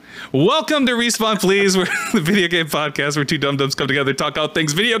Welcome to Respawn Please. We're the video game podcast where two dum-dums come together to talk all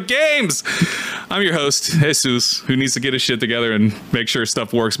things video games. I'm your host, Jesus, who needs to get his shit together and make sure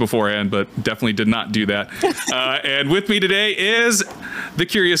stuff works beforehand, but definitely did not do that. And with me today is the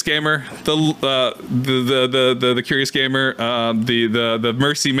Curious Gamer, the Curious Gamer, the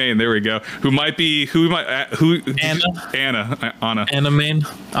Mercy Main. There we go. Anna Main.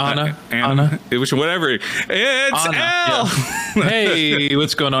 Anna. Whatever. It's Anna, Al. yeah. Hey,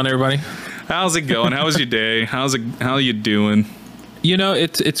 what's going on, everybody? How's it going? How was your day? How are you doing? You know,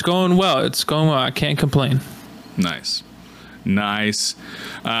 it's going well. It's going well. I can't complain. Nice.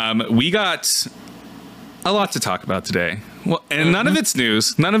 We got a lot to talk about today. Well, and none of it's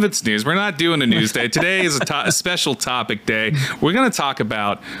news. We're not doing a news day. Today is a special topic day. We're going to talk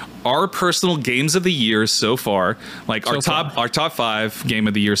about our personal games of the year so far, like our top 5 game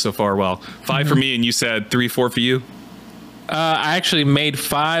of the year so far. Well, 5 for me, and you said 3, 4 for you. I actually made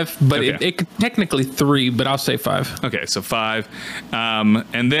 5, but okay. it technically 3, but I'll say 5. Okay, so 5.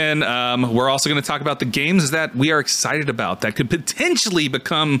 And then we're also going to talk about the games that we are excited about that could potentially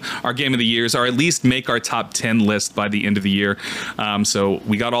become our game of the years, or at least make our top 10 list by the end of the year. So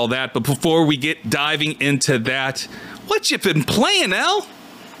we got all that. But before we get diving into that, what you been playing, Al?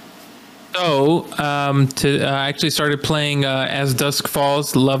 So, I actually started playing As Dusk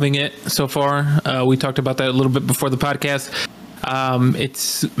Falls, loving it so far. We talked about that a little bit before the podcast.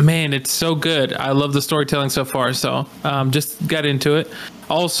 It's so good. I love the storytelling so far. So, just got into it.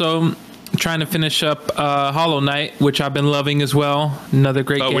 Also, trying to finish up Hollow Knight, which I've been loving as well. Another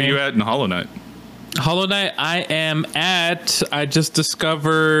great game. Where you at in Hollow Knight? Hollow Knight, I just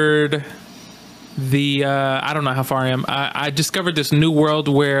discovered I don't know how far I am. I discovered this new world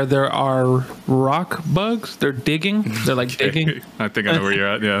where there are rock bugs. They're digging. They're like digging. I think I know where you're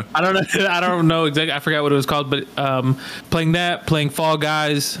at. Yeah. I don't know exactly. I forgot what it was called, but playing Fall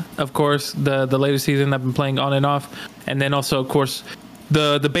Guys, of course, the latest season I've been playing on and off, and then also, of course,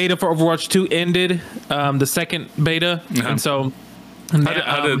 the beta for Overwatch 2 ended, the second beta, and so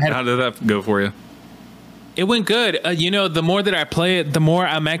how did that go for you? It went good. The more that I play it, the more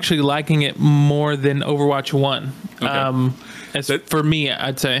I'm actually liking it more than Overwatch 1. Okay. For me,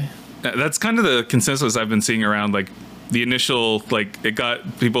 I'd say. That's kind of the consensus I've been seeing around, like, the initial, like, it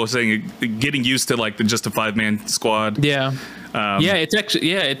got people saying getting used to, like, just a 5-man squad. Yeah. It's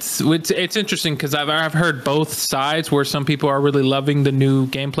actually, it's interesting because I've heard both sides where some people are really loving the new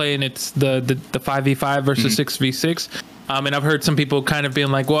gameplay and it's the 5v5 versus 6v6. And I've heard some people kind of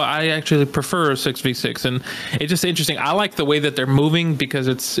being like, well, I actually prefer 6v6. And it's just interesting. I like the way that they're moving because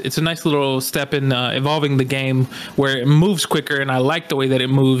it's a nice little step in evolving the game where it moves quicker. And I like the way that it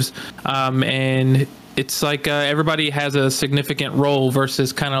moves. And it's like everybody has a significant role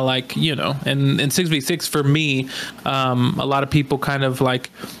versus kind of like, and 6v6 for me, a lot of people kind of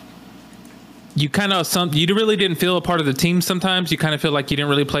like, you really didn't feel a part of the team sometimes. You kind of feel like you didn't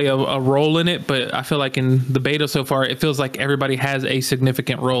really play a role in it. But I feel like in the beta so far, it feels like everybody has a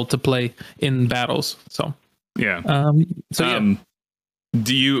significant role to play in battles. So, yeah.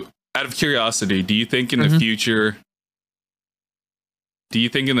 Do you, out of curiosity, do you think in the future... Do you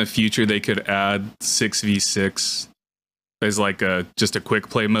think in the future they could add 6v6 as like just a quick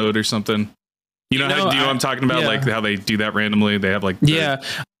play mode or something? Do you know what I'm talking about? Yeah. Like how they do that randomly? They have like...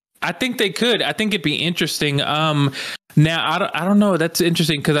 I think they could. I think it'd be interesting. Now, I don't know. That's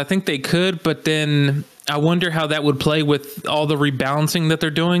interesting because I think they could, but then I wonder how that would play with all the rebalancing that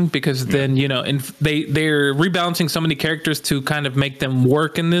they're doing because then, and they're rebalancing so many characters to kind of make them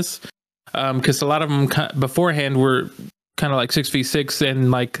work in this because a lot of them beforehand were kind of like 6v6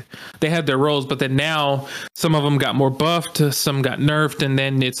 and like they had their roles, but then now some of them got more buffed, some got nerfed, and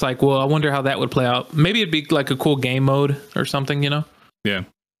then it's like, well, I wonder how that would play out. Maybe it'd be like a cool game mode or something, Yeah.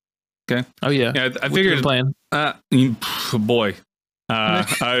 Okay. Oh yeah. Yeah, I figured playing. Boy,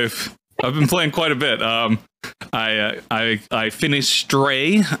 I've been playing quite a bit. I finished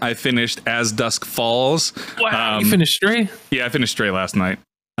Stray. I finished As Dusk Falls. Wow, you finished Stray? Yeah, I finished Stray last night.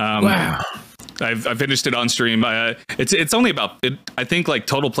 Wow. I finished it on stream. It's only about I think like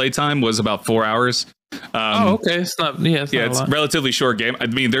total playtime was about 4 hours. Okay. It's not. Yeah, it's a relatively short game. I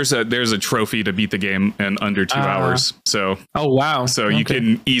mean, there's a trophy to beat the game in under 2 hours. So. Oh wow. So you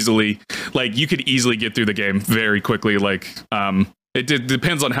can easily get through the game very quickly. Like it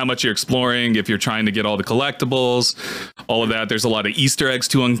depends on how much you're exploring. If you're trying to get all the collectibles, all of that. There's a lot of Easter eggs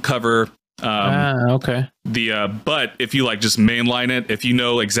to uncover. Okay. But if you like just mainline it, if you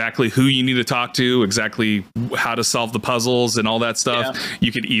know exactly who you need to talk to, exactly how to solve the puzzles and all that stuff,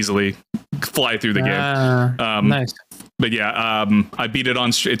 you could easily fly through the game. Nice. But yeah, I beat it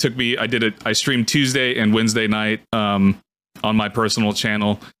on. It took me. I streamed Tuesday and Wednesday night on my personal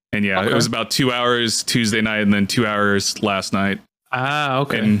channel. And yeah, it was about 2 hours Tuesday night and then 2 hours last night. Ah,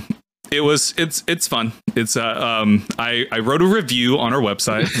 okay. And it's fun. It's I wrote a review on our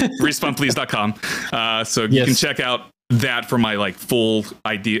website, respawnplease.com. So you can check out that for my like full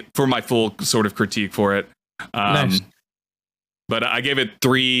idea, for my full sort of critique for it. Nice. But I gave it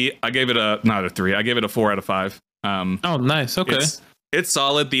 3. I gave it not a 3. I gave it a 4 out of 5. Oh, nice. Okay. It's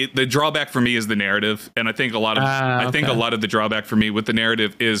solid. The drawback for me is the narrative, and I think a lot of the drawback for me with the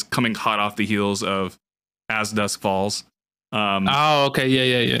narrative is coming hot off the heels of As Dusk Falls. Okay.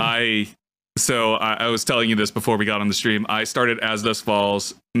 Yeah. I was telling you this before we got on the stream. I started As Dusk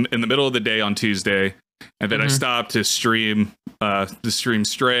Falls in the middle of the day on Tuesday, and then I stopped to stream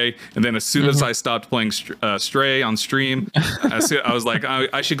Stray, and then as soon as I stopped playing Stray on stream, I was like,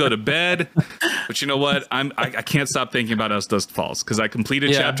 I should go to bed. But you know what? I can't stop thinking about As Dusk Falls because I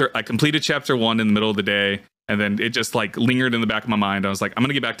completed chapter 1 in the middle of the day, and then it just like lingered in the back of my mind. I was like, I'm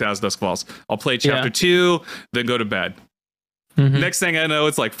gonna get back to As Dusk Falls. I'll play chapter 2, then go to bed. Next thing I know,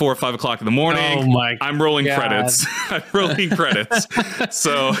 it's like 4 or 5 o'clock in the morning. Oh my! I'm rolling credits. I'm rolling credits.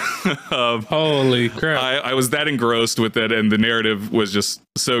 So, holy crap! I was that engrossed with it, and the narrative was just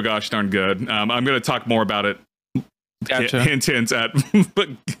so gosh darn good. I'm going to talk more about it. Gotcha. Hint at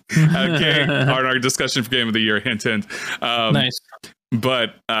our discussion for Game of the Year. Hint. Nice.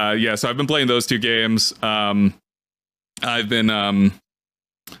 But so I've been playing those 2 games. I've been.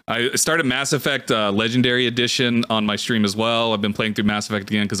 I started Mass Effect Legendary Edition on my stream as well. I've been playing through Mass Effect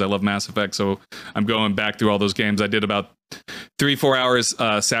again because I love Mass Effect, so I'm going back through all those games. I did about 3-4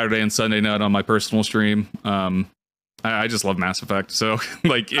 hours Saturday and Sunday night on my personal stream. I just love Mass Effect, so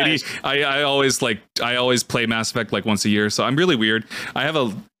like nice. I always play Mass Effect like once a year. So I'm really weird. I have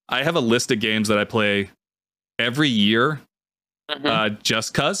a list of games that I play every year,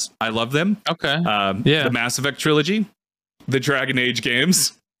 just cause I love them. Okay. The Mass Effect trilogy, the Dragon Age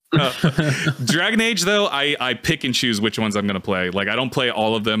games. Dragon Age, though, I pick and choose which ones I'm going to play. Like, I don't play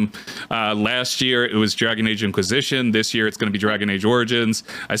all of them. Last year, it was Dragon Age Inquisition. This year, it's going to be Dragon Age Origins.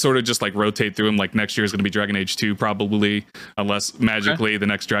 I sort of just, like, rotate through them. Like, next year is going to be Dragon Age 2, probably, unless magically the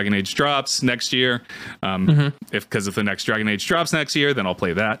next Dragon Age drops next year. If the next Dragon Age drops next year, then I'll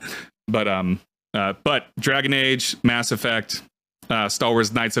play that. But Dragon Age, Mass Effect, Star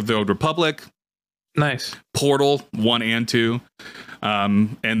Wars Knights of the Old Republic. Nice. Portal 1 and 2.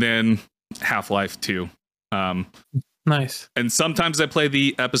 And then Half-Life 2. Nice. And sometimes I play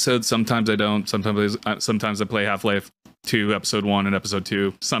the episodes, sometimes I don't. Sometimes I play Half-Life 2, episode 1 and episode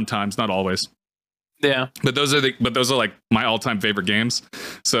 2. Sometimes, not always. Yeah. But those are like my all-time favorite games.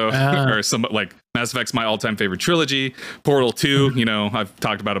 So or some like Mass Effect's my all-time favorite trilogy. Portal 2, you know, I've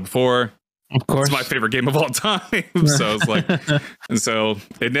talked about it before. Of course, it's my favorite game of all time. So it's like,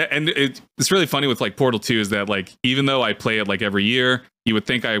 it's really funny with like Portal 2 is that like even though I play it like every year, you would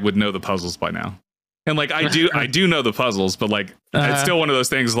think I would know the puzzles by now, and like I do know the puzzles, but like it's still one of those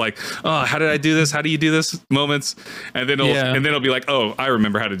things like, oh, how did I do this? How do you do this? Moments, and then it'll be like, oh, I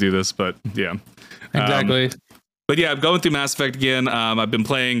remember how to do this, but yeah, exactly. But yeah, I'm going through Mass Effect again. I've been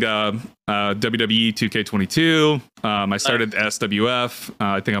playing WWE 2K22. I started SWF.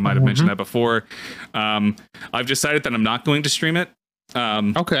 I think I might have mentioned that before. I've decided that I'm not going to stream it.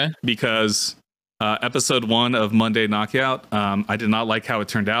 Because episode 1 of Monday Knockout, I did not like how it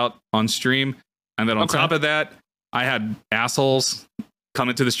turned out on stream. And then on top of that, I had assholes come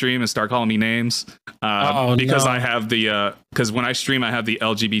into the stream and start calling me names. Because I have because when I stream, I have the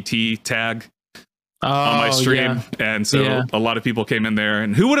LGBT tag on my stream, and so a lot of people came in there,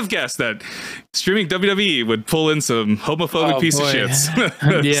 and who would have guessed that streaming WWE would pull in some homophobic piece of shits.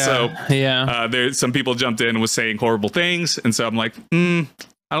 There's some people jumped in and was saying horrible things, and so I'm like, I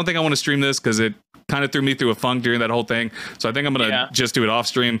don't think I want to stream this because it kind of threw me through a funk during that whole thing. So I think I'm gonna just do it off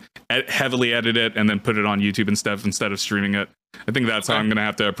stream, heavily edit it, and then put it on YouTube instead of streaming it. I think that's how I'm gonna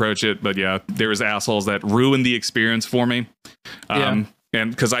have to approach it. But yeah, there was assholes that ruined the experience for me.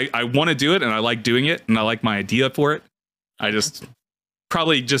 And because I want to do it and I like doing it and I like my idea for it, I just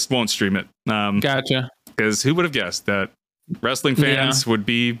probably just won't stream it. Gotcha. Because who would have guessed that wrestling fans would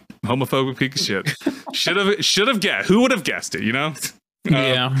be homophobic piece of shit? Should have guessed. Who would have guessed it? You know?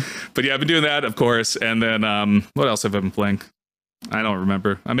 But yeah, I've been doing that, of course. And then what else have I been playing? I don't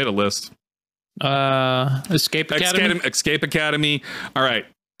remember. I made a list. Escape Academy. Escape Academy. All right.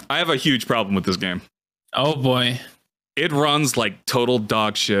 I have a huge problem with this game. Oh boy. It runs like total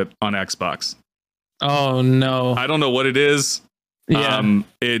dog shit on Xbox. Oh no. I don't know what it is.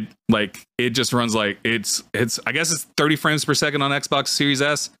 It just runs like it's I guess it's 30 frames per second on Xbox Series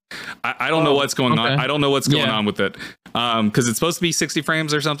S. I don't know what's going on. I don't know what's going on with it. Because it's supposed to be 60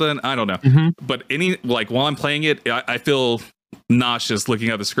 frames or something. I don't know. But while I'm playing it, I feel nauseous looking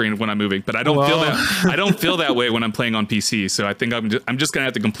at the screen when I'm moving, but I don't feel that. I don't feel that way when I'm playing on PC. So I think I'm just gonna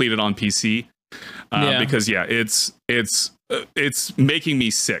have to complete it on PC because it's making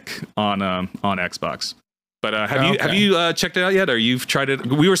me sick on Xbox. But have you checked it out yet? Or you've tried it?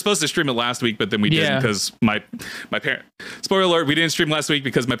 We were supposed to stream it last week, but then we didn't because my parent. Spoiler alert: we didn't stream last week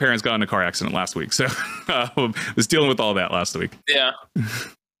because my parents got in a car accident last week. So was dealing with all that last week. Yeah.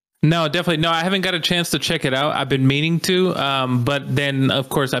 No, definitely. No, I haven't got a chance to check it out. I've been meaning to, but then of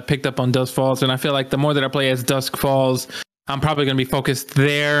course I picked up on Dusk Falls, and I feel like the more that I play as Dusk Falls, I'm probably going to be focused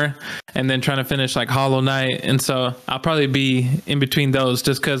there and then trying to finish like Hollow Knight. And so I'll probably be in between those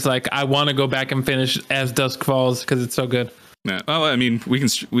just because like I want to go back and finish as Dusk Falls because it's so good. Yeah. Oh, I mean, we can.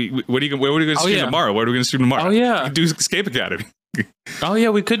 Where are you going to stream tomorrow? What are we going to stream tomorrow? Oh, yeah. We can do Escape Academy. Oh, yeah,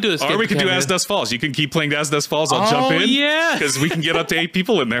 we could do Escape Or we could do Academy. As Dusk Falls. You can keep playing As Dusk Falls. I'll jump in. Yeah. Because we can get up to 8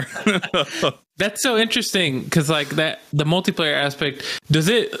 people in there. That's so interesting because like that the multiplayer aspect does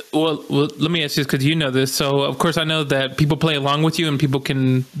it well let me ask you because you know this, so of course I know that people play along with you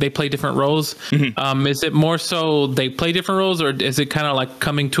and they play different roles. Is it more so they play different roles, or is it kind of like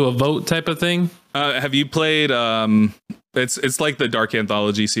coming to a vote type of thing? Have you played it's like the Dark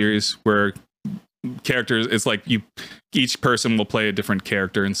Anthology series where characters, it's like each person will play a different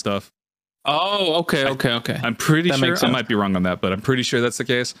character and stuff. Oh, okay. I'm pretty sure, I might be wrong on that, but I'm pretty sure that's the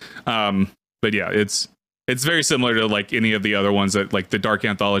case. But yeah, it's very similar to like any of the other ones that like the Dark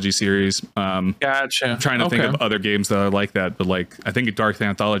Anthology series. Gotcha. I'm trying to think of other games that are like that, but like I think the Dark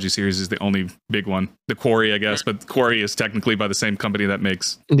Anthology series is the only big one. The Quarry, I guess, but Quarry is technically by the same company that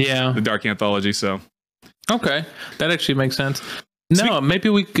makes the Dark Anthology. So okay, that actually makes sense. No, maybe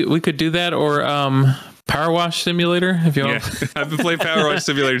we could do that, or Power Wash Simulator if you want. Yeah, I've been playing Power Wash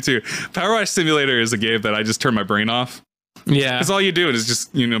Simulator too. Power Wash Simulator is a game that I just turn my brain off. Yeah, because all you do is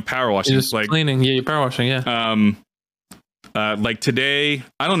just power washing, just like cleaning. Yeah, you're power washing. Yeah. Like today,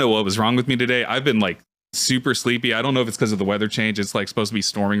 I don't know what was wrong with me today. I've been like super sleepy. I don't know if it's because of the weather change. It's like supposed to be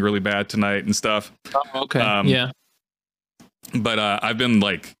storming really bad tonight and stuff. Oh, okay. Yeah. But I've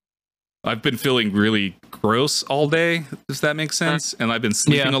been feeling really gross all day. Does that make sense? And I've been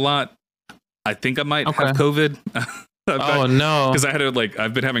sleeping a lot. I think I might have COVID. Oh no! Because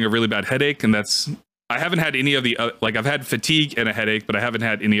I've been having a really bad headache, and I haven't had any of the I've had fatigue and a headache, but I haven't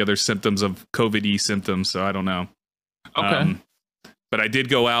had any other symptoms of COVID-y symptoms, so I don't know. Okay. But I did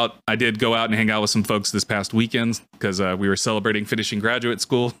go out. And hang out with some folks this past weekend because we were celebrating finishing graduate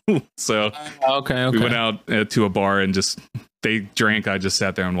school. So we went out to a bar and they drank. I just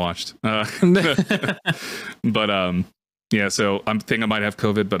sat there and watched. But yeah. So I'm thinking I might have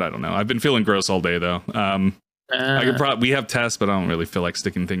COVID, but I don't know. I've been feeling gross all day though. We have tests, but I don't really feel like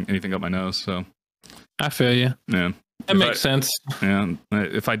sticking anything up my nose. So I feel you. Yeah. That makes sense. Yeah.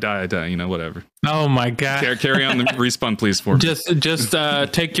 If I die, I die. Whatever. Oh my God. Carry on the respawn, please, for me. Just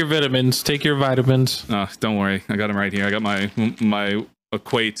take your vitamins. Take your vitamins. Oh, don't worry. I got them right here. I got my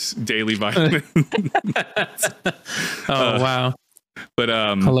Equate daily vitamin. Wow. But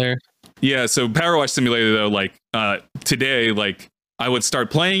hilarious. Yeah. So Power Wash Simulator though, like today, like I would start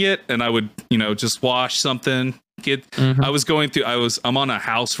playing it and I would just wash something. I'm on a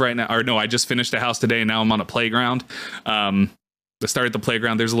house right now, or no, I just finished a house today and now I'm on a playground. I started the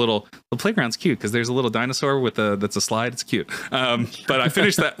playground. The playground's cute because there's a little dinosaur that's a slide. It's cute. But I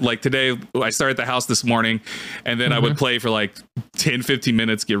finished that like today. I started the house this morning, and then I would play for like 10, 15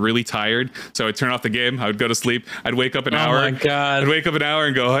 minutes, get really tired. So I'd turn off the game. I would go to sleep. I'd wake up an hour. Oh my God. I'd wake up an hour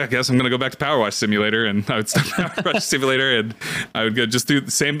and go, I guess I'm going to go back to Power Wash Simulator. And I would start Power Wash Simulator and I would go just do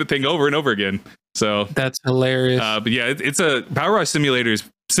the same thing over and over again. So that's hilarious. But yeah, it's a Power Wash Simulator is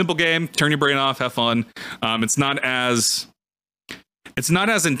simple game. Turn your brain off, have fun. It's not as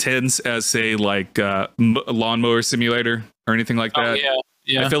intense as say like Lawnmower Simulator or anything like that. Oh,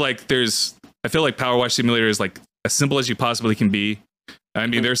 yeah. I feel like Power Wash Simulator is like as simple as you possibly can be. I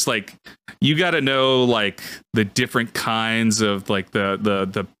mean, there's like you got to know like the different kinds of like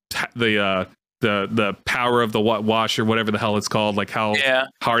the power of the wash or whatever the hell it's called, like how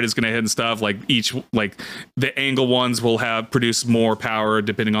hard it's going to hit and stuff. Like each, like the angle ones will produce more power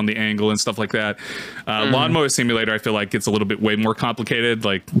depending on the angle and stuff like that. Lawnmower Simulator, I feel like it's a little bit way more complicated.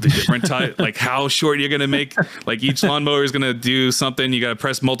 Like the different type, like how short you're going to make, like each lawnmower is going to do something. You got to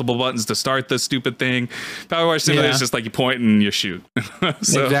press multiple buttons to start the stupid thing. Power Wash Simulator is just like you point and you shoot.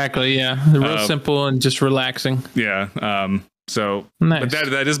 So, exactly. Yeah. Real simple and just relaxing. Yeah. So, nice.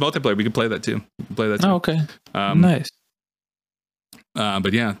 But that is multiplayer. We can play that too. Oh, okay. Nice.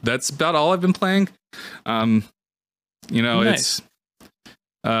 But yeah, that's about all I've been playing. Nice. It's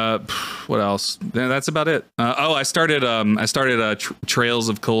what else? Yeah, that's about it. I started Trails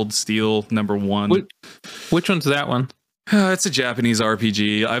of Cold Steel #1. Which one's that one? It's a Japanese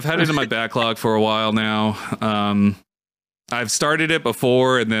RPG. I've had it in my backlog for a while now. I've started it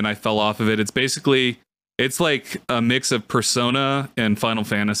before and then I fell off of it. It's like a mix of Persona and Final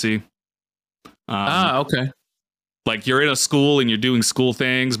Fantasy. Okay. Like you're in a school and you're doing school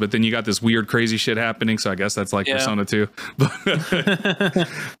things, but then you got this weird, crazy shit happening. So I guess that's like Persona 2.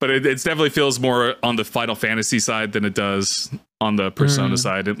 But it definitely feels more on the Final Fantasy side than it does on the Persona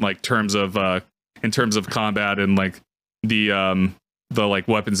side, in like terms of combat and like the like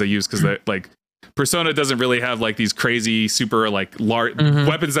weapons they use, because like Persona doesn't really have like these crazy super like large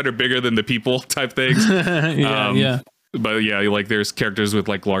weapons that are bigger than the people type things. But yeah, like there's characters with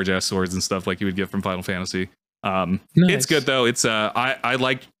like large ass swords and stuff like you would get from Final Fantasy. Nice. It's good though. It's I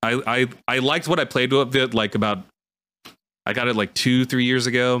liked what I played with it. Like I got it like 2-3 years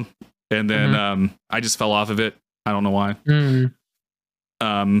ago, and then I just fell off of it. I don't know why.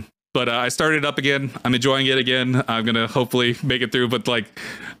 But I started up again. I'm enjoying it again. I'm gonna hopefully make it through. But like,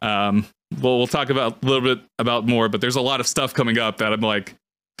 we'll talk about a little bit about more. But there's a lot of stuff coming up that I'm like,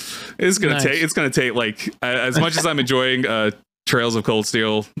 it's gonna take like as much as I'm enjoying Trails of Cold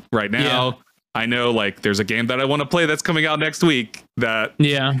Steel right now. Yeah. I know like there's a game that I want to play that's coming out next week that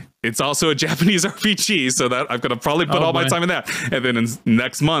it's also a Japanese RPG, so that I'm gonna probably put all my time in that. And then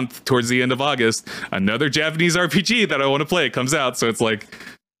next month, towards the end of August, another Japanese RPG that I want to play comes out. So it's like,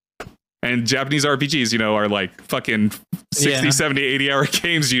 and Japanese RPGs, you know, are like fucking 60, 70, 80 hour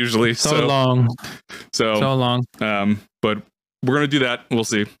games usually. So long. But we're gonna do that. We'll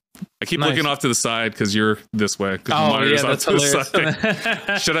see. I keep looking off to the side because you're this way. That's hilarious.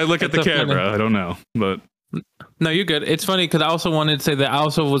 Should I look at the camera? Funny. I don't know, but no, you're good. It's funny because I also wanted to say that I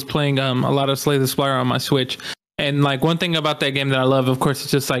also was playing a lot of Slay the Spire on my Switch, and like one thing about that game that I love, of course, it's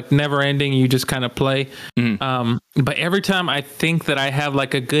just like never ending. You just kind of play, but every time I think that I have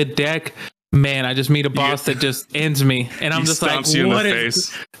like a good deck, man, I just meet a boss that just ends me, and I'm just like, what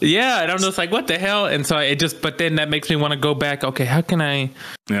is? Yeah, and I'm just like, what the hell? And so but then that makes me want to go back. Okay, how can I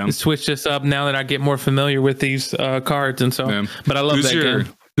switch this up now that I get more familiar with these cards? And so, but I love that game.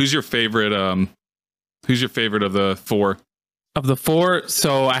 Who's your favorite? Who's your favorite of the four? Of the four,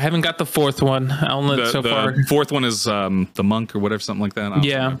 so I haven't got the fourth one. I only so far. The fourth one is the monk or whatever, something like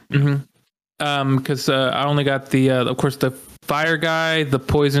that. Because I only got the of course the fire guy, the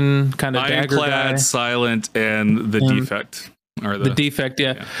poison kind of dagger guy, silent, and the defect. Or the defect,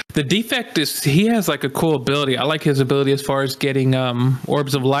 The defect is he has like a cool ability. I like his ability as far as getting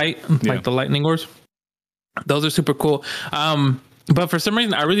orbs of light, like the lightning orbs. Those are super cool. But for some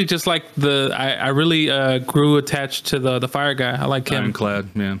reason, I really just like I really grew attached to the fire guy. I like him.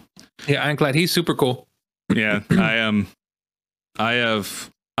 Ironclad, man. Yeah, Ironclad. He's super cool. Yeah,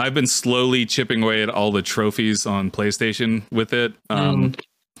 I've been slowly chipping away at all the trophies on PlayStation with it.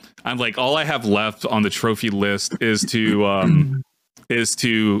 I'm like, all I have left on the trophy list is to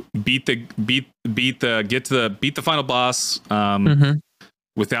beat the final boss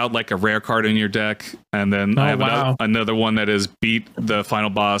without like a rare card in your deck, and then I have another one that is beat the final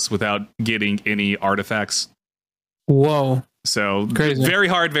boss without getting any artifacts. Whoa. So crazy. Very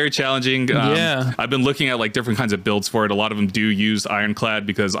hard, very challenging. I've been looking at like different kinds of builds for it. A lot of them do use Ironclad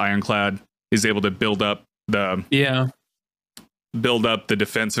because Ironclad is able to build up the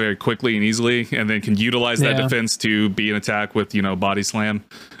defense very quickly and easily, and then can utilize that defense to be an attack with, body slam.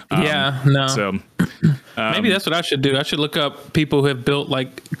 So maybe that's what I should do. I should look up people who have built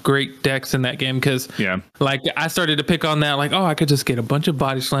like great decks in that game, because like I started to pick on that, like, I could just get a bunch of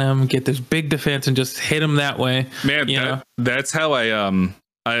body slam, get this big defense, and just hit them that way. Man, that's how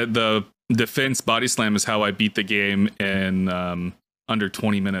the defense body slam is how I beat the game in under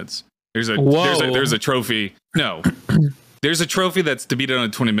 20 minutes. There's a trophy. No. There's a trophy that's to beat it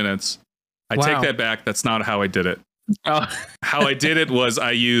under 20 minutes. I take that back. That's not how I did it. How I did it was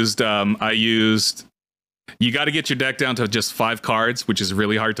I used you got to get your deck down to just 5 cards, which is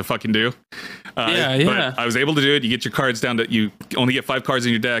really hard to fucking do. But I was able to do it. You get your cards down to, you only get 5 cards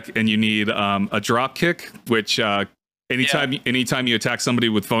in your deck, and you need a drop kick, which anytime you attack somebody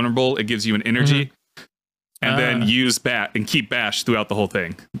with vulnerable, it gives you an energy. And then use and keep bash throughout the whole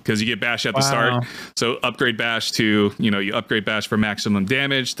thing, because you get bash at the start. So upgrade bash to, you upgrade bash for maximum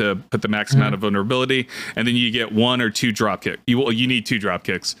damage to put the max amount of vulnerability, and then you get 1 or 2 drop kick. You need 2 drop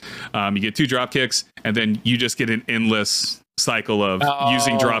kicks. You get 2 drop kicks, and then you just get an endless cycle of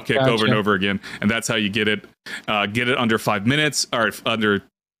using drop kick over and over again, and that's how you get it. Get it under 5 minutes, or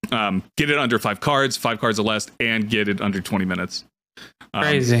get it under 5 cards or less, and get it under 20 minutes.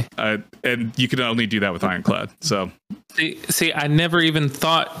 Crazy. And you can only do that with Ironclad. So see, I never even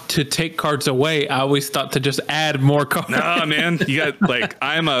thought to take cards away. I always thought to just add more cards. No, man, you got like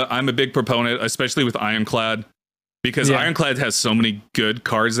I'm a big proponent, especially with Ironclad. because Ironclad has so many good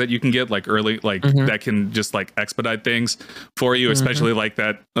cards that you can get like early, like that can just like expedite things for you, especially like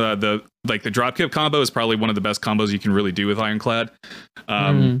that. The dropkick combo is probably one of the best combos you can really do with Ironclad.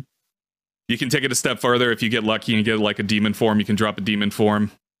 You can take it a step further if you get lucky and get like a demon form. You can drop a demon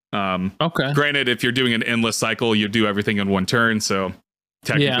form. Okay. Granted, if you're doing an endless cycle, you do everything in one turn, so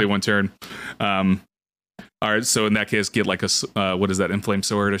technically one turn. All right, so in that case, get like a what is that, Inflamed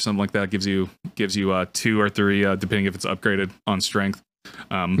Sword or something like that. Gives you 2 or 3 depending if it's upgraded on strength.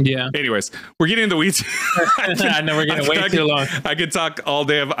 Anyways, we're getting in the weeds. I know we're getting way too long. I could talk all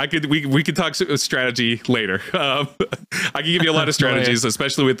day. We could talk strategy later. I can give you a lot of strategies,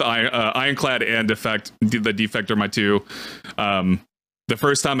 especially with Ironclad and Defect. The Defect are my two. The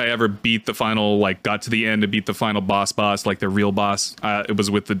first time I ever beat the final, like got to the end and beat the final boss, like the real boss, it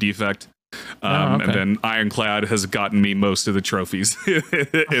was with the Defect. And then Ironclad has gotten me most of the trophies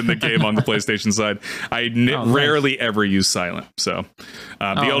in the game on the PlayStation side. I rarely ever use Silent, so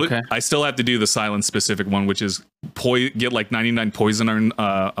I still have to do the Silent specific one, which is get like 99 poison on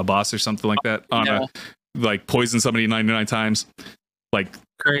a boss or something like that. Like poison somebody 99 times, like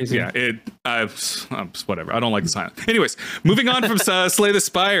crazy. Yeah, whatever. I don't like the Silent. Anyways, moving on from Slay the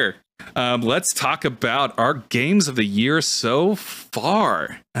Spire. Let's talk about our games of the year so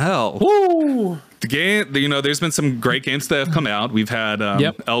far. The game, there's been some great games that have come out. We've had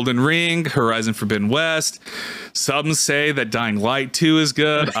Elden Ring, Horizon Forbidden West. Some say that Dying Light 2 is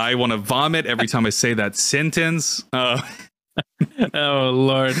good. I want to vomit every time I say that sentence. Oh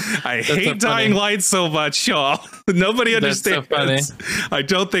Lord, I hate Dying Light so much, y'all. Nobody understands. So I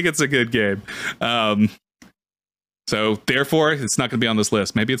don't think it's a good game. So therefore, it's not going to be on this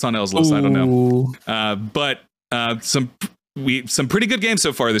list. Maybe it's on L's list. I don't know. But some pretty good games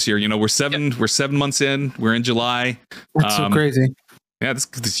so far this year. We're 7 months in. We're in July. That's so crazy. Yeah,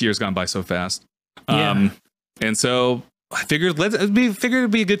 this year's gone by so fast. And so I figured it'd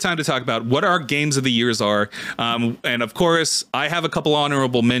be a good time to talk about what our games of the years are. And of course, I have a couple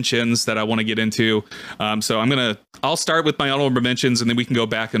honorable mentions that I want to get into. So I'll start with my honorable mentions, and then we can go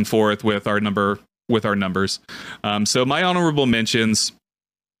back and forth with our numbers. So my honorable mentions,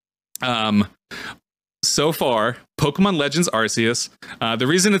 so far, Pokemon Legends Arceus. The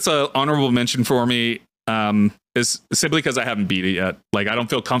reason it's an honorable mention for me is simply because I haven't beat it yet. Like, I don't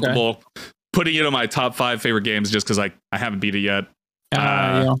feel comfortable putting it in my top 5 favorite games just because I haven't beat it yet.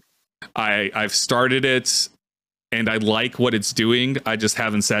 I've started it and I like what it's doing. I just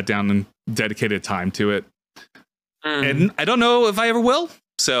haven't sat down and dedicated time to it. And I don't know if I ever will.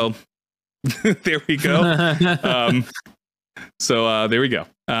 So there we go. There we go.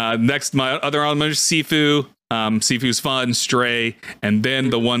 Next, my other honorable mention, Sifu. Sifu's fun, Stray, and then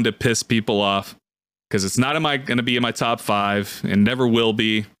the one to piss people off, because it's not going to be in my top 5 and never will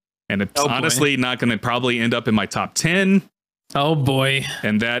be. And it's honestly not going to probably end up in my top 10. Oh boy.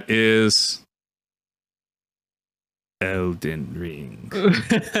 And that is Elden Ring.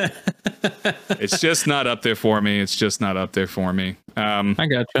 It's just not up there for me. I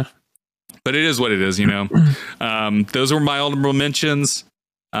gotcha. But it is what it is, Those were my honorable mentions.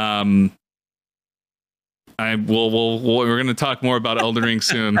 We're going to talk more about Elden Ring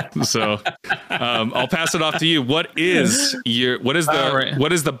soon, so I'll pass it off to you. What is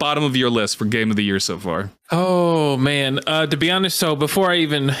the bottom of your list for game of the year so far? Oh man, to be honest, so before I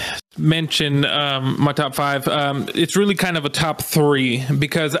even mention my top 5, it's really kind of a top 3,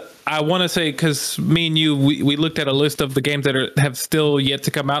 because I want to say, because me and you, we looked at a list of the games that have still yet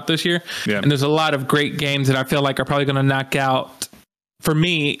to come out this year, and there's a lot of great games that I feel like are probably going to knock out, for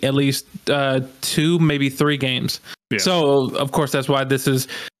me at least, 2, maybe 3 games. So of course that's why this is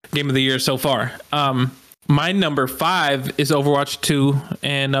game of the year so far. My number 5 is Overwatch 2,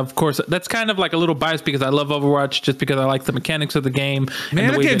 and of course that's kind of like a little biased because I love Overwatch just because I like the mechanics of the game.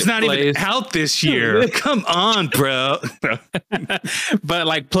 Man, the game's not even out this year. Come on, bro. But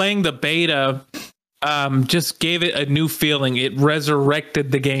like playing the beta just gave it a new feeling. It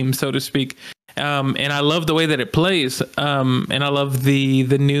resurrected the game, so to speak. And I love the way that it plays. And I love the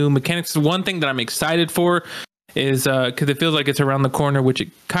new mechanics. One thing that I'm excited for is because it feels like it's around the corner, which it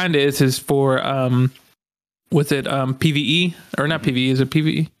kind of is for was it PvE or not PvE? Is it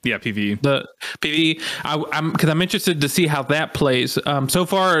PvE? Yeah, PvE. The PvE. I'm interested to see how that plays. So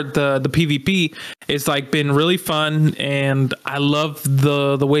far, the PvP is like been really fun, and I love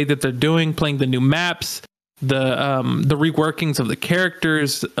the way that they're playing the new maps, the reworkings of the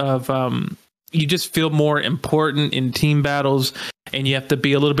characters. You just feel more important in team battles, and you have to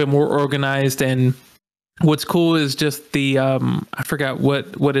be a little bit more organized. And what's cool is just the I forgot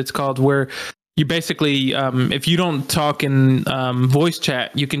what it's called, where you basically, if you don't talk in voice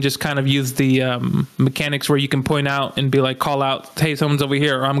chat, you can just kind of use the mechanics where you can point out and be like, call out, hey, someone's over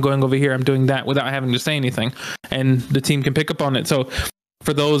here, or I'm going over here, I'm doing that, without having to say anything, and the team can pick up on it. So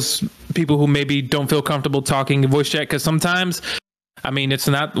for those people who maybe don't feel comfortable talking in voice chat, because sometimes, I mean, it's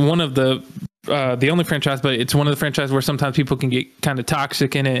not one of the only franchise, but it's one of the franchises where sometimes people can get kind of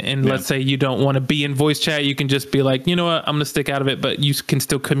toxic in it. And let's say you don't want to be in voice chat, you can just be like, you know what, I'm going to stick out of it, but you can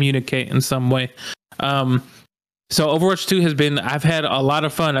still communicate in some way. So Overwatch 2 has been, I've had a lot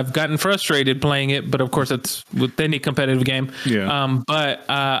of fun. I've gotten frustrated playing it, but of course it's with any competitive game. Yeah. But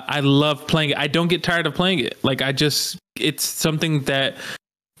I love playing it. I don't get tired of playing it. Like it's something that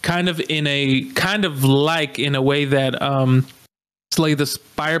kind of in a way that, Slay the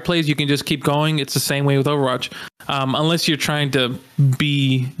Spire plays, you can just keep going. It's the same way with Overwatch, unless you're trying to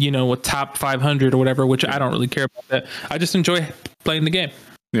be, a top 500 or whatever, which I don't really care about that. I just enjoy playing the game.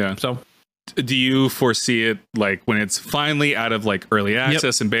 Yeah. So, do you foresee it like when it's finally out of like early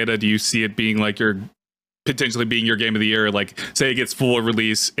access and beta? Do you see it being like potentially being your game of the year? Like, say it gets full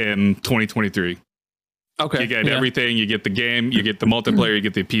release in 2023. Okay. You get everything. You get the game. You get the multiplayer. You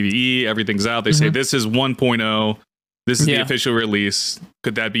get the PvE. Everything's out. They say this is 1.0. This is the official release.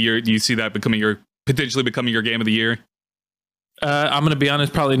 Could that be do you see that potentially becoming your game of the year? I'm going to be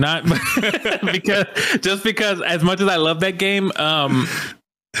honest, probably not. because as much as I love that game,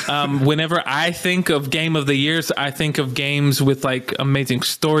 whenever I think of game of the years, I think of games with like amazing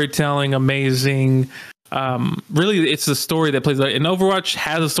storytelling, amazing, really it's the story that plays. And Overwatch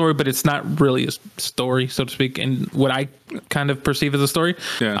has a story, but it's not really a story, so to speak, and what I kind of perceive as a story.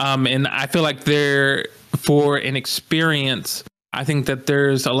 Yeah. And I feel like for an experience, I think that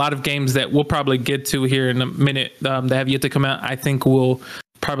there's a lot of games that we'll probably get to here in a minute that have yet to come out. I think we'll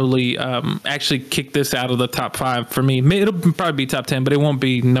probably actually kick this out of the top 5 for me. It'll probably be top 10, but it won't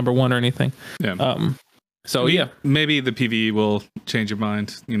be number 1 or anything. Yeah. Maybe the PvE will change your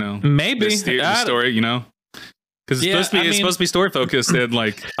mind. Maybe the story. Because it's supposed to be story focused, and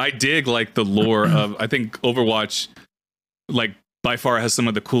like I dig like the lore of. I think Overwatch, like by far, has some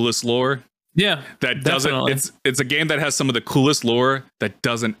of the coolest lore. Yeah, that definitely. doesn't. It's a game that has some of the coolest lore that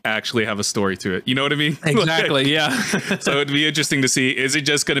doesn't actually have a story to it. You know what I mean? Exactly. Yeah. So it'd be interesting to see. Is it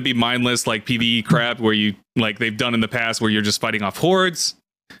just going to be mindless like PvE crap where you like they've done in the past where you're just fighting off hordes?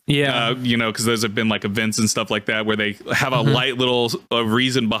 Yeah. Because those have been like events and stuff like that where they have a light little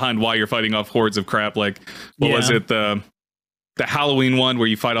reason behind why you're fighting off hordes of crap. Like what was it the Halloween one where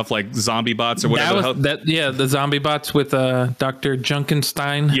you fight off like zombie bots or whatever. The zombie bots with Dr.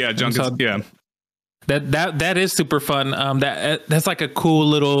 Junkenstein. Yeah, Junkenstein. That is super fun. That's like a cool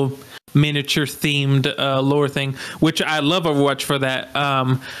little miniature themed lore thing, which I love Overwatch for that.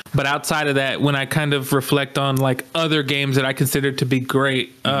 But outside of that, when I kind of reflect on like other games that I consider to be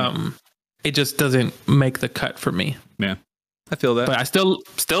great, it just doesn't make the cut for me. Yeah, I feel that. But I still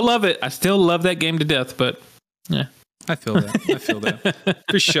love it. I still love that game to death. But yeah. I feel that.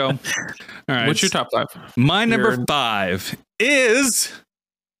 For sure. All right. What's your top 5? My number 5 is.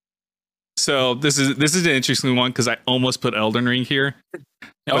 So this is an interesting one because I almost put Elden Ring here.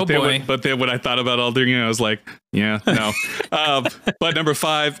 But then when I thought about Elden Ring, I was like, yeah, no. But number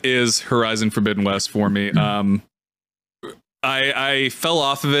 5 is Horizon Forbidden West for me. I fell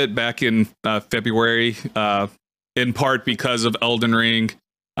off of it back in February, in part because of Elden Ring,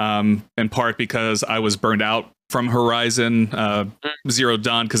 in part because I was burned out from Horizon Zero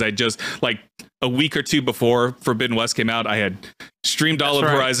Dawn, because I just like a week or two before Forbidden West came out, I had streamed all of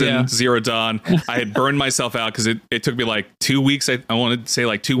Horizon Zero Dawn. I had burned myself out because it took me like 2 weeks. I wanted to say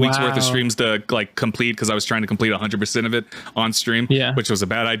like 2 weeks worth of streams to like complete, because I was trying to complete 100% of it on stream, which was a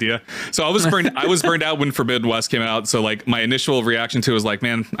bad idea. So I was burned out when Forbidden West came out. So like my initial reaction to it was like,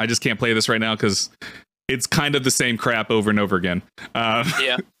 man, I just can't play this right now because it's kind of the same crap over and over again. But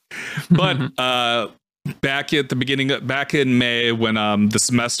back in May when the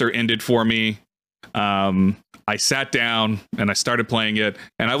semester ended for me, I sat down and I started playing it,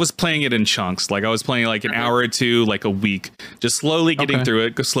 and I was playing it in chunks. Like I was playing like an hour or two, like a week, just slowly getting through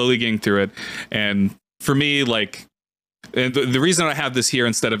it. And for me, like, and the reason I have this here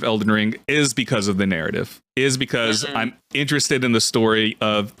instead of Elden Ring is because of the narrative, is because I'm interested in the story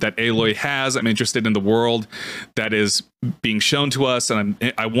that Aloy has. I'm interested in the world that is being shown to us,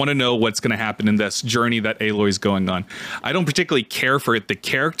 and I want to know what's going to happen in this journey that Aloy is going on. I don't particularly care for the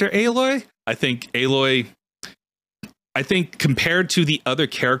character Aloy. I think compared to the other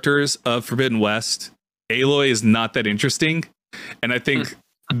characters of Forbidden West, Aloy is not that interesting. And I think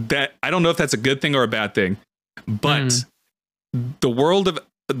that, I don't know if that's a good thing or a bad thing, but the world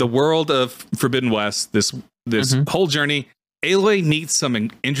of Forbidden West, this whole journey Aloy meets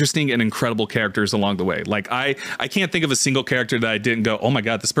some interesting and incredible characters along the way. Like I can't think of a single character that I didn't go, oh my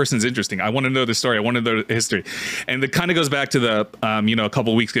god, this person's interesting. I want to know the story. I want to know the history. And it kind of goes back to the, a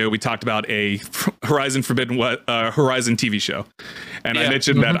couple of weeks ago we talked about a Horizon Horizon TV show, and I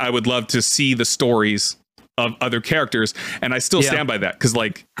mentioned that I would love to see the stories of other characters, and I still stand by that because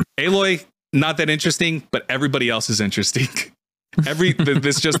like Aloy, not that interesting, but everybody else is interesting.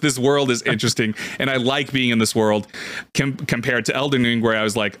 This world is interesting, and I like being in this world compared to Elden Ring, where I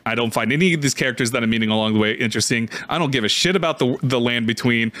was like, I don't find any of these characters that I'm meeting along the way interesting. I don't give a shit about the land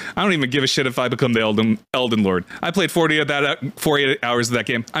between. I don't even give a shit if I become the Elden Lord. I played 48 hours of that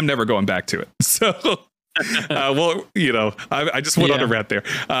game. I'm never going back to it. So I just went on a rant there.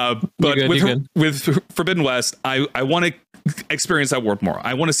 But with Forbidden West, I want to experience that world more.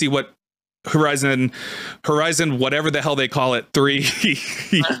 I want to see what Horizon, whatever the hell they call it, 3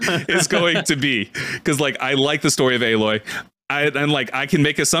 is going to be, because like I like the story of Aloy. I can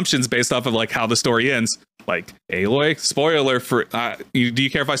make assumptions based off of like how the story ends. Like Aloy, spoiler for do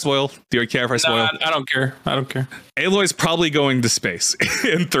you care if I spoil? Do you care if I spoil? I don't care. Aloy's probably going to space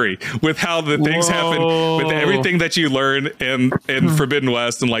in 3 with how the things happen, with everything that you learn in Forbidden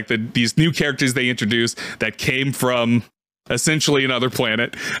West, and like these new characters they introduced that came from essentially another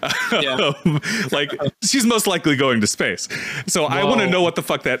planet. Like she's most likely going to space. So I want to know what the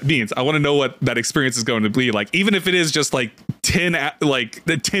fuck that means. I want to know what that experience is going to be like, even if it is just like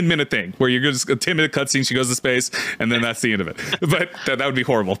the 10-minute thing where you're just a 10-minute cutscene, she goes to space, and then that's the end of it. But that would be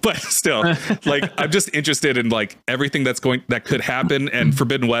horrible. But still, like I'm just interested in like everything that could happen, and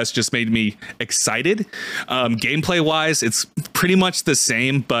Forbidden West just made me excited. Gameplay wise, it's pretty much the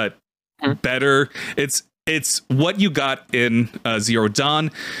same but better. It's what you got in Zero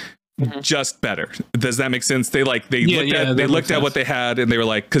Dawn, just better. Does that make sense? They looked at what they had, and they were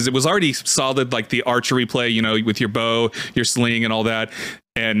like, because it was already solid, like the archery play, with your bow, your sling, and all that,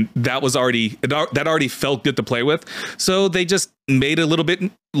 and that already felt good to play with. So they just made a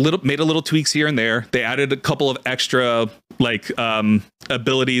little tweaks here and there. They added a couple of extra like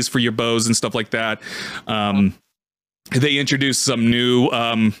abilities for your bows and stuff like that. They introduced some new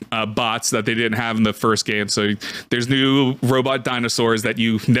bots that they didn't have in the first game. So there's new robot dinosaurs that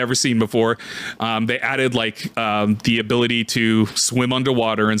you've never seen before. They added like the ability to swim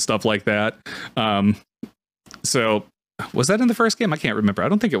underwater and stuff like that. So was that in the first game? I can't remember. I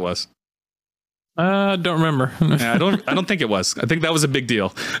don't think it was. Don't remember. Yeah, I don't think it was. I think that was a big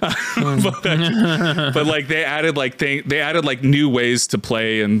deal. but like they added like new ways to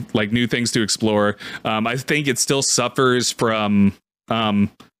play and like new things to explore. I think it still suffers from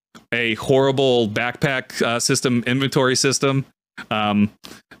a horrible backpack system, inventory system.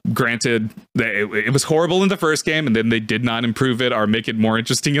 Granted, it was horrible in the first game, and then they did not improve it or make it more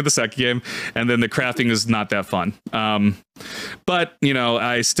interesting in the second game, and then the crafting is not that fun. But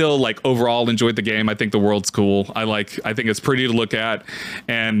I still like overall enjoyed the game. I think the world's cool. I think it's pretty to look at,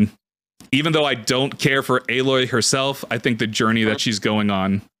 and even though I don't care for Aloy herself, I think the journey that she's going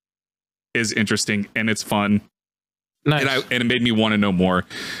on is interesting and it's fun. Nice. And it made me want to know more.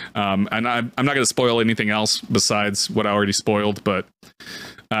 And I'm not going to spoil anything else besides what I already spoiled, but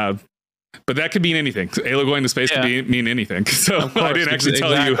that could mean anything. Aloy going to space could mean anything. So I didn't actually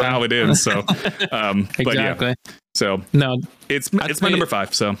tell you how it ends. So, but yeah. So no, it's my number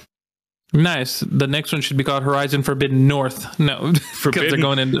 5. So nice. The next one should be called Horizon Forbidden North. No, because they're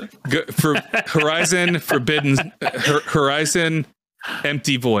going into for Horizon Forbidden Horizon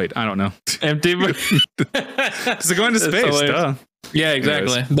Empty Void. I don't know. Empty Void. Because they're going to space. Duh. Yeah,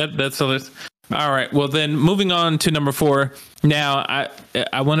 exactly. That's the list. All right. Well, then moving on to number 4. Now,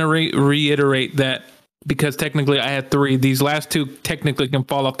 I want to reiterate that because technically I had 3. These last 2 technically can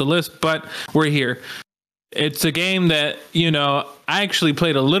fall off the list, but we're here. It's a game that, I actually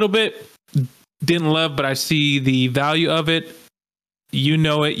played a little bit, didn't love, but I see the value of it. You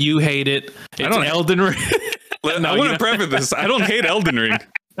know it. You hate it. It's Elden Ring. I want to preface this. I don't hate Elden Ring.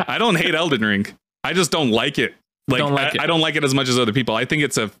 I just don't like it. I don't like it as much as other people. I think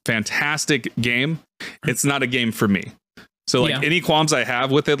it's a fantastic game. It's not a game for me. So any qualms I have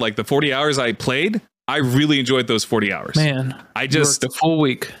with it, like the 40 hours I played, I really enjoyed those 40 hours. Man, I just worked a full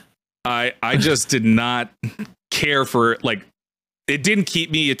week. I just did not care for like. It didn't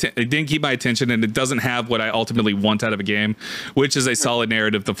keep my attention, and it doesn't have what I ultimately want out of a game, which is a solid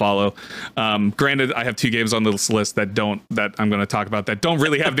narrative to follow. Granted, I have 2 games on this list that I'm going to talk about that don't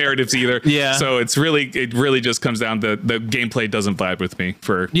really have narratives either. Yeah. So it really just comes down to the gameplay doesn't vibe with me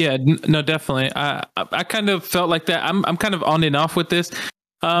for. Yeah, no, definitely. I kind of felt like that. I'm kind of on and off with this.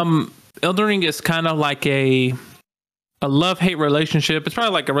 Elden Ring is kind of like a love-hate relationship. It's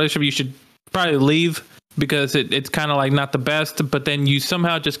probably like a relationship you should probably leave. because it's kind of like not the best, but then you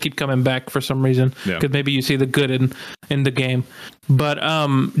somehow just keep coming back for some reason because maybe you see the good in the game. But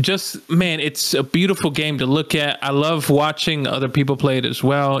just, man, it's a beautiful game to look at. I love watching other people play it as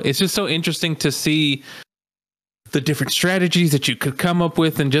well. It's just so interesting to see the different strategies that you could come up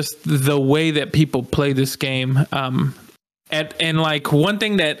with and just the way that people play this game. And like one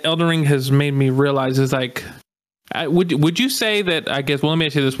thing that Elden Ring has made me realize is like, would you say that, I guess, well, let me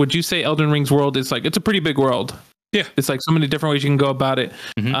ask you this. Would you say Elden Ring's world is like, it's a pretty big world? Yeah. It's like so many different ways you can go about it.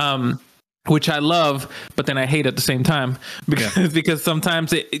 Which I love, but then I hate at the same time because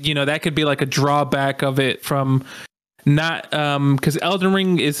sometimes it, you know, that could be like a drawback of it from not, because Elden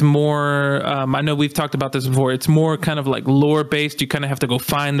Ring is more, I know we've talked about this before. It's more kind of like lore based. You kind of have to go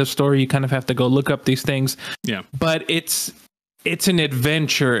find the story. You kind of have to go look up these things. Yeah. But it's an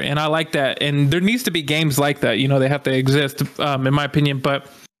adventure, and I like that. And there needs to be games like that. You know, they have to exist, in my opinion. But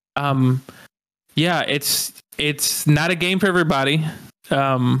yeah, it's not a game for everybody.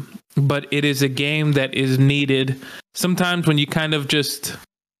 But it is a game that is needed sometimes when you kind of just,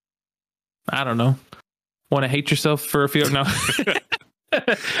 I don't know, want to hate yourself for a few. No,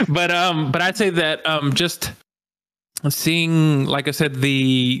 but I'd say that just seeing, like I said,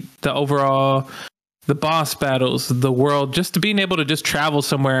 the overall, the boss battles, the world, just being able to just travel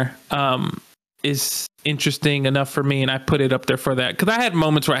somewhere is interesting enough for me, and I put it up there for that because I had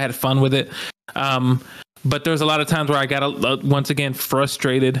moments where I had fun with it. But there's a lot of times where I got once again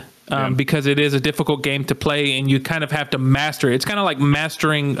frustrated because it is a difficult game to play, and you kind of have to master it. It's kind of like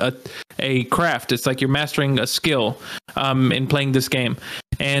mastering a craft. It's like you're mastering a skill in playing this game,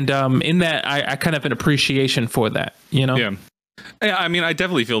 and in that I kind of have an appreciation for that. You know? Yeah. I mean, I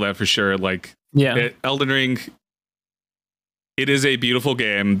definitely feel that for sure. Like, Elden Ring, it is a beautiful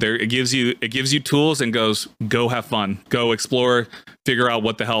game. It gives you tools and goes, go have fun, go explore, figure out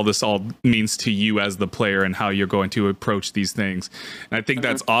what the hell this all means to you as the player and how you're going to approach these things. And I think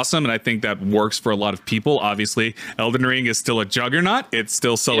that's awesome, and I think that works for a lot of people. Obviously, Elden Ring is still a juggernaut. It's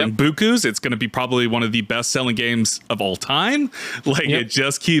still selling bukus. It's going to be probably one of the best selling games of all time. Like it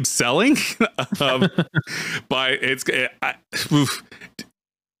just keeps selling.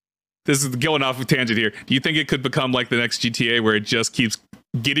 This is going off a tangent here. Do you think it could become like the next GTA where it just keeps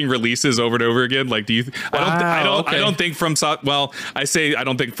getting releases over and over again? Like, do you? I don't think FromSoft. Well, I say I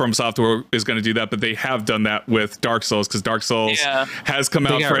don't think From Software is going to do that, but they have done that with Dark Souls because Dark Souls has come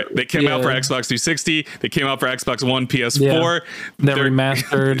out. They came out for Xbox 360. They came out for Xbox One, PS4. They're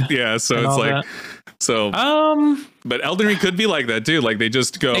remastered. So it's like. So, but Elden Ring could be like that too. Like they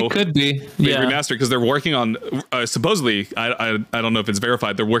just go. It could be. They remaster because they're working on supposedly. I don't know if it's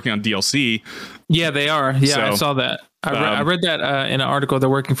verified. They're working on DLC. Yeah, they are. Yeah, so, I saw that. I read that in an article.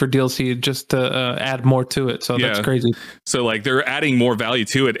 They're working for DLC just to add more to it. So that's crazy. So like they're adding more value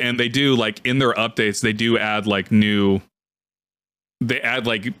to it, and they do like in their updates they do add like new. They add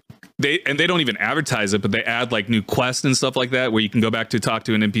like. They don't even advertise it, but they add like new quests and stuff like that where you can go back to talk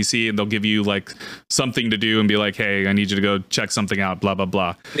to an NPC and they'll give you like something to do and be like, hey, I need you to go check something out, blah, blah,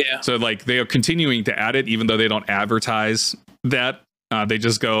 blah. Yeah. So like they are continuing to add it, even though they don't advertise that. They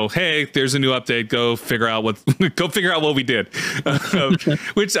just go, hey, there's a new update. Go figure out what we did.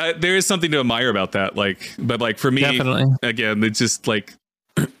 Which there is something to admire about that. Like, but like for me, again, it's just like,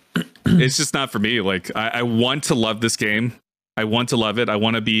 it's just not for me. Like I want to love this game. I want to love it. I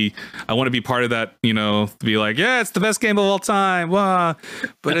want to be part of that, you know, to be like, yeah, it's the best game of all time. Wah.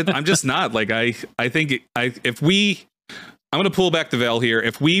 But I'm just not. Like, I think I'm going to pull back the veil here.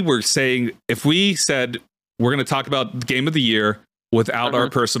 If we said we're going to talk about game of the year without our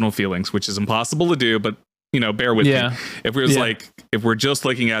personal feelings, which is impossible to do, but, you know, bear with me. If we was like, if we're just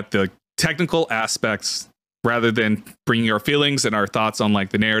looking at the technical aspects rather than bringing our feelings and our thoughts on like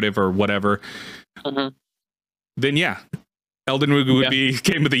the narrative or whatever, then yeah. Elden Ring would be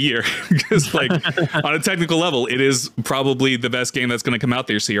game of the year because like on a technical level, it is probably the best game that's going to come out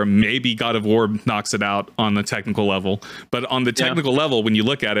this year. Maybe God of War knocks it out on the technical level, but on the technical level, when you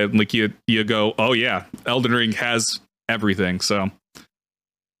look at it, like you go, oh yeah, Elden Ring has everything. So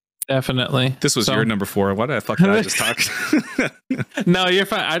definitely. This was your number 4. Why did I just talk? No, you're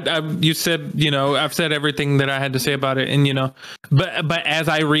fine. You said, you know, I've said everything that I had to say about it, and you know, but as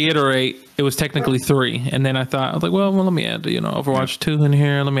I reiterate, it was technically 3, and then I thought, I was like, well, let me add, you know, Overwatch 2 in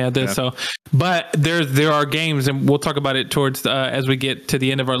here. Let me add this. So, but there are games, and we'll talk about it towards as we get to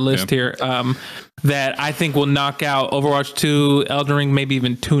the end of our list here. That I think will knock out Overwatch 2, Elden Ring, maybe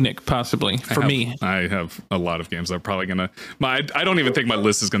even Tunic, possibly for me. I have a lot of games that are probably gonna. I don't even think my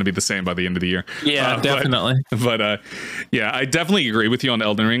list is gonna be the the same by the end of the year. Yeah, definitely. But yeah, I definitely agree with you on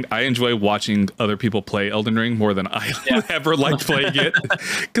Elden Ring. I enjoy watching other people play Elden Ring more than I ever liked playing it,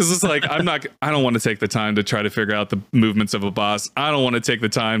 because it's like I don't want to take the time to try to figure out the movements of a boss. I don't want to take the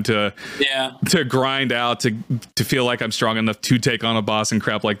time to grind out to feel like I'm strong enough to take on a boss and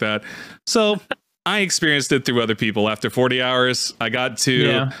crap like that. So I experienced it through other people. After 40 hours, I got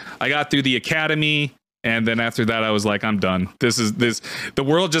through the academy. And then after that, I was like, I'm done. The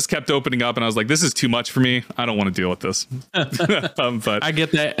world just kept opening up, and I was like, this is too much for me. I don't want to deal with this. But I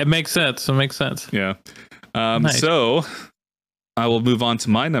get that. It makes sense. Yeah. Nice. So I will move on to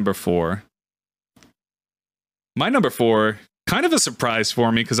my number 4. My number 4, kind of a surprise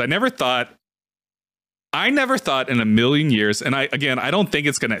for me, because I never thought in a million years, and I don't think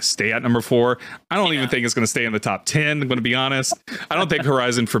it's going to stay at number 4. I don't even think it's going to stay in the top 10. I'm going to be honest. I don't think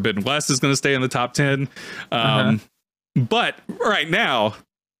Horizon Forbidden West is going to stay in the top 10. But right now,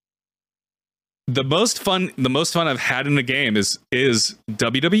 the most fun I've had in the game is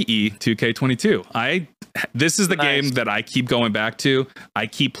WWE 2K22. This is the game that I keep going back to. I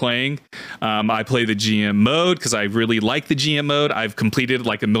keep playing. I play the GM mode because I really like the GM mode. I've completed it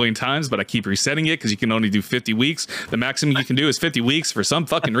like a million times, but I keep resetting it because you can only do 50 weeks. The maximum you can do is 50 weeks for some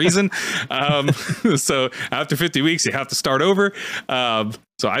fucking reason. So after 50 weeks, you have to start over.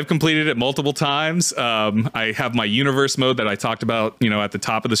 So I've completed it multiple times. I have my universe mode that I talked about, at the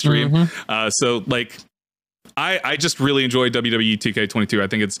top of the stream. So like, I just really enjoy WWE 2K22. I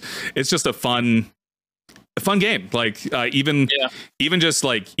think it's just a fun game. Like even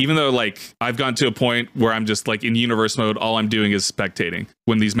though like I've gotten to a point where I'm just like in universe mode, all I'm doing is spectating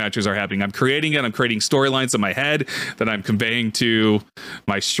when these matches are happening. I'm creating storylines in my head that I'm conveying to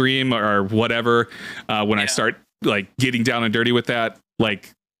my stream or whatever. When I start like getting down and dirty with that,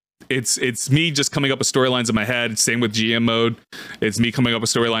 like it's me just coming up with storylines in my head. Same with GM mode. It's me coming up with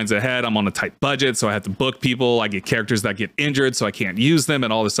storylines ahead. I'm on a tight budget, so I have to book people. I get characters that get injured, so I can't use them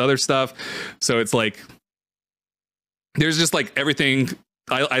and all this other stuff. So it's like there's just like everything.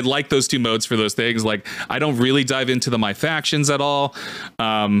 I like those two modes for those things. Like I don't really dive into my factions at all.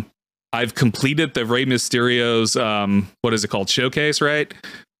 I've completed the Rey Mysterio's what is it called, showcase, right?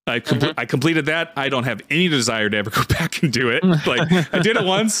 I completed that. I don't have any desire to ever go back and do it. Like I did it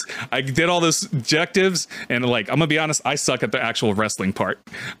once. I did all those objectives, and like I'm gonna be honest, I suck at the actual wrestling part.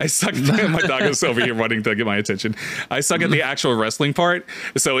 I suck. My dog is over here wanting to get my attention. I suck at the actual wrestling part.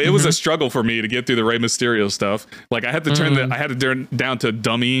 So it was a struggle for me to get through the Rey Mysterio stuff. Like I had to turn down to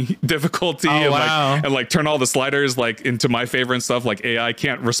dummy difficulty and turn all the sliders like into my favorite stuff, like AI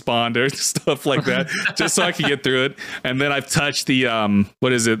can't respond or stuff like that, just so I could get through it. And then I've touched the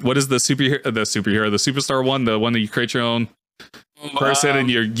what is the superstar one, the one that you create your own person and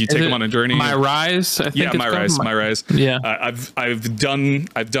you take them on a journey. My Rise, I think. My Rise. Yeah, I've done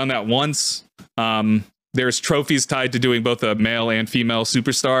that once. There's trophies tied to doing both a male and female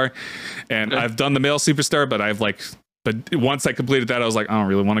superstar, and I've done the male superstar, but once I completed that, I was like, I don't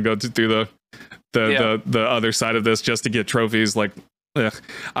really want to go through the other side of this just to get trophies. Like, ugh.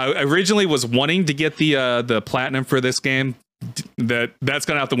 I originally was wanting to get the platinum for this game. That's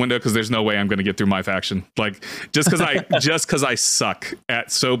gone out the window because there's no way I'm going to get through my faction. Like just because I suck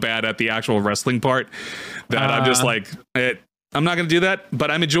at so bad at the actual wrestling part that I'm just like I'm not going to do that.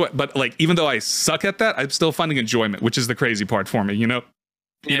 But But like even though I suck at that, I'm still finding enjoyment, which is the crazy part for me. You know.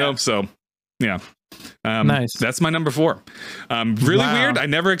 So yeah. Nice. That's my number 4. Really weird. I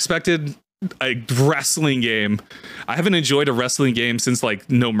never expected a wrestling game. I haven't enjoyed a wrestling game since like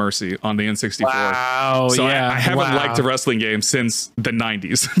No Mercy on the N64. Wow. So I haven't liked a wrestling game since the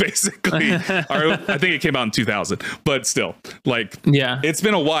 90s, basically. Or I think it came out in 2000, but still, like, it's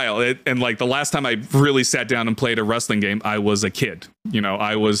been a while. And like the last time I really sat down and played a wrestling game, I was a kid.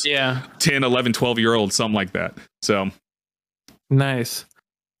 I was 10, 11, 12-year-old, something like that. So nice.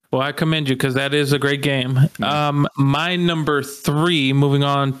 Well, I commend you because that is a great game. My number 3, moving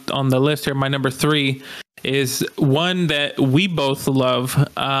on the list here, my number 3 is one that we both love,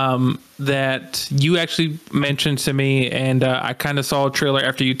 that you actually mentioned to me, and I kind of saw a trailer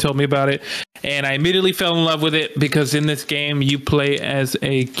after you told me about it, and I immediately fell in love with it because in this game you play as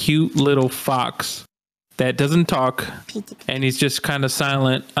a cute little fox that doesn't talk, and he's just kind of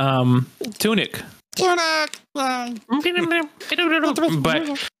silent. Tunic. But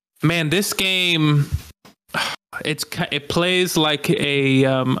man, this game, it plays like a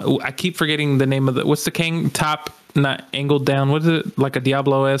I keep forgetting the name of what's the king top, not angled down, what is it, like a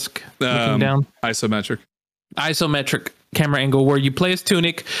Diablo-esque looking down, isometric camera angle, where you play as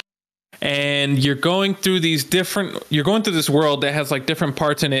Tunic and you're going through this world that has like different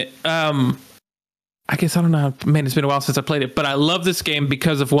parts in it. I guess I don't know. Man, it's been a while since I played it, but I love this game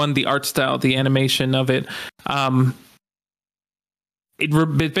because of one, the art style, the animation of it.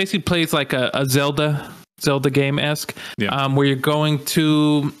 It basically plays like a Zelda game-esque, where you're going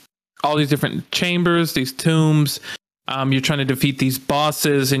to all these different chambers, these tombs. You're trying to defeat these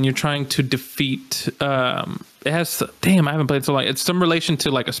bosses, and you're trying to defeat. It has I haven't played so long. It's some relation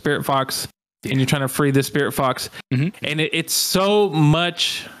to like a spirit fox, and you're trying to free the spirit fox, and it's so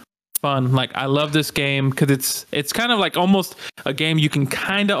much fun. Like, I love this game because it's kind of like almost a game you can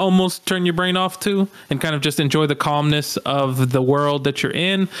kind of almost turn your brain off to and kind of just enjoy the calmness of the world that you're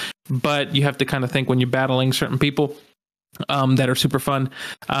in, but you have to kind of think when you're battling certain people that are super fun.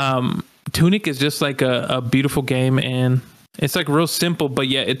 Tunic is just like a beautiful game, and it's like real simple, but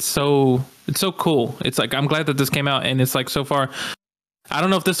yeah, it's so cool. It's like, I'm glad that this came out, and it's like, so far, I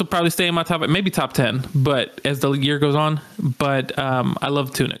don't know if this will probably stay in my maybe top 10, but as the year goes on. But I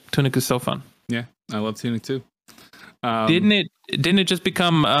love Tunic. Tunic is so fun. Yeah, I love Tunic too. Didn't it just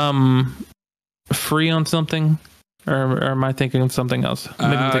become free on something? Or am I thinking of something else?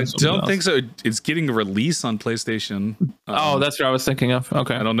 I don't think so. It's getting a release on PlayStation. That's what I was thinking of.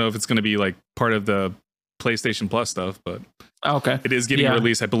 Okay. I don't know if it's going to be like part of the PlayStation Plus stuff, but okay, it is getting a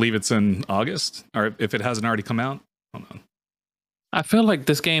release. I believe it's in August, or if it hasn't already come out. I don't know. I feel like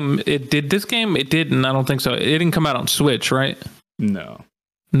this game, it didn't. I don't think so. It didn't come out on Switch, right? No,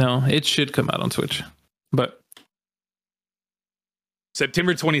 it should come out on Switch, but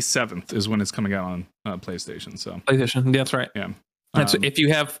September 27th is when it's coming out on PlayStation. So PlayStation, that's right. Yeah. And so if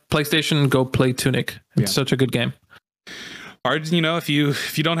you have PlayStation, go play Tunic. It's such a good game. Or, if you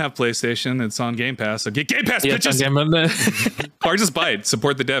don't have PlayStation, it's on Game Pass. So get Game Pass, bitches. Or just buy it.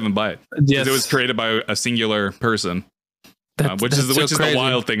 Support the dev and buy it. Yes. It was created by a singular person. Which is the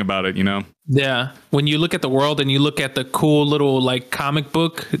wild thing about it, Yeah, when you look at the world and you look at the cool little like comic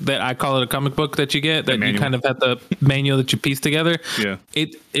book, that I call it a comic book that you get, that you kind of have the manual that you piece together. Yeah,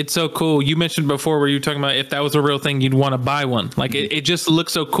 it's so cool. You mentioned before where you were talking about if that was a real thing, you'd want to buy one. Like it just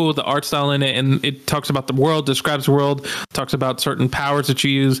looks so cool, the art style in it, and it talks about the world, describes the world, talks about certain powers that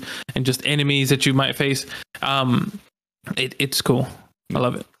you use, and just enemies that you might face. It's cool. I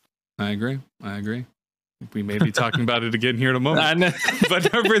love it. I agree. We may be talking about it again here in a moment. I know.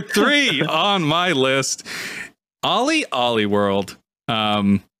 But number 3 on my list, OlliOlli World.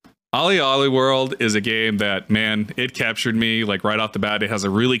 OlliOlli World is a game that, man, it captured me like right off the bat. It has a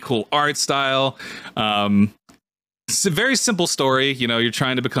really cool art style. It's a very simple story. You're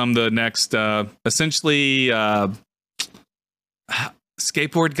trying to become the next, essentially,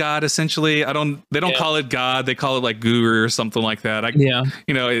 skateboard god. Essentially, they don't call it god, they call it like guru or something like that.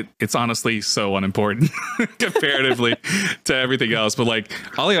 It's honestly so unimportant comparatively to everything else, but like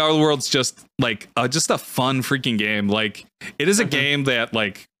OlliOlli World's just like just a fun freaking game. Like, it is a game that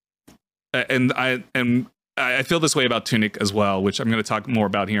like, and I feel this way about Tunic as well, which I'm going to talk more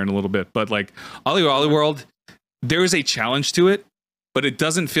about here in a little bit, but like OlliOlli World, there is a challenge to it, but it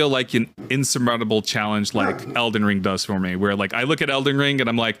doesn't feel like an insurmountable challenge like Elden Ring does for me, where like I look at Elden Ring and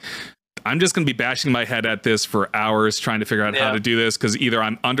I'm like, I'm just going to be bashing my head at this for hours trying to figure out how to do this, because either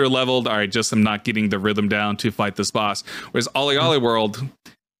I'm under leveled or I just am not getting the rhythm down to fight this boss. Whereas OlliOlli World,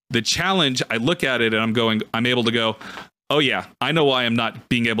 the challenge, I look at it and I'm able to go, oh yeah, I know why I'm not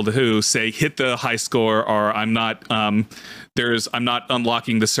being able to hit the high score, or I'm not I'm not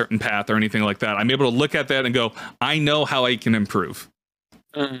unlocking the certain path or anything like that. I'm able to look at that and go, I know how I can improve.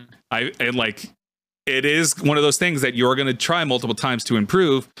 It is one of those things that you're going to try multiple times to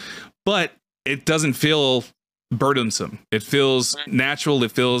improve, but it doesn't feel burdensome. It feels natural.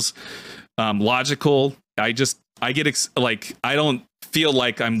 It feels logical. I don't feel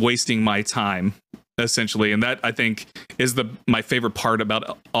like I'm wasting my time, essentially. And that, I think, is my favorite part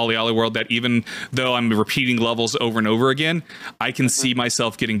about OlliOlli World, that even though I'm repeating levels over and over again, I can see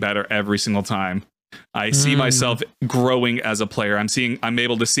myself getting better every single time. I see myself growing as a player. I'm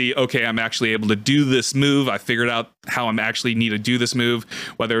able to see, okay, I'm actually able to do this move. I figured out how I'm actually need to do this move,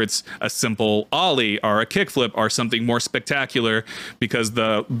 whether it's a simple ollie or a kickflip or something more spectacular, because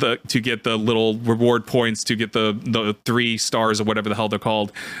to get the little reward points, to get the 3 stars or whatever the hell they're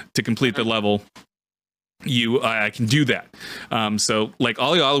called, to complete the level, I can do that. So like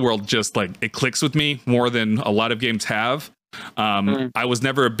OlliOlli World, just like it clicks with me more than a lot of games have. I was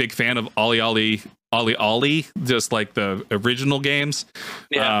never a big fan of OlliOlli, just like the original games.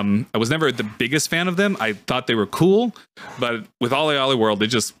 I was never the biggest fan of them. I thought they were cool, but with OlliOlli World,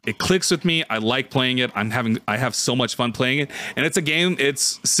 it clicks with me. I like playing it. I have so much fun playing it, and it's a game.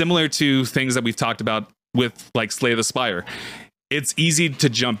 It's similar to things that we've talked about with like Slay the Spire. It's easy to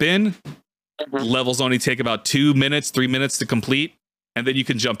jump in. Levels only take about 2 minutes, 3 minutes to complete, and then you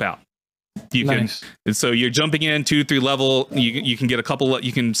can jump out. You Nice. can, and so you're jumping in 2-3 level. You can get a couple.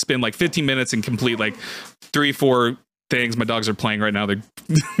 You can spend like 15 minutes and complete like 3-4 things. My dogs are playing right now.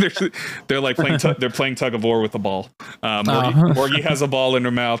 They're like playing. They're playing tug of war with the ball. Morgie has a ball in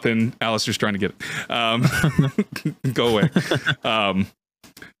her mouth, and Alistair's trying to get it. Go away.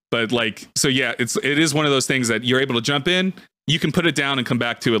 But like, so yeah, it is one of those things that you're able to jump in. You can put it down and come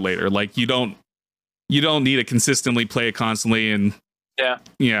back to it later. Like you don't need to consistently play it constantly. And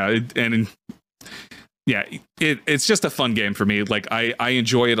it's just a fun game for me. Like I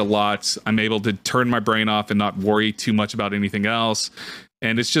enjoy it a lot. I'm able to turn my brain off and not worry too much about anything else.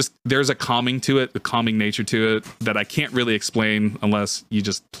 And it's just, there's a calming to it, the calming nature to it that I can't really explain unless you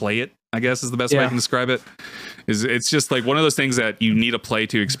just play it, I guess is the best way I can describe it. It's just like one of those things that you need to play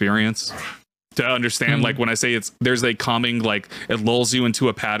to experience, to understand. Like when I say there's a calming, like it lulls you into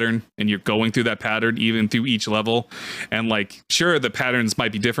a pattern and you're going through that pattern even through each level. And like, sure, the patterns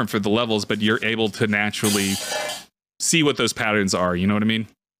might be different for the levels, but you're able to naturally see what those patterns are. You know what I mean?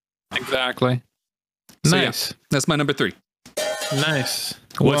 Exactly. So, Nice. yeah, that's my number 3. Nice.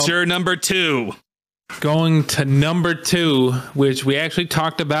 What's your number 2? Going to number 2, which we actually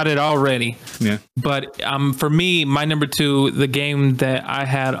talked about it already. Yeah. But for me, my number 2, the game that I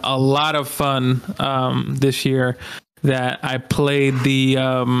had a lot of fun this year, that I played the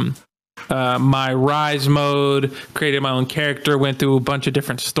my Rise mode, created my own character, went through a bunch of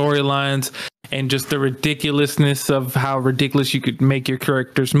different storylines, and just the ridiculousness of how ridiculous you could make your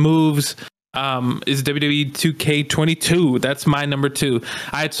character's moves. Is WWE 2K22. That's my number 2.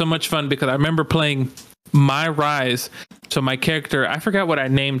 I had so much fun because I remember playing my Rise. So my character, I forgot what I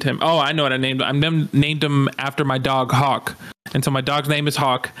named him. Oh, I know what I named him. I named him after my dog Hawk. And so my dog's name is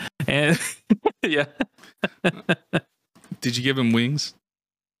Hawk. And yeah. Did you give him wings?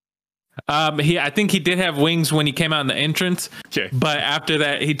 I think he did have wings when he came out in the entrance. Okay. But after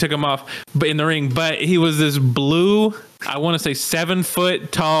that, he took them off. But in the ring, but he was this blue, I want to say 7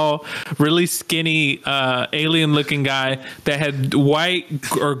 foot tall, really skinny, alien looking guy that had white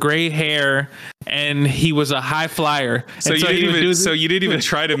or gray hair, and he was a high flyer. So you didn't even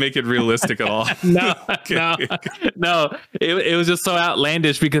try to make it realistic at all. No. It was just so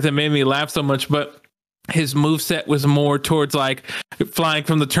outlandish because it made me laugh so much. But his moveset was more towards like flying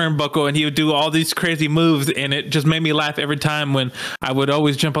from the turnbuckle, and he would do all these crazy moves, and it just made me laugh every time when I would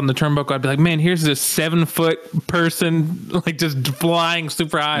always jump on the turnbuckle. I'd be like, man, here's this 7 foot person like just flying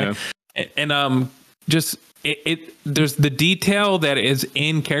super high. Yeah. And just there's the detail that is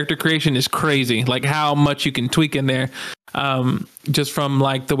in character creation is crazy, like how much you can tweak in there. Just from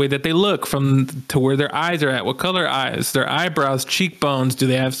like the way that they look, from to where their eyes are at, what color eyes, their eyebrows, cheekbones, do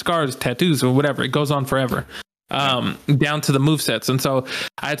they have scars, tattoos, or whatever. It goes on forever. Down to the movesets. And so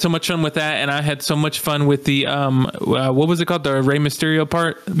I had so much fun with that, and I had so much fun with the what was it called, the Rey Mysterio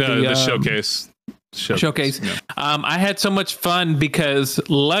part, the showcase. Yeah. I had so much fun because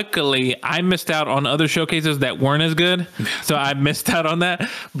luckily I missed out on other showcases that weren't as good, so I missed out on that.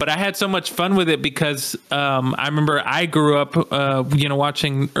 But I had so much fun with it because I remember I grew up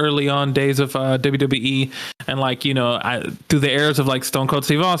watching early on days of WWE, and like through the eras of like Stone Cold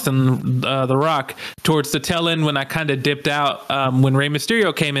Steve Austin, The Rock. Towards the tail end when I kind of dipped out, when Rey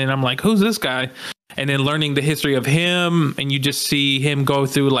Mysterio came in, I'm like, who's this guy? And then learning the history of him, and you just see him go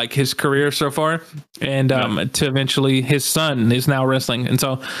through like his career so far, and to eventually his son is now wrestling. And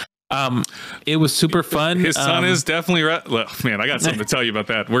so it was super fun. His son is definitely man, I got something to tell you about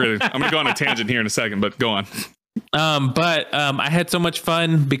that. I'm gonna go on a tangent here in a second, but go on. But I had so much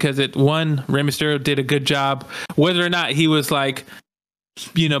fun because Rey Mysterio did a good job, whether or not he was like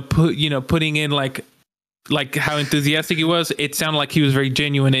putting in like how enthusiastic he was. It sounded like he was very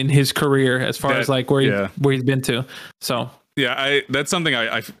genuine in his career as far as like where he's been to. So yeah, that's something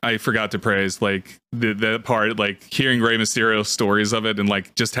I forgot to praise, like the part, like hearing Rey Mysterio stories of it, and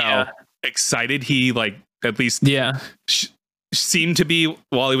like just how excited he like at least seemed to be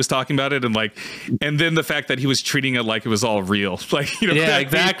while he was talking about it, and then the fact that he was treating it like it was all real, like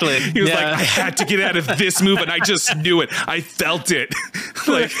exactly. He was like, I had to get out of this move, and I just knew it. I felt it.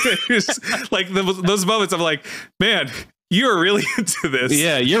 Like those moments, I'm like, man, you're really into this.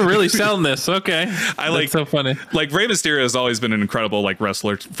 Yeah, you're really selling this. Okay, That's so funny. Like Rey Mysterio has always been an incredible like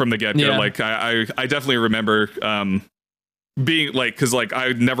wrestler from the get go. Yeah. Like I definitely remember being like, because like I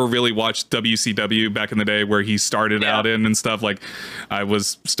never really watched WCW back in the day where he started out in and stuff. Like I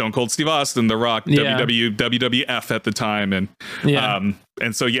was Stone Cold Steve Austin, The Rock, WWF at the time, and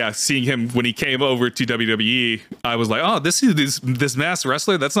so seeing him when he came over to WWE, I was like, oh, this is this masked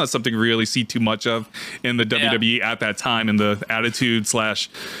wrestler. That's not something we really see too much of in the WWE at that time, in the Attitude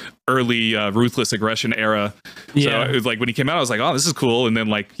 / early Ruthless Aggression era. Yeah. So it was like when he came out, I was like, oh, this is cool. And then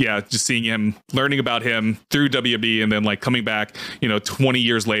like, yeah, just seeing him, learning about him through WWE, and then like coming back, 20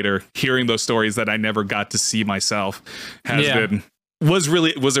 years later, hearing those stories that I never got to see myself was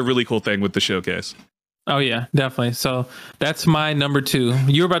a really cool thing with the showcase. Oh yeah, definitely. So that's my number 2.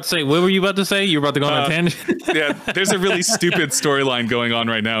 You were about to say, what were you about to say? You were about to go on a tangent. Yeah, there's a really stupid storyline going on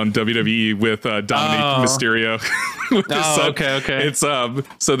right now in WWE with Dominic Mysterio. Okay. It's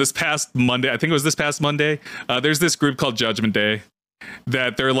so this past Monday, I think it was this past Monday, there's this group called Judgment Day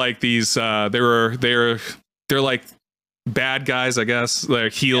that they're like these they're like bad guys, I guess. They're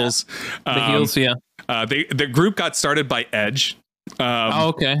heels. Yeah. The heels, yeah. The group got started by Edge.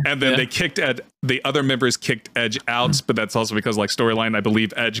 Okay. And then the other members kicked Edge out, but that's also because like storyline, I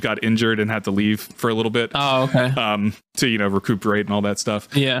believe Edge got injured and had to leave for a little bit. Oh, okay. To recuperate and all that stuff.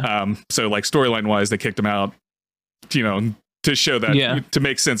 Yeah. So like storyline wise, they kicked him out, to show that to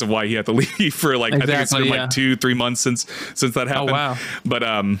make sense of why he had to leave for like I think it's been like 2-3 months since that happened. Oh wow.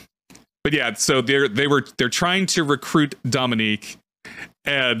 But yeah, so they're trying to recruit Dominique,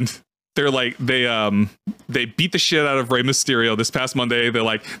 and they're like they beat the shit out of Rey Mysterio this past Monday.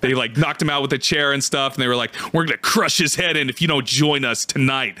 They knocked him out with a chair and stuff, and they were like, we're gonna crush his head in if you don't join us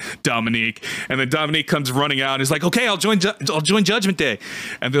tonight, Dominique. And then Dominique comes running out and he's like, okay, I'll join Judgment Day.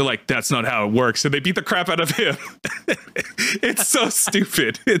 And they're like, that's not how it works. So they beat the crap out of him. It's so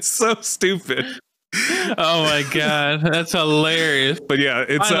stupid. It's so stupid. Oh my god, that's hilarious. But yeah,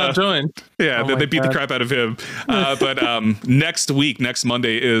 it's they beat the crap out of him. But next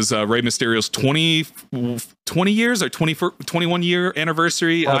Monday is Rey Mysterio's 20 years or 21 year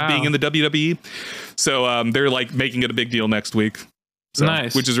anniversary of being in the WWE. So they're like making it a big deal next week. So,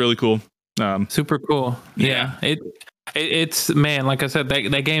 nice, which is really cool. Super cool. Yeah. It's man, like I said,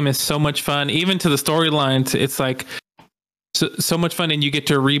 that game is so much fun. Even to the storylines, it's like so much fun, and you get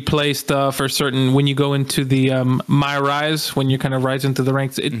to replay stuff or certain when you go into the My Rise, when you're kind of rising through the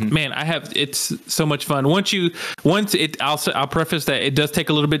ranks. Man, it's so much fun. I'll preface that it does take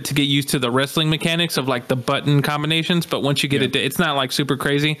a little bit to get used to the wrestling mechanics of like the button combinations, but once you get it, it's not like super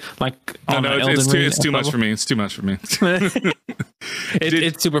crazy. Like it's too much for me. It's too much for me.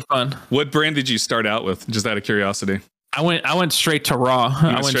 It's super fun. What brand did you start out with? Just out of curiosity. I went straight to Raw.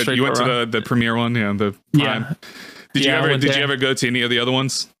 You went to the premiere one, the Prime. Yeah. Did you ever go to any of the other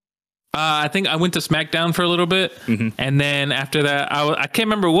ones? I think I went to SmackDown for a little bit, and then after that, I can't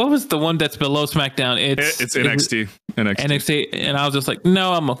remember what was the one that's below SmackDown. It's NXT. NXT, and I was just like,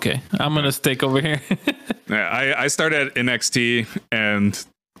 no, I'm okay. I'm gonna stick over here. Yeah, I started at NXT and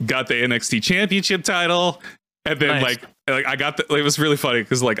got the NXT Championship title, and then like I got it was really funny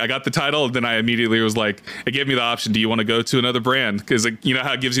because like I got the title, and then I immediately was like, it gave me the option, do you want to go to another brand? Because like,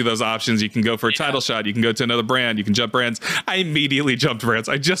 how it gives you those options. You can go for a title shot, you can go to another brand, you can jump brands. I immediately jumped brands.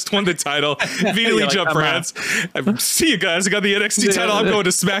 I just won the title, immediately jumped brands. See you guys, I got the NXT title, I'm going to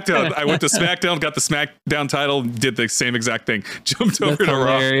SmackDown. I went to SmackDown, got the SmackDown title, did the same exact thing, jumped over to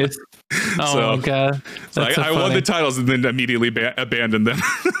Raw. Oh my god! So I won the titles and then immediately abandoned them.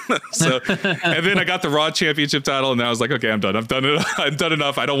 And then I got the Raw Championship title, and then I was like, okay, I'm done. I've done it. I've done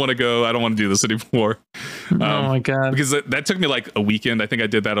enough. I don't want to go. I don't want to do this anymore. Oh my god! Because that took me like a weekend. I think I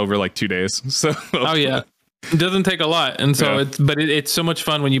did that over like 2 days. So it doesn't take a lot, and so it's so much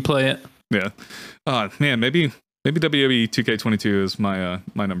fun when you play it. Yeah. Oh man, maybe WWE 2K22 is my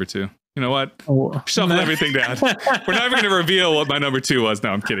number 2. You know what? Shuffle everything down. We're not even going to reveal what my number 2 was.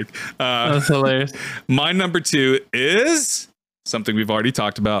 No, I'm kidding. That's hilarious. My number 2 is something we've already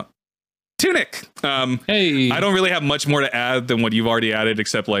talked about. Tunic. Hey. I don't really have much more to add than what you've already added,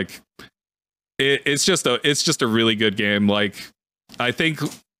 except like it's just a really good game. Like I think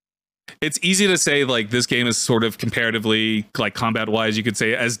it's easy to say like this game is sort of comparatively like combat wise, you could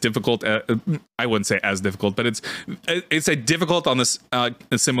say as difficult. I wouldn't say as difficult, but it's a difficult on this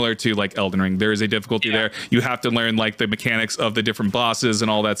similar to like Elden Ring. There is a difficulty there. You have to learn like the mechanics of the different bosses and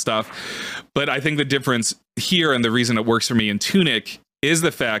all that stuff. But I think the difference here and the reason it works for me in Tunic is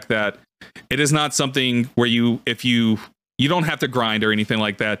the fact that it is not something where you don't have to grind or anything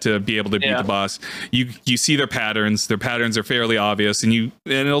like that to be able to beat the boss. You see their patterns. Their patterns are fairly obvious, and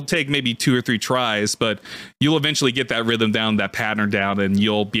it'll take maybe 2 or 3 tries, but you'll eventually get that rhythm down, that pattern down, and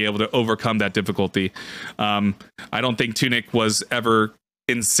you'll be able to overcome that difficulty. I don't think Tunic was ever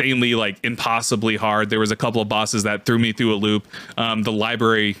insanely like impossibly hard. There was a couple of bosses that threw me through a loop. The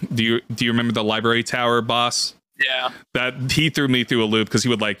library. Do you remember the library tower boss? Yeah. That he threw me through a loop because he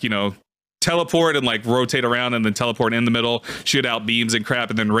would like teleport and like rotate around and then teleport in the middle, shoot out beams and crap,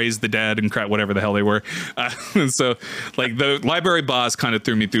 and then raise the dead and crap, whatever the hell they were. And so like the library boss kind of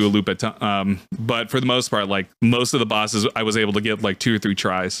threw me through a loop but for the most part, like most of the bosses I was able to get like 2 or 3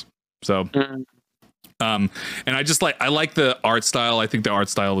 tries. So and I like the art style. I think the art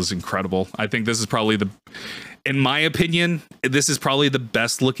style is incredible. I think this is probably in my opinion, this is probably the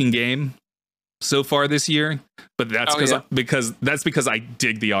best looking game so far this year, but that's because I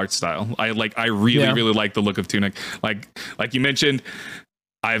dig the art style. I really like the look of Tunic. Like you mentioned,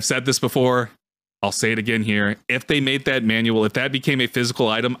 I've said this before, I'll say it again here. If they made that manual, if that became a physical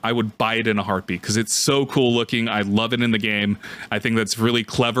item, I would buy it in a heartbeat because it's so cool looking. I love it in the game. I think that's really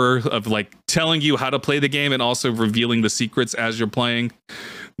clever of like telling you how to play the game and also revealing the secrets as you're playing,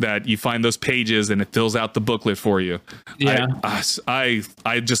 that you find those pages and it fills out the booklet for you. Yeah. I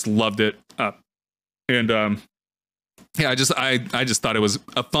just loved it. I just thought it was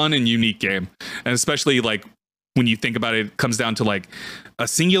a fun and unique game. And especially like when you think about it, it comes down to like a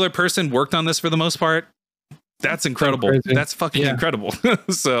singular person worked on this for the most part. That's incredible. That's fucking incredible.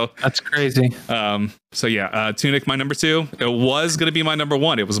 So that's crazy. Tunic, my number 2. It was going to be my number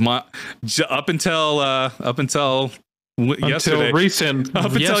 1. It was my up until yesterday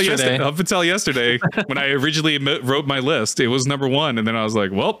when I originally wrote my list. It was number 1, and then I was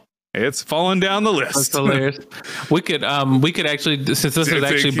like, well, it's fallen down the list. That's hilarious. We could actually, since this is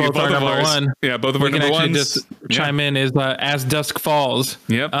actually both our number 1. Yeah, both of our number 1s. Just chime in is As Dusk Falls.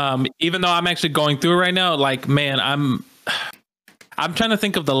 Yep. Even though I'm actually going through it right now, like, man, I'm trying to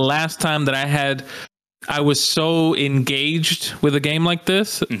think of the last time that I was so engaged with a game like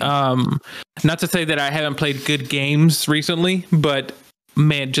this. Mm-hmm. Not to say that I haven't played good games recently, but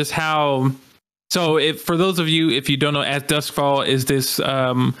man, just how. So, for those of you, if you don't know, As Dusk Fall is this.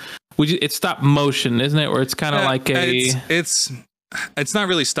 It's stop motion, isn't it? Or it's kind of like it's not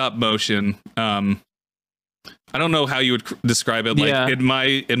really stop motion. I don't know how you would describe it. Like in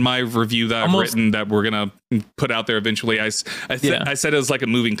my review that I've written that we're gonna put out there eventually, I said it was like a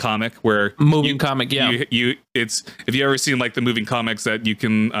moving comic where it's if you ever seen like the moving comics that you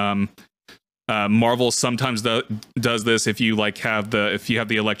can Marvel sometimes does this if you like have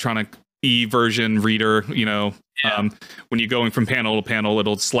the electronic version reader, when you're going from panel to panel,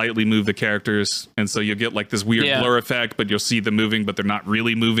 it'll slightly move the characters, and so you'll get like this weird blur effect, but you'll see them moving, but they're not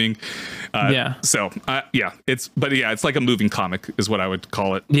really moving. It's like a moving comic is what I would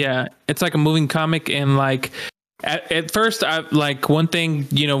call it. Yeah, it's like a moving comic, and like at first, I like one thing,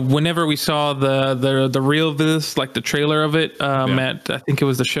 whenever we saw the reel of this, like the trailer of it, at I think it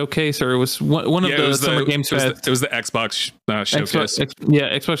was the showcase, or it was one of the Summer Games Fest. It was the Xbox showcase.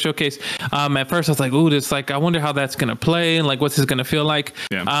 Xbox showcase. At first I was like, ooh, this I wonder how that's gonna play and like what's this gonna feel like.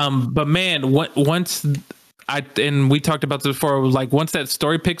 Yeah. But man, once we talked about this before, like once that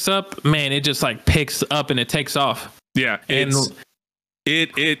story picks up, man, it just like picks up and it takes off. Yeah, and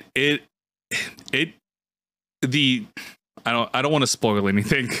I don't want to spoil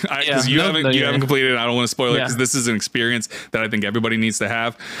anything because you haven't completed it. I don't want to spoil it because this is an experience that I think everybody needs to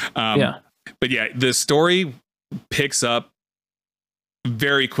have. But the story picks up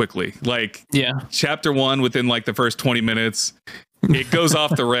very quickly. Like chapter 1, within like the first 20 minutes, it goes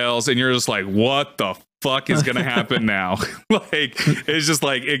off the rails and you're just like, what the fuck is going to happen now? Like, it's just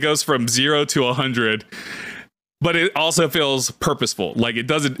like, it goes from 0 to 100. But it also feels purposeful. Like it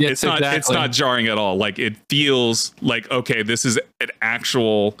doesn't. Yes, it's not jarring at all. Like it feels like, okay, this is an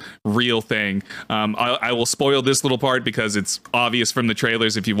actual real thing. I will spoil this little part because it's obvious from the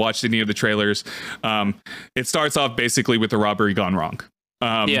trailers. If you watched any of the trailers, it starts off basically with a robbery gone wrong.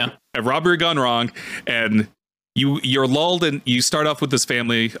 A robbery gone wrong, and you're lulled, and you start off with this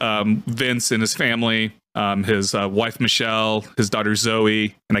family, Vince and his family. His wife Michelle, his daughter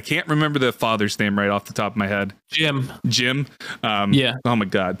Zoe, and I can't remember the father's name right off the top of my head. Jim. Oh my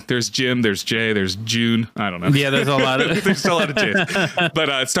God. There's Jim. There's Jay. There's June. I don't know. Yeah, there's a lot of there's a lot of J's. But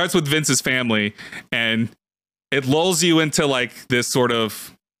it starts with Vince's family, and it lulls you into like this sort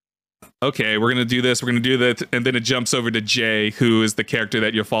of, okay, we're gonna do this, we're gonna do that, and then it jumps over to Jay, who is the character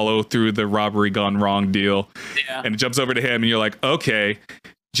that you follow through the robbery gone wrong deal. Yeah. And it jumps over to him, and you're like, okay,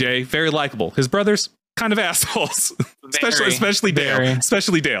 Jay, very likable. His brothers, kind of assholes, especially Dale.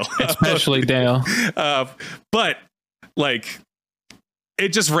 But like, it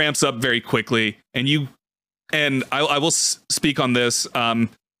just ramps up very quickly, and I will speak on this.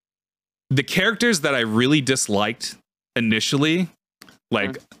 The characters that I really disliked initially,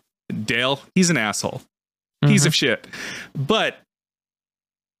 like Dale, he's an asshole, piece of shit, but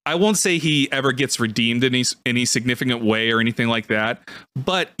I won't say he ever gets redeemed in any significant way or anything like that,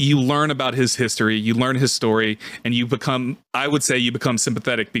 but you learn about his history, you learn his story, and I would say you become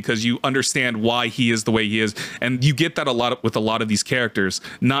sympathetic because you understand why he is the way he is. And you get that with a lot of these characters,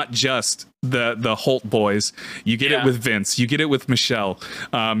 not just the Holt boys. You get it with Vince, you get it with Michelle,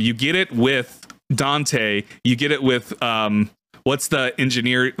 you get it with Dante, you get it with what's the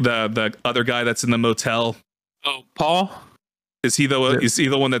engineer, the other guy that's in the motel? Oh, Paul? Is he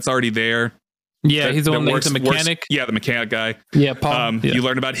the one that's already there? Yeah, he's the one that's the mechanic. Yeah, the mechanic guy. Yeah, Paul. You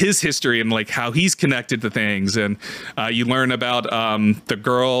learn about his history and like how he's connected to things, and you learn about the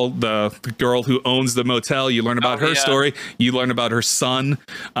girl who owns the motel. You learn about her story. You learn about her son.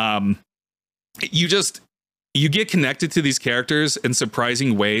 You get connected to these characters in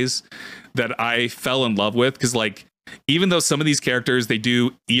surprising ways that I fell in love with, because like even though some of these characters they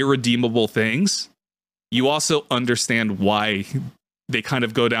do irredeemable things, you also understand why they kind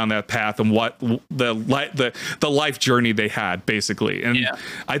of go down that path and what the life journey they had, basically. And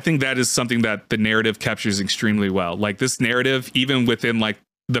I think that is something that the narrative captures extremely well. Like this narrative, even within like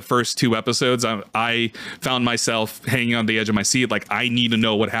the first 2 episodes, I found myself hanging on the edge of my seat. Like, I need to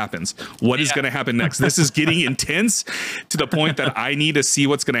know what happens. What is going to happen next? This is getting intense to the point that I need to see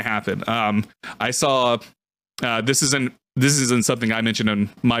what's going to happen. I saw this isn't something I mentioned in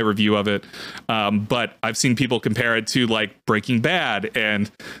my review of it, but I've seen people compare it to like Breaking Bad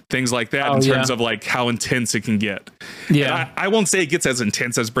and things like that in terms of like how intense it can get. Yeah, I won't say it gets as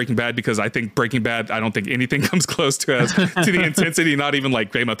intense as Breaking Bad, because I think Breaking Bad, I don't think anything comes close to the intensity. Not even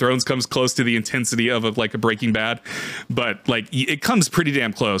like Game of Thrones comes close to the intensity of like a Breaking Bad, but like it comes pretty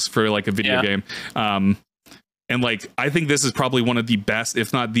damn close for like a video game. And like, I think this is probably one of the best,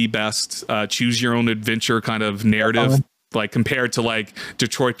 if not the best, choose your own adventure kind of narrative. Like compared to like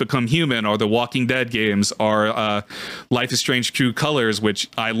Detroit Become Human or the Walking Dead games or Life is Strange True Colors, which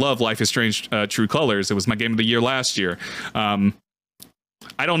I love. Life is Strange True Colors. It was my game of the year last year. I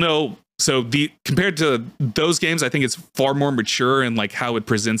don't know. So compared to those games, I think it's far more mature in like how it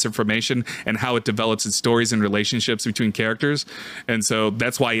presents information and how it develops its stories and relationships between characters. And so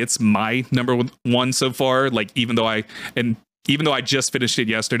that's why it's my number one so far. Like, even though I just finished it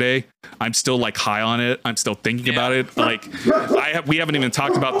yesterday, I'm still like high on it. I'm still thinking about it. Like, we haven't even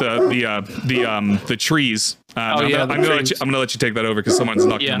talked about the trees. I'm gonna let you take that over because someone's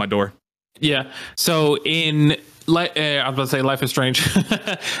knocking on my door. Yeah. So I was about to say Life is Strange.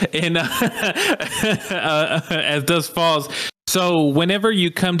 As Dusk Falls. So whenever you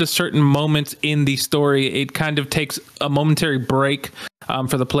come to certain moments in the story, it kind of takes a momentary break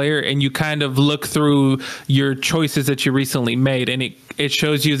for the player, and you kind of look through your choices that you recently made, and it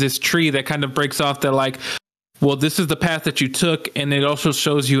shows you this tree that kind of breaks off that like, well, this is the path that you took, and it also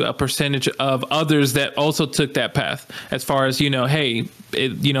shows you a percentage of others that also took that path. As far as, hey,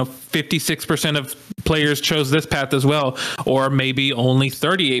 56% of players chose this path as well, or maybe only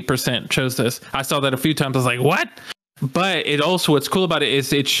 38% chose this. I saw that a few times. I was like, what? But what's cool about it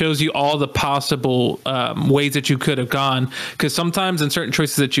is it shows you all the possible ways that you could have gone. Because sometimes in certain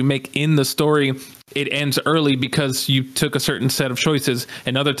choices that you make in the story, it ends early because you took a certain set of choices.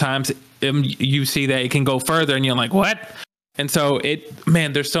 And other times you see that it can go further and you're like, what? And so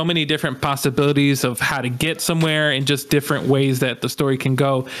there's so many different possibilities of how to get somewhere and just different ways that the story can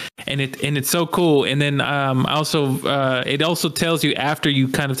go. And it's so cool. And then it also tells you after you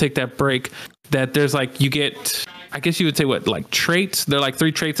kind of take that break that there's like, you get, I guess you would say like traits. They're like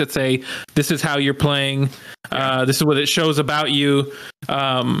 3 traits that say, this is how you're playing. This is what it shows about you.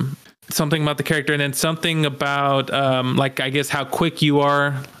 Something about the character, and then something about like, I guess, how quick you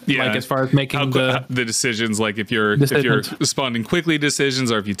are, like as far as making the decisions, like if you're responding quickly to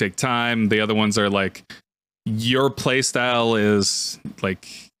decisions or if you take time. The other ones are like your play style is like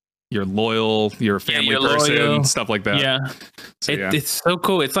you're loyal, you're a family person, stuff like that. Yeah. So, it's so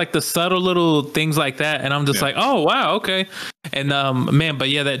cool. It's like the subtle little things like that. And I'm just like, oh, wow. Okay. And but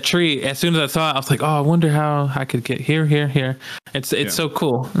yeah, that tree, as soon as I saw it, I was like, oh, I wonder how I could get here. It's so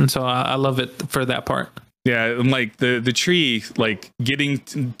cool. And so I love it for that part. Yeah. And like the tree, like getting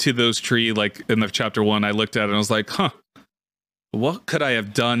to those tree, like in the chapter 1, I looked at it and I was like, what could I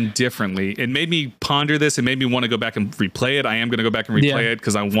have done differently? It made me ponder this. It made me want to go back and replay it. I am going to go back and replay it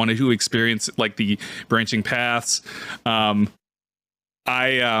because I wanted to experience like the branching paths. My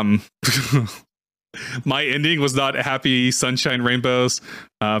ending was not happy sunshine rainbows.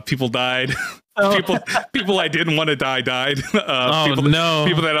 People died. People I didn't want to die died.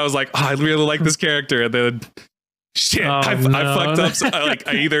 People that I was like, I really like this character, and then shit, I fucked up. So I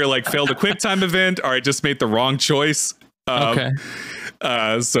either like failed a quick time event or I just made the wrong choice.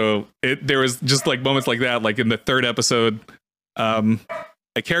 So there was just like moments like that, like in the 3rd episode.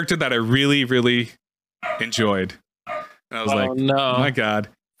 a character that I really, really enjoyed. And I was like, no. oh my God.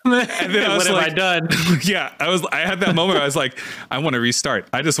 And then I was what like, have I done? Yeah, I had that moment where I was like, I want to restart.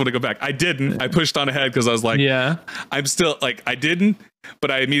 I just want to go back. I didn't. I pushed on ahead because I was like, yeah, I'm still like, I didn't, but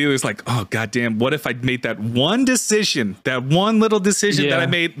I immediately was like, oh goddamn, what if I made that one decision, that one little decision that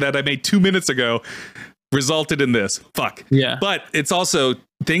I made 2 minutes ago resulted in this? Fuck. Yeah. But it's also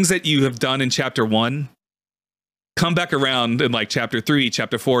things that you have done in chapter 1 come back around in like chapter 3,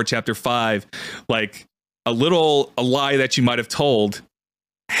 chapter 4, chapter 5, like a lie that you might have told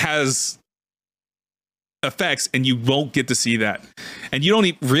has effects, and you won't get to see that. And you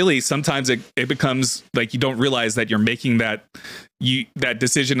don't really, sometimes it becomes like you don't realize that you're making that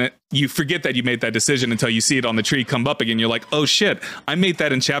decision. You forget that you made that decision until you see it on the tree come up again. You're like, oh shit, I made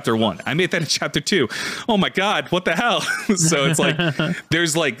that in chapter 1. I made that in chapter 2. Oh my God, what the hell? So it's like,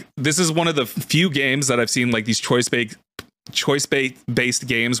 there's like, this is one of the few games that I've seen like these choice-based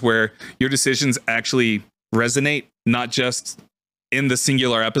games where your decisions actually resonate, not just in the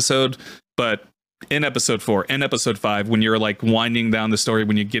singular episode, but in episode 4 and episode 5, when you're like winding down the story,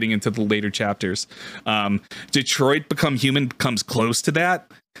 when you're getting into the later chapters. Detroit Become Human comes close to that.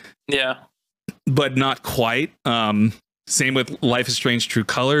 Yeah. But not quite. Same with Life is Strange True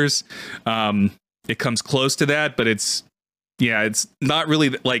Colors. It comes close to that, but it's not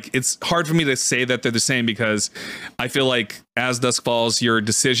really like, it's hard for me to say that they're the same, because I feel like As Dusk Falls, your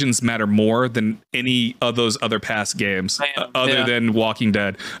decisions matter more than any of those other past games, other than Walking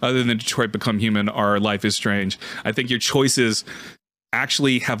Dead, other than Detroit Become Human or Life is Strange. I think your choices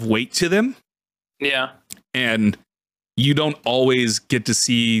actually have weight to them. Yeah. And you don't always get to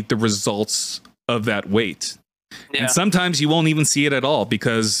see the results of that weight. Yeah. And sometimes you won't even see it at all,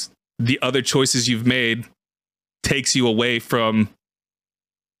 because the other choices you've made takes you away from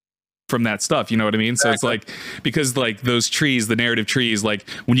that stuff, you know what I mean? Exactly. So it's like, because like those trees, the narrative trees, like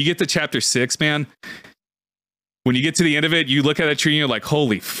when you get to chapter 6, man, when you get to the end of it, you look at that tree and you're like,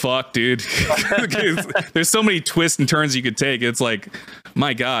 holy fuck, dude. There's so many twists and turns you could take. It's like,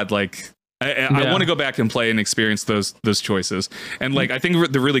 my God, like I want to go back and play and experience those choices. And like, I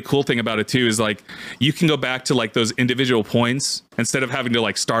think the really cool thing about it too is like, you can go back to like those individual points instead of having to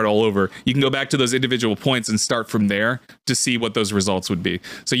like start all over. You can go back to those individual points and start from there to see what those results would be.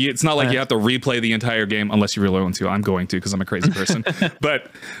 So it's not like you have to replay the entire game unless you really want to. I'm going to, because I'm a crazy person. But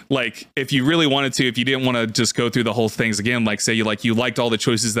like, if you really wanted to, if you didn't want to just go through the whole things again, like say you liked all the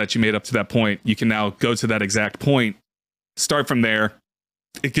choices that you made up to that point, you can now go to that exact point, start from there,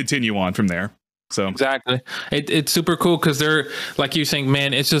 and continue on from there. So exactly, it's super cool, because they're like you're saying,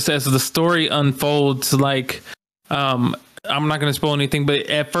 man, it's just as the story unfolds, like I'm not going to spoil anything, but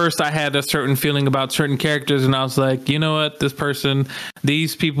at first I had a certain feeling about certain characters, and I was like, you know what,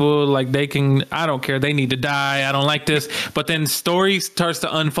 these people, like I don't care, they need to die, I don't like this. But then story starts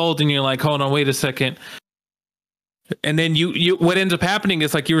to unfold and you're like, hold on, wait a second. And then you what ends up happening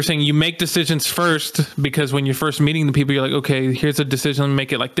is, like you were saying, you make decisions first, because when you're first meeting the people, you're like, okay, here's a decision, let me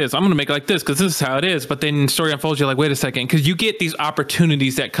make it like this. I'm going to make it like this because this is how it is. But then story unfolds, you're like, wait a second, because you get these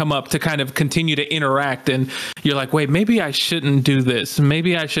opportunities that come up to kind of continue to interact. And you're like, wait, maybe I shouldn't do this.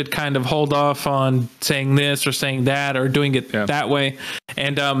 Maybe I should kind of hold off on saying this or saying that or doing it that way.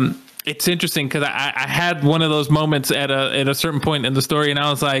 And it's interesting, because I had one of those moments at a certain point in the story, and I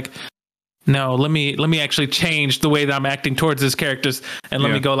was like, no, let me actually change the way that I'm acting towards these characters, and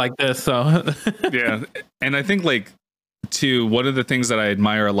let me go like this. So yeah. And I think like too, one of the things that I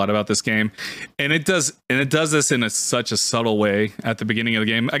admire a lot about this game, and it does this in such a subtle way at the beginning of the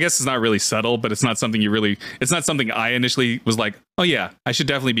game. I guess it's not really subtle, but it's not something it's not something I initially was like, oh yeah, I should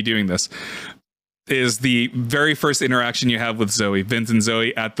definitely be doing this. Is the very first interaction you have with Zoe, Vince and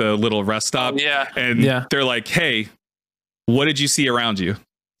Zoe at the little rest stop. And they're like, hey, what did you see around you?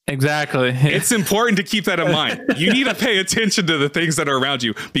 Exactly. It's important to keep that in mind. You need to pay attention to the things that are around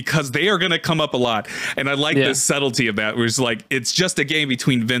you, because they are going to come up a lot. And I like the subtlety of that, where it's like, it's just a game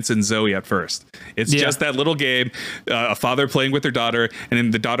between Vince and Zoe at first. It's just that little game, a father playing with their daughter, and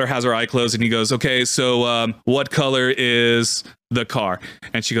then the daughter has her eye closed, and he goes, okay, so what color is the car?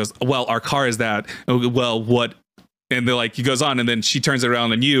 And she goes, well, our car is that. Well, what? And they're like, he goes on, and then she turns it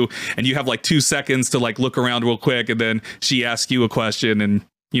around on you, and you have like 2 seconds to like look around real quick, and then she asks you a question, and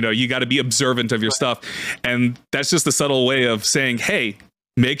you know, you got to be observant of your stuff. And that's just a subtle way of saying, hey,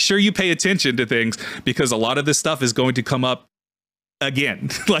 make sure you pay attention to things, because a lot of this stuff is going to come up again.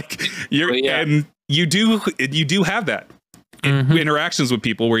 Like and you do have that interactions with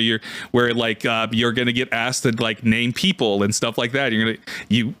people where you're going to get asked to like name people and stuff like that.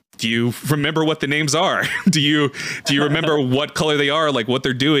 do you remember what the names are? Do you remember what color they are, like what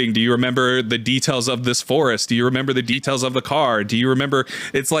they're doing? Do you remember the details of this forest? Do you remember the details of the car? Do you remember?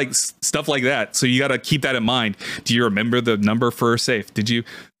 It's like stuff like that. So you got to keep that in mind. Do you remember the number for a safe? Did you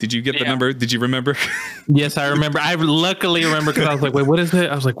get the number? Did you remember? Yes, I remember. I luckily remember because I was like, wait, what is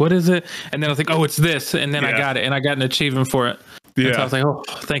it? I was like, what is it? And then I was like, oh, it's this. And then I got it, and I got an achievement for it. Yeah. So I was like, oh,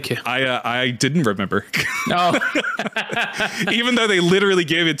 thank you. I didn't remember. Oh. Even though they literally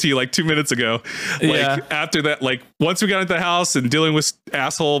gave it to you like 2 minutes ago. Like after that, like once we got into the house and dealing with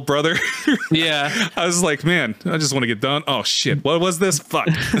asshole brother. Yeah. I was like, man, I just want to get done. Oh shit. What was this? Fuck.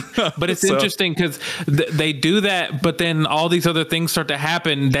 But it's interesting because they do that, but then all these other things start to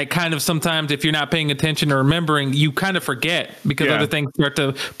happen that kind of sometimes if you're not paying attention or remembering, you kind of forget because other things start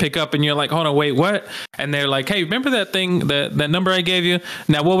to pick up and you're like, hold on, wait, what? And they're like, hey, remember that thing, that number I gave you?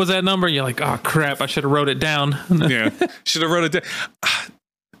 Now, what was that number? And you're like, oh crap, I should have wrote it down. Yeah, should have wrote it down.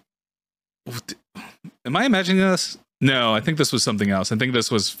 Am I imagining this? No, I think this was something else. I think this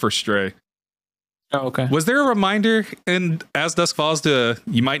was for Stray. Oh, okay. Was there a reminder in As Dusk Falls to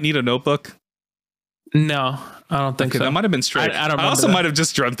you might need a notebook? No, I don't think so. That might have been Stray. I also might have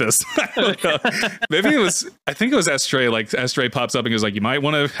just dreamt this. Maybe it was. I think it was As Stray. Like As Stray pops up and goes like, "You might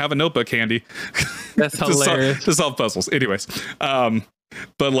want to have a notebook handy." That's hilarious. to solve puzzles. Anyways,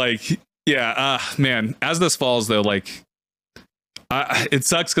 but like, yeah, man. As Dusk Falls though, like, it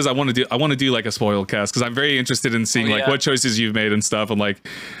sucks because I want to do like a spoiled cast because I'm very interested in seeing like what choices you've made and stuff, and like,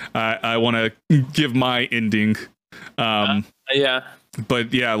 I want to give my ending. Yeah.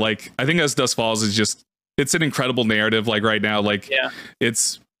 But yeah, like I think As Dusk Falls is just it's an incredible narrative. Like right now, like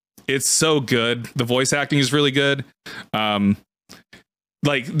it's so good. The voice acting is really good.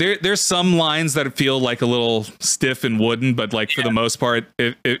 Like there's some lines that feel like a little stiff and wooden, but like for the most part,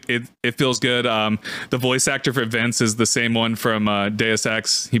 it feels good. The voice actor for Vince is the same one from Deus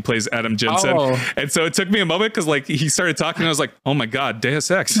Ex. He plays Adam Jensen, and so it took me a moment because like he started talking, and I was like, oh my god,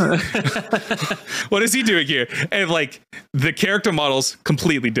 Deus Ex. What is he doing here? And like the character model's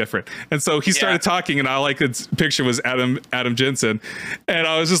completely different, and so he started talking, and all I could picture was Adam Jensen, and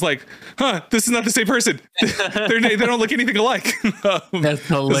I was just like, huh, this is not the same person. They don't look anything alike. That's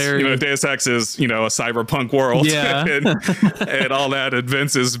hilarious. You know, Deus Ex is, you know, a cyberpunk world, and all that. And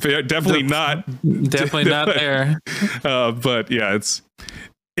Vince is definitely not there. But yeah, it's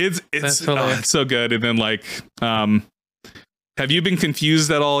so good. And then like, have you been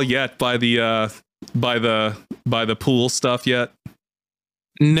confused at all yet by the pool stuff yet?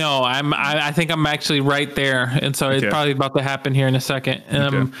 No, I think I'm actually right there, and so it's probably about to happen here in a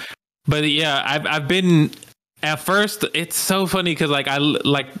second. But yeah, I've been. At first, it's so funny because like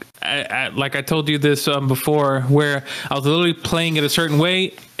I told you this before, where I was literally playing it a certain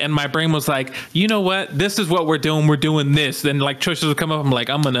way, and my brain was like, you know what, this is what we're doing. We're doing this. Then like choices would come up. I'm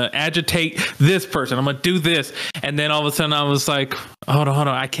like, I'm gonna agitate this person. I'm gonna do this, and then all of a sudden I was like, hold on,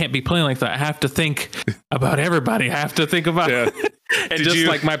 I can't be playing like that. I have to think about everybody. I have to think about and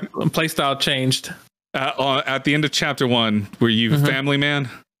like my play style changed. At the end of chapter 1, were you family man?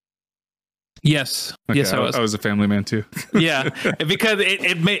 Yes. Okay, yes, I was. I was a family man too. Yeah, because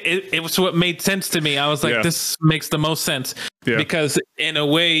it was what made sense to me. I was like, this makes the most sense because in a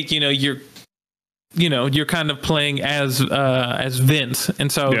way, you're kind of playing as Vince,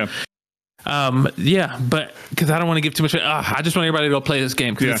 and so but because I don't want to give too much. I just want everybody to go play this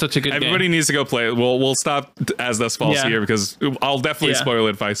game because it's such a good game. Everybody needs to go play it. We'll stop As Dusk Falls here because I'll definitely spoil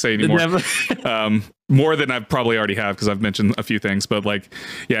it if I say anymore. More than I probably already have because I've mentioned a few things, but like,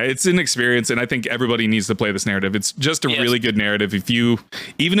 yeah, it's an experience, and I think everybody needs to play this narrative. It's just a really good narrative.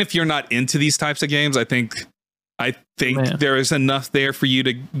 Even if you're not into these types of games, I think there is enough there for you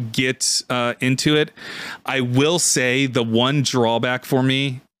to get into it. I will say the one drawback for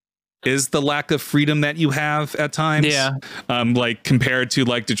me is the lack of freedom that you have at times. Yeah. Like compared to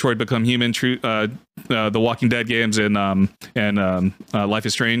like Detroit Become Human, the Walking Dead games and Life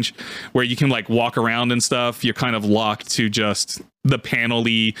is Strange, where you can like walk around and stuff. You're kind of locked to just the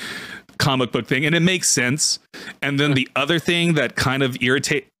panel-y comic book thing, and it makes sense. And then the other thing that kind of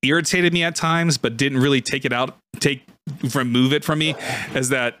irritated me at times, but didn't really remove it from me, is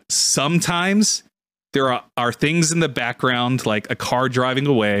that sometimes there are things in the background, like a car driving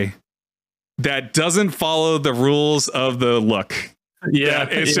away, that doesn't follow the rules of the look. Yeah,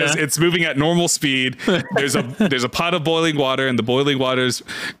 it's just it's moving at normal speed. There's a pot of boiling water, and the boiling water's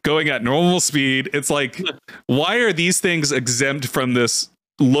going at normal speed. It's like, why are these things exempt from this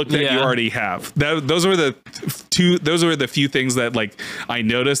look that you already have? Those were the few things that like I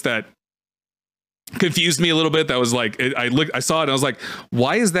noticed that confused me a little bit. That was like I saw it and I was like,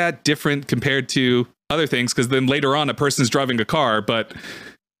 why is that different compared to other things? Because then later on, a person's driving a car, but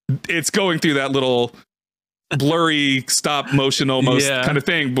it's going through that little blurry stop motion almost kind of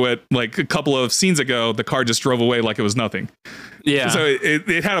thing, but like a couple of scenes ago the car just drove away like it was nothing. So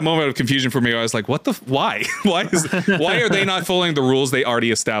it had a moment of confusion for me. I was like, what the why why are they not following the rules they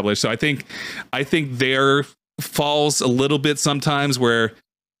already established? So I think there falls a little bit sometimes where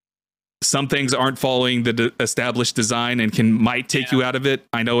some things aren't following the established design and might take you out of it.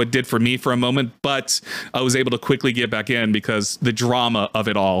 I know it did for me for a moment, but I was able to quickly get back in because the drama of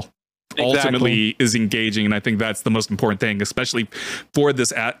it all ultimately is engaging, and I think that's the most important thing, especially for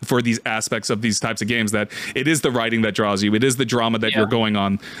these aspects of these types of games, that it is the writing that draws you, it is the drama that you're going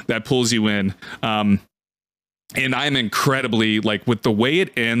on that pulls you in. And I'm incredibly, like, with the way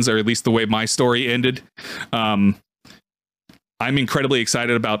it ends, or at least the way my story ended, I'm incredibly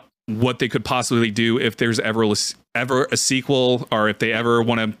excited about what they could possibly do if there's ever a sequel, or if they ever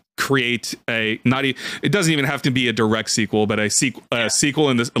want to create it doesn't even have to be a direct sequel, but a sequel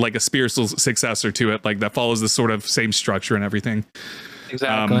and this, like a spiritual successor to it, like that follows the sort of same structure and everything.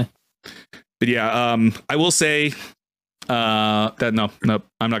 Exactly. But yeah, I will say that no, I'm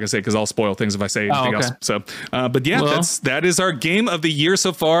not gonna say, because I'll spoil things if I say anything else. So, but yeah, that is our game of the year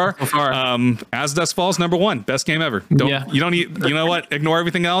so far. As Dusk Falls, #1, best game ever. You don't need, you know what? Ignore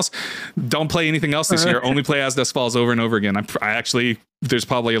everything else. Don't play anything else this year. Only play As Dusk Falls over and over again. I actually, there's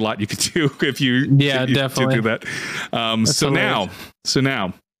probably a lot you could do if you definitely do that. So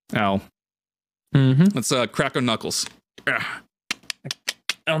now, Al, let's crack our knuckles.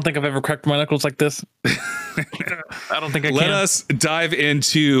 I don't think I've ever cracked my knuckles like this. I don't think I can. Let us dive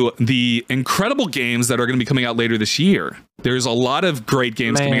into the incredible games that are going to be coming out later this year. There's a lot of great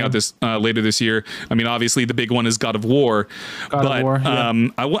games coming out later this year. I mean, obviously the big one is God of War.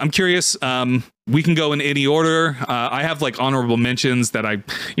 I'm curious. We can go in any order. I have like honorable mentions that I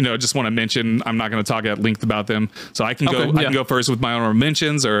just want to mention. I'm not going to talk at length about them, so I can go. I can go first with my honorable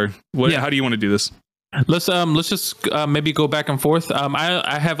mentions, or what? How do you want to do this? Let's just maybe go back and forth.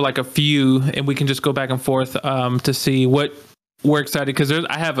 I have like a few, and we can just go back and forth to see what we're excited, because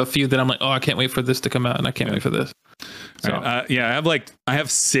I have a few that I'm like, oh, I can't wait for this to come out, and I can't wait for this. So right. I have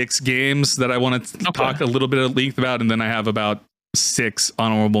 6 games that I want to talk a little bit at length about, and then I have about 6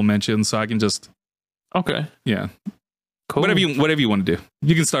 honorable mentions, so I can just cool. Whatever you want to do.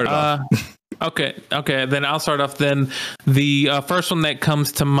 You can start it off. Okay. Then I'll start off. Then the first one that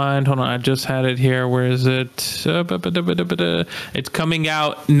comes to mind. Hold on, I just had it here. Where is it? It's coming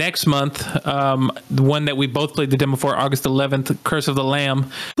out next month. The one that we both played the demo for, August 11th, Curse of the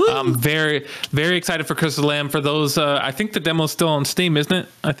Lamb. Very, very excited for Curse of the Lamb. For those, I think the demo's still on Steam, isn't it?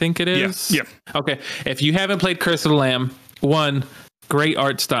 I think it is. Yeah. Okay. If you haven't played Curse of the Lamb, great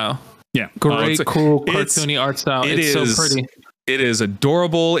art style. Yeah. Great, cool, cartoony art style. It's so pretty. It is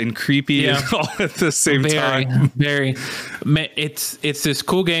adorable and creepy all at the same time. It's this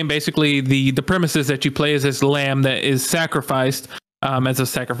cool game. Basically, the premise is that you play as this lamb that is sacrificed as a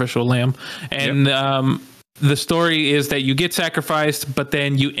sacrificial lamb, and the story is that you get sacrificed, but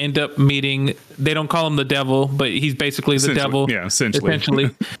then you end up meeting. They don't call him the devil, but he's basically the devil. Yeah,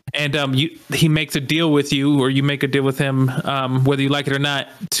 essentially. And he makes a deal with you, or you make a deal with him, whether you like it or not,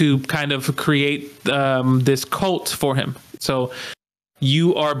 to kind of create this cult for him. So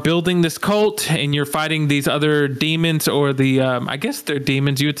you are building this cult, and you're fighting these other demons, or I guess they're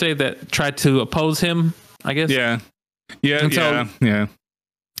demons, you would say, that try to oppose him, I guess. Yeah.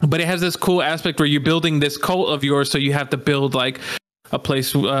 But it has this cool aspect where you're building this cult of yours, so you have to build like a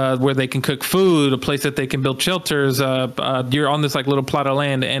place where they can cook food, a place that they can build shelters. You're on this like little plot of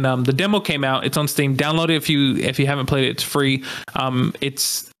land, and the demo came out. It's on Steam. Download it if you haven't played it. It's free.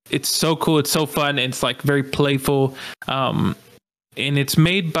 It's so cool. It's so fun. It's like very playful. And it's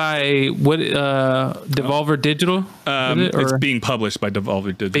made by Devolver Digital? It's being published by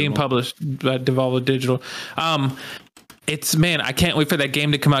Devolver Digital. I can't wait for that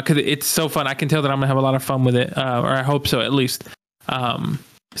game to come out, because it's so fun. I can tell that I'm gonna have a lot of fun with it, or I hope so, at least. So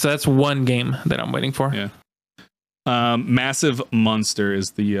that's one game that I'm waiting for. Yeah. Massive Monster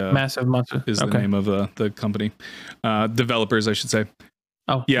is the the name of the company, developers, I should say.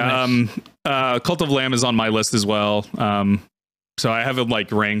 Oh yeah. Nice. Cult of Lamb is on my list as well. So I have it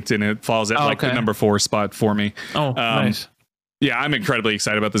like ranked, and it falls at the number 4 spot for me. Oh, nice. Yeah, I'm incredibly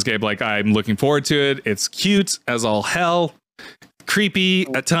excited about this game. Like, I'm looking forward to it. It's cute as all hell, creepy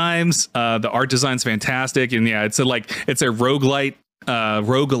at times. The art design's fantastic, and it's a roguelite,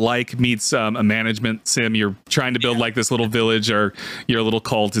 roguelike meets a management sim. You're trying to build like this little village or your little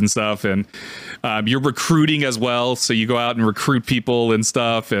cult and stuff, and you're recruiting as well. So you go out and recruit people and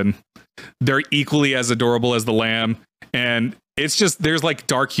stuff, and they're equally as adorable as the lamb. And it's just there's like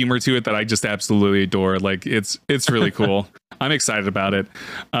dark humor to it that I just absolutely adore. Like it's really cool. I'm excited about it.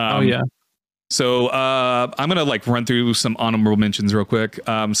 So I'm gonna like run through some honorable mentions real quick.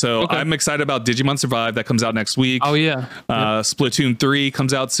 I'm excited about Digimon Survive that comes out next week. Splatoon 3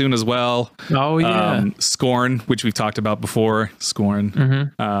 comes out soon as well. Scorn, which we've talked about before.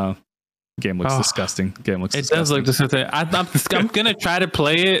 Scorn. Game looks disgusting. It does look disgusting. I'm gonna try to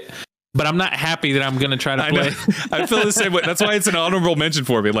play it, but I'm not happy that I'm gonna try to play. I feel the same way. That's why it's an honorable mention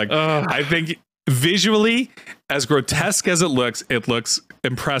for me. Like I think visually, as grotesque as it looks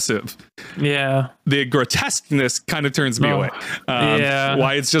impressive. Yeah. The grotesqueness kind of turns me away.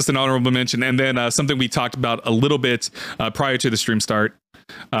 Why it's just an honorable mention. And then something we talked about a little bit prior to the stream start.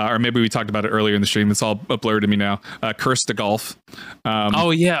 Or maybe we talked about it earlier in the stream. It's all a blur to me now. Curse to Golf. Man.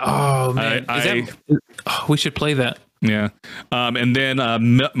 We should play that. Yeah. And then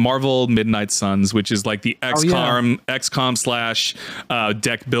Marvel Midnight Suns, which is like the XCOM slash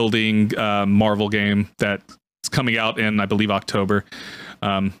deck building Marvel game that's coming out in, I believe, October.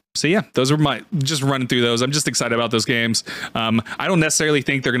 So yeah, those are just running through those. I'm just excited about those games. I don't necessarily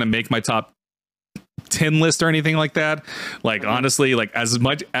think they're going to make my top 10 list or anything like that. Like, honestly, like as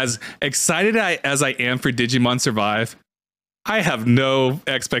much as excited as I am for Digimon Survive, I have no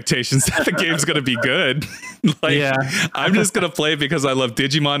expectations that the game's going to be good. I'm just going to play it because I love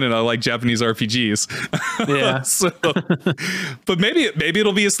Digimon and I like Japanese RPGs. But maybe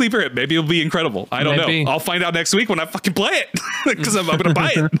it'll be a sleeper hit. Maybe it'll be incredible. I don't know. I'll find out next week when I fucking play it because I'm going to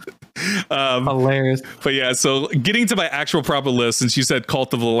buy it. Hilarious. But yeah, so getting to my actual proper list, since you said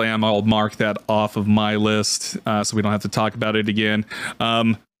Cult of the Lamb, I'll mark that off of my list so we don't have to talk about it again.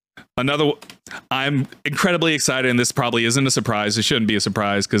 I'm incredibly excited, and this probably isn't a surprise. It shouldn't be a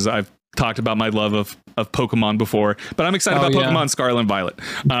surprise because I've talked about my love of Pokemon before, but I'm excited about Pokemon Scarlet and Violet.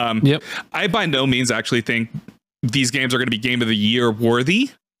 I by no means actually think these games are going to be Game of the Year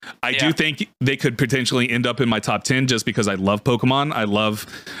worthy. I do think they could potentially end up in my top 10 just because I love Pokemon.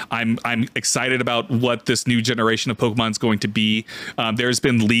 I'm excited about what this new generation of Pokemon is going to be. There's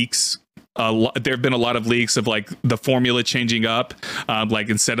been leaks. There have been a lot of leaks of like the formula changing up. Like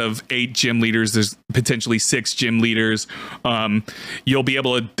instead of 8 gym leaders, there's potentially 6 gym leaders. You'll be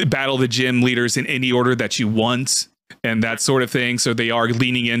able to battle the gym leaders in any order that you want and that sort of thing. So they are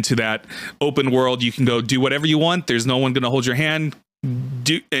leaning into that open world. You can go do whatever you want. There's no one going to hold your hand.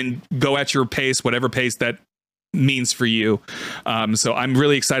 Do and go at your pace, whatever pace that means for you. So I'm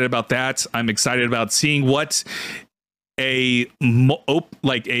really excited about that. I'm excited about seeing what a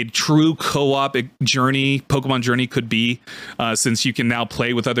true co-op journey, Pokemon journey could be, since you can now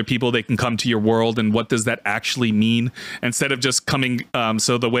play with other people. They can come to your world, and what does that actually mean instead of just coming?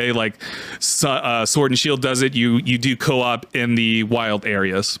 So the way like Sword and Shield does it, you do co-op in the wild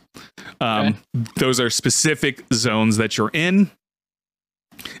areas. Those are specific zones that you're in,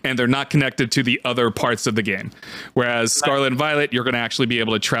 and they're not connected to the other parts of the game. Whereas Scarlet and Violet, you're going to actually be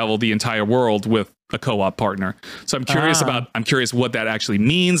able to travel the entire world with a co-op partner. So I'm curious what that actually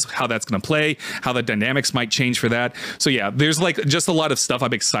means, how that's going to play, how the dynamics might change for that. So yeah, there's like just a lot of stuff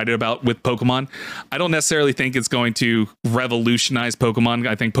I'm excited about with Pokemon. I don't necessarily think it's going to revolutionize Pokemon.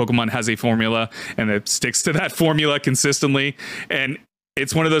 I think Pokemon has a formula and it sticks to that formula consistently. And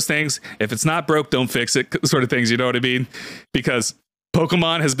it's one of those things, if it's not broke, don't fix it sort of things. You know what I mean? Because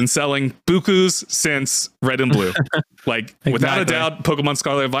Pokemon has been selling bukus since Red and Blue. Like, without a doubt, Pokemon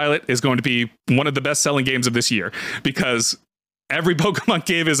Scarlet and Violet is going to be one of the best-selling games of this year because every Pokemon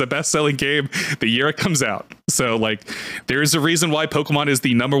game is a best-selling game the year it comes out. So, like, there's a reason why Pokemon is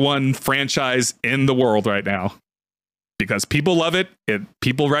the #1 franchise in the world right now. Because people love it,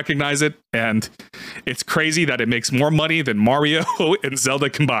 people recognize it, and it's crazy that it makes more money than Mario and Zelda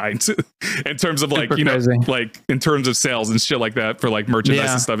combined in terms of like, like in terms of sales and shit like that for like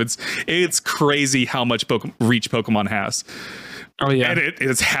merchandise and stuff. It's crazy how much reach Pokemon has. And it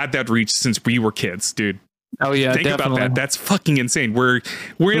has had that reach since we were kids, dude. Think about that. That's fucking insane. We're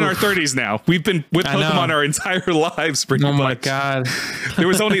in our 30s now. We've been with Pokemon our entire lives. Pretty much. My god. There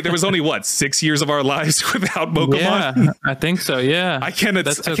was only what, 6 years of our lives without Pokemon. Yeah, I think so. Yeah. I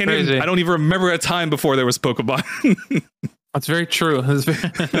don't even remember a time before there was Pokemon. That's very true.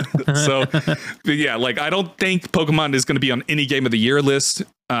 So yeah, like I don't think Pokemon is going to be on any Game of the Year list,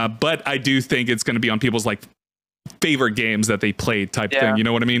 but I do think it's going to be on people's like favorite games that they played type thing. You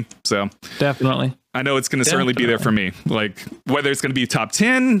know what I mean? So definitely. I know it's going to certainly be there for me. Like whether it's going to be top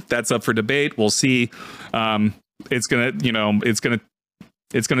 10, that's up for debate. We'll see. It's going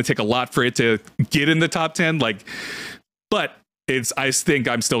to take a lot for it to get in the top 10. Like, but I think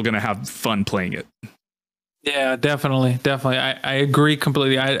I'm still going to have fun playing it. Yeah, definitely. I agree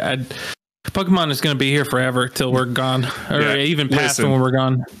completely. Pokemon is going to be here forever till we're gone, or even past when we're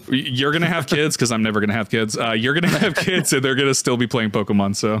gone. You're going to have kids because I'm never going to have kids. You're going to have kids and they're going to still be playing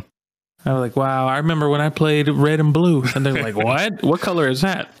Pokemon. So I was like, wow, I remember when I played Red and Blue, and they're like, what? What color is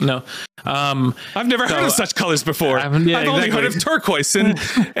that? No. I've never heard of such colors before. I've only heard of turquoise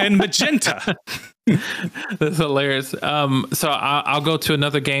and magenta. That's hilarious. So I'll go to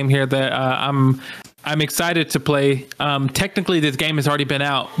another game here that I'm excited to play. Technically, this game has already been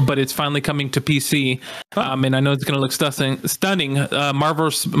out, but it's finally coming to PC. And I know it's going to look stunning.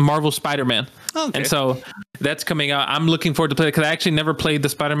 Marvel Spider-Man. Okay. And so that's coming out. I'm looking forward to play it because I actually never played the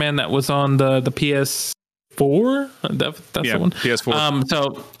Spider-Man that was on the PS4. That's the one.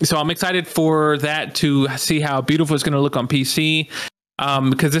 PS4. So I'm excited for that to see how beautiful it's going to look on PC.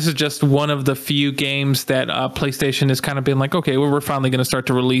 Because this is just one of the few games that PlayStation has kind of been like, okay, well, we're finally going to start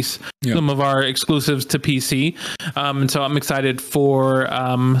to release some of our exclusives to PC. And so I'm excited for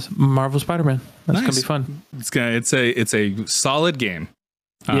Marvel Spider-Man. That's going to be fun. It's a solid game.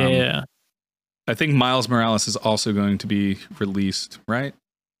 Yeah. I think Miles Morales is also going to be released, right?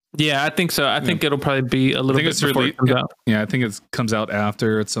 Yeah, I think so. I think it'll probably be a little bit before it comes out. Yeah, I think it comes out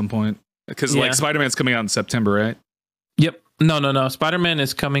after at some point. Because like Spider-Man's coming out in September, right? Yep. No. Spider-Man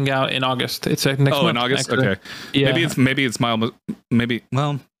is coming out in August. It's next month. Oh, in August? Actually. Okay. Yeah. Maybe it's Miles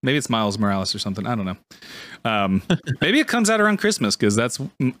Morales or something. I don't know. Maybe it comes out around Christmas because that's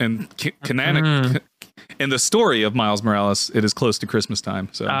in the story of Miles Morales, it is close to Christmas time.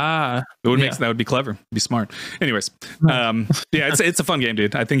 So that would be clever. Be smart. Anyways, it's a fun game,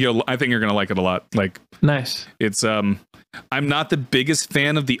 dude. I think you're gonna like it a lot. Like, nice. It's I'm not the biggest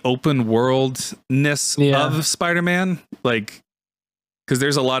fan of the open worldness of Spider-Man, like, because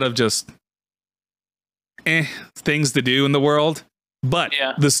there's a lot of just things to do in the world, but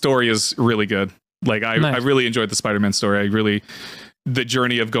the story is really good. Like, I really enjoyed the Spider-Man story. The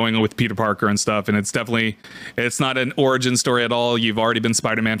journey of going with Peter Parker and stuff, and it's not an origin story at all. You've already been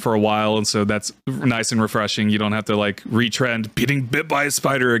Spider-Man for a while, and so that's nice and refreshing. You don't have to like retrend getting bit by a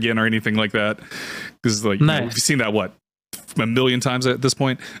spider again or anything like that, because like we've seen that a million times at this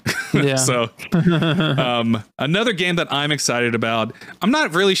point. Yeah. So another game that I'm excited about, I'm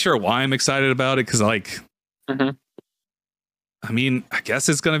not really sure why I'm excited about it, because like I mean, I guess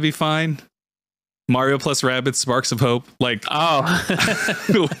it's gonna be fine. Mario plus Rabbids Sparks of Hope. Like,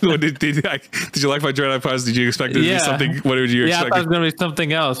 did you like my Dread Pause? Did you expect it to be something? What did you expect? I thought it was going to be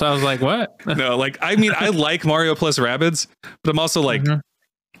something else. I was like, what? No, like, I mean, I like Mario plus Rabbids, but I'm also like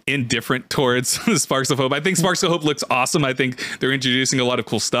indifferent towards Sparks of Hope. I think Sparks of Hope looks awesome. I think they're introducing a lot of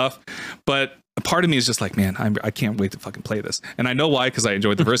cool stuff, but a part of me is just like, man, I can't wait to fucking play this. And I know why, because I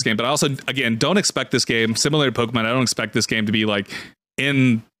enjoyed the first game, but I also, again, don't expect this game, similar to Pokemon, I don't expect this game to be like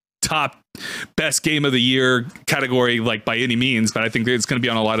in top best game of the year category, like by any means, but I think it's going to be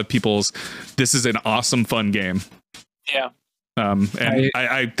on a lot of people's, this is an awesome, fun game. Yeah.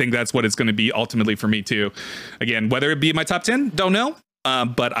 I think that's what it's going to be ultimately for me too. Again, whether it be in my top 10, don't know.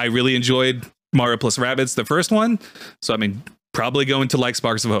 But I really enjoyed Mario plus Rabbids, the first one. So, I mean, probably going to like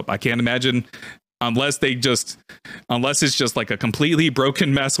Sparks of Hope. I can't imagine, unless it's just like a completely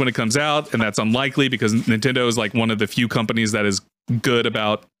broken mess when it comes out. And that's unlikely because Nintendo is like one of the few companies that is good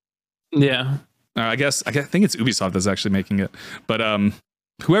about. Yeah. I think it's Ubisoft that's actually making it. But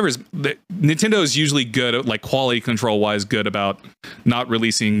Nintendo is usually good at, like, quality control wise, good about not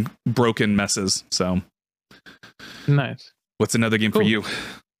releasing broken messes. So nice. What's another game for you?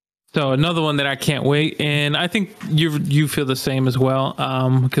 So another one that I can't wait, and I think you feel the same as well,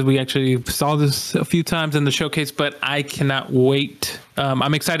 because we actually saw this a few times in the showcase, but I cannot wait.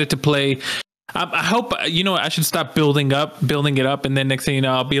 I'm excited to play. I hope, I should stop building it up, and then next thing you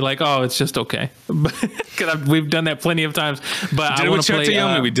know, I'll be like, oh, it's just okay. Because we've done that plenty of times. But I want to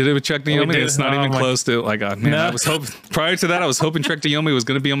play. We did it with Trek to Yomi. It's not even close to, like, man, no. I was hoping, prior to that, I was hoping Trek to Yomi was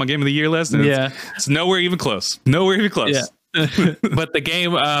going to be on my Game of the Year list. And it's nowhere even close. Yeah. But the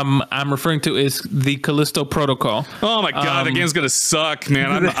game I'm referring to is the Callisto Protocol. Oh my god, the game's gonna suck,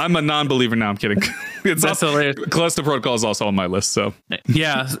 man. I'm a non-believer now. I'm kidding. That's hilarious. Callisto Protocol is also on my list. So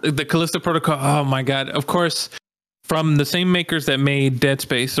yeah, the Callisto Protocol. Oh my god! Of course, from the same makers that made Dead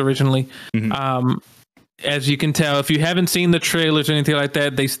Space originally. As you can tell, if you haven't seen the trailers or anything like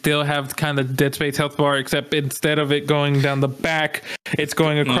that, they still have kind of Dead Space health bar, except instead of it going down the back, it's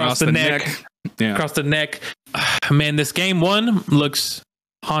going across the neck. Yeah. Across the neck. Man, this game looks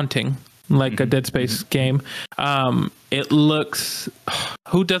haunting, like a Dead Space game. It looks.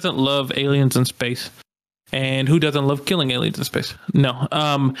 Who doesn't love aliens in space? And who doesn't love killing aliens in space? No.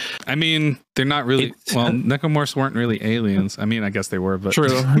 I mean, they're not really. Well, necromorphs weren't really aliens. I mean, I guess they were, but true.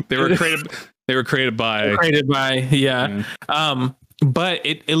 They were created by. Yeah. but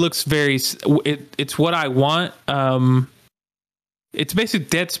it looks very. It's what I want. It's basically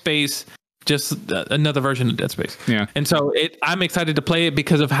Dead Space, just another version of Dead Space. Yeah. And so I'm excited to play it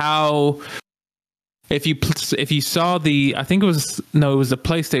because of how. If you saw I think it was the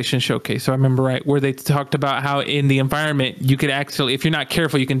PlayStation showcase, so I remember right, where they talked about how in the environment you could actually, if you're not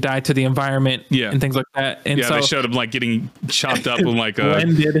careful, you can die to the environment and things like that. And so they showed him like getting chopped up with like a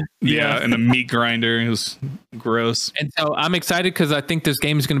blended. and a meat grinder. It was gross. And so I'm excited because I think this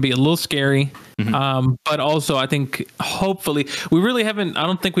game is going to be a little scary. But also I think hopefully we really haven't. I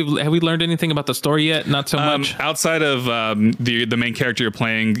don't think we learned anything about the story yet. Not so much outside of the main character you're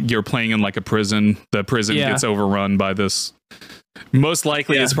playing. You're playing in like a prison. The prison gets overrun by this. Most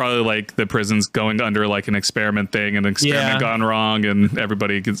likely, it's probably like the prison's going under like an experiment thing, and an experiment gone wrong, and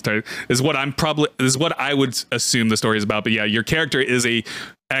everybody gets tired. Is what I would assume the story is about. But yeah, your character is a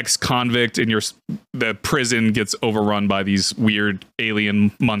ex-convict, and the prison gets overrun by these weird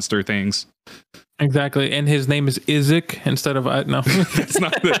alien monster things. Exactly, and his name is Isaac instead of no. It's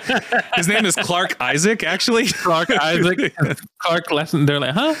not. His name is Clark Isaac, actually. Clark Isaac. Clark Lesson. They're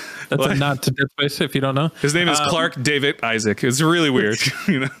like, huh? That's a nod to Dead Space. If you don't know, his name is Clark David Isaac. It's really weird.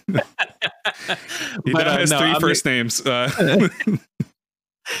 You know, he now has three first names.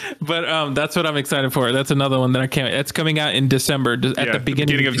 But that's what I'm excited for. That's another one that I can't. It's coming out in December, at the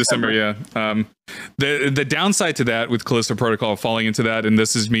beginning of December. Yeah. The downside to that with Callisto Protocol falling into that, and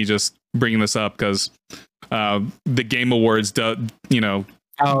this is me just bringing this up because the Game Awards, Game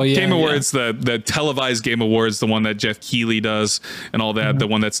Awards, the televised Game Awards, the one that Jeff Keighley does, and all that, the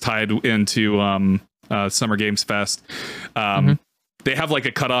one that's tied into Summer Games Fest. They have like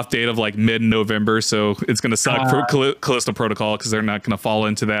a cutoff date of like mid-November, so it's going to suck for Callisto Protocol because they're not going to fall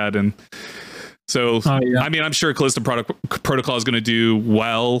into that. And so, I mean, I'm sure Callisto Protocol is going to do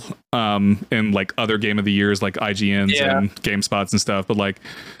well in like other Game of the Years, like IGNs and GameSpots and stuff. But like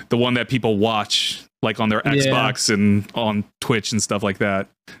the one that people watch, like on their Xbox and on Twitch and stuff like that,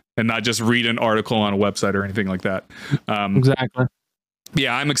 and not just read an article on a website or anything like that. Exactly.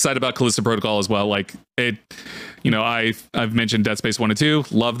 Yeah, I'm excited about Callisto Protocol as well. Like it, I've mentioned Dead Space 1 and 2,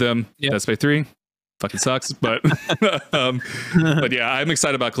 love them. Dead Space 3 fucking sucks, but but yeah, I'm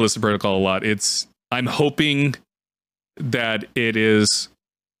excited about Callisto Protocol a lot. I'm hoping that it is.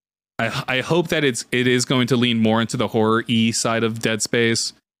 I hope that it is going to lean more into the horror-y side of Dead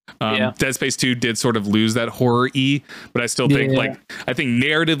Space. Dead Space 2 did sort of lose that horror-y, but I still think I think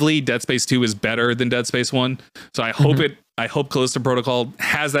narratively Dead Space 2 is better than Dead Space 1. So I hope I hope Callisto Protocol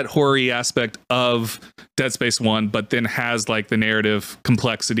has that horror-y aspect of Dead Space 1, but then has like the narrative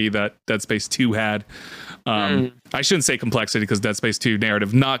complexity that Dead Space 2 had. I shouldn't say complexity because Dead Space 2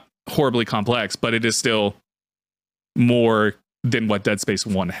 narrative not horribly complex, but it is still more than what Dead Space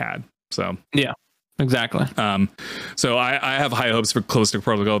 1 had. So yeah. Exactly. So I have high hopes for Callisto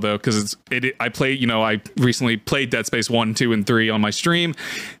Protocol though, because I recently played Dead Space 1, 2, and 3 on my stream.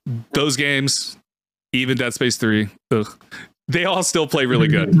 Those games, even Dead Space 3, they all still play really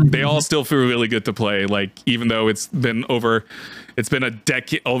good. They all still feel really good to play. Like even though it's been over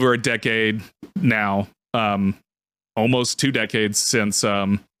a decade now, almost 2 decades since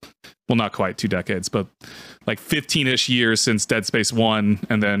well, not quite 2 decades, but like 15-ish years since Dead Space 1,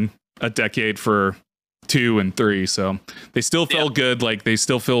 and then a decade for 2 and 3. So they still feel good. Like they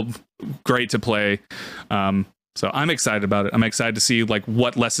still feel great to play. So I'm excited about it. I'm excited to see like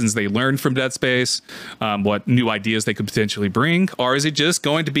what lessons they learned from Dead Space, what new ideas they could potentially bring, or is it just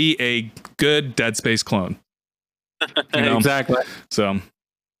going to be a good Dead Space clone? Exactly. So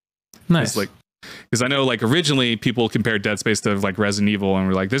nice. Because I know like originally people compared Dead Space to like Resident Evil and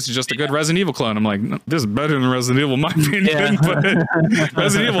were like, this is just a good Resident Evil clone. I'm like, no, this is better than Resident Evil in my opinion. But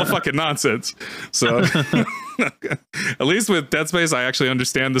Resident Evil fucking nonsense. So at least with Dead Space, I actually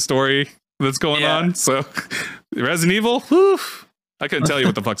understand the story that's going on. So Resident Evil, I couldn't tell you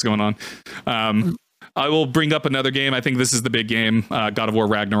what the fuck's going on. I will bring up another game. I think this is the big game, God of War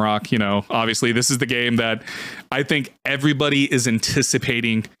Ragnarok. Obviously this is the game that I think everybody is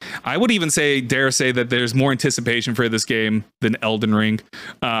anticipating. I would even dare say that there's more anticipation for this game than Elden Ring.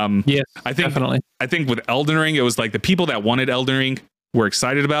 Yes, definitely. I think with Elden Ring, it was like the people that wanted Elden Ring were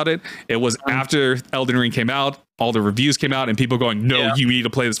excited about it. It was after Elden Ring came out, all the reviews came out and people going, no, you need to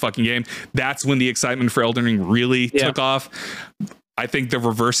play this fucking game. That's when the excitement for Elden Ring really took off. I think the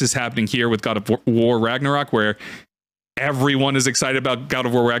reverse is happening here with God of War Ragnarok, where everyone is excited about God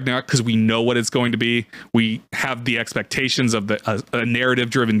of War Ragnarok because we know what it's going to be. We have the expectations of a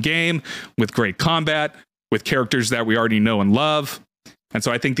narrative-driven game with great combat, with characters that we already know and love. And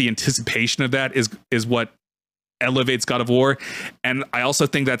so I think the anticipation of that is what elevates God of War. And I also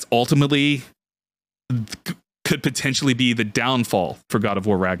think that's ultimately could potentially be the downfall for God of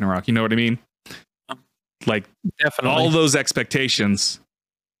War Ragnarok. You know what I mean? Like, Definitely. all those expectations.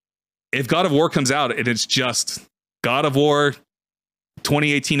 If God of War comes out and it's just God of War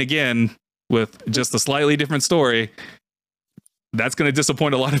 2018 again with just a slightly different story, that's going to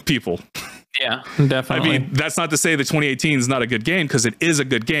disappoint a lot of people. Yeah, definitely. I mean, that's not to say that 2018 is not a good game, because it is a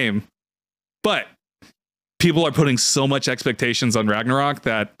good game. But people are putting so much expectations on Ragnarok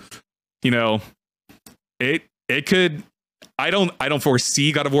that, you know, it could. I don't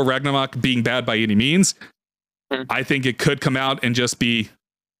foresee God of War Ragnarok being bad by any means. I think it could come out and just be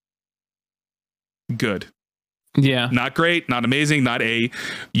good. Yeah. Not great, not amazing, not you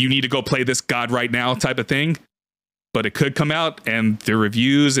need to go play this God right now type of thing. But it could come out and the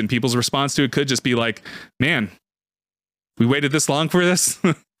reviews and people's response to it could just be like, man, we waited this long for this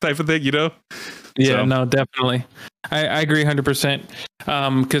type of thing, you know? Yeah, So. no, definitely. I agree 100%.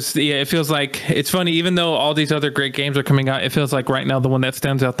 Because it feels like, it's funny, even though all these other great games are coming out, it feels like right now the one that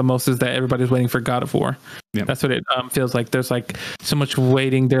stands out the most is that everybody's waiting for God of War. Yeah. That's what it feels like. There's like so much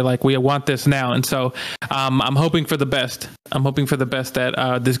waiting. They're like, we want this now. And so I'm hoping for the best. I'm hoping for the best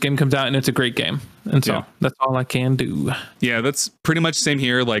that this game comes out and it's a great game. And so that's all I can do. Yeah, that's pretty much the same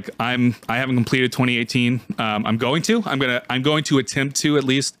here. Like I haven't completed 2018. I'm going to attempt to, at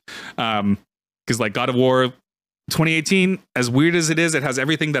least. Because like God of War 2018, as weird as it is, it has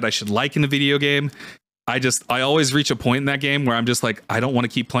everything that I should like in a video game. I always reach a point in that game where I'm just like, I don't want to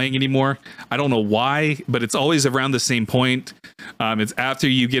keep playing anymore. I don't know why, but it's always around the same point. It's after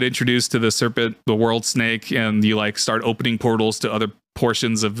you get introduced to the serpent, the world snake, and you like start opening portals to other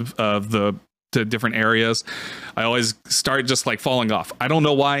portions to different areas. I always start just like falling off. I don't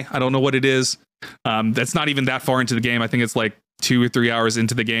know why. I don't know what it is. That's not even that far into the game. I think it's like 2 or 3 hours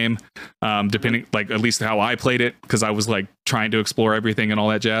into the game, depending, like at least how I played it, because I was like trying to explore everything and all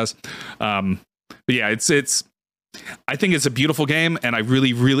that jazz. But yeah, it's I think it's a beautiful game, and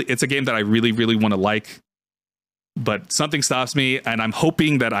it's a game that I really, really want to like. But something stops me, and I'm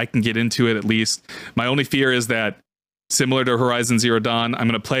hoping that I can get into it at least. My only fear is that, similar to Horizon Zero Dawn, I'm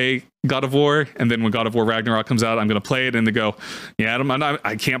going to play God of War, and then when God of War Ragnarok comes out, I'm going to play it and they go, yeah,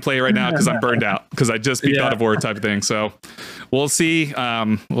 I can't play it right now because I'm burned out, because I just beat God of War type of thing. So we'll see.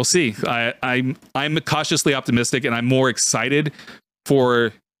 We'll see. I'm cautiously optimistic, and I'm more excited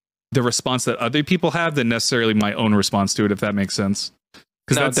for the response that other people have than necessarily my own response to it, if that makes sense.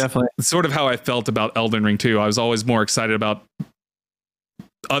 Because that's definitely sort of how I felt about Elden Ring too. I was always more excited about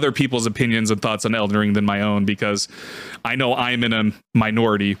other people's opinions and thoughts on Elden Ring than my own, because I know I'm in a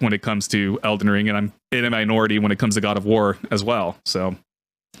minority when it comes to Elden Ring, and I'm in a minority when it comes to God of War as well. So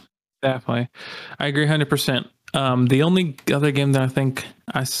definitely, I agree 100%. The only other game that I think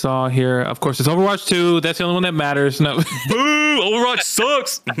I saw here, of course, is Overwatch 2. That's the only one that matters. No, boo! Overwatch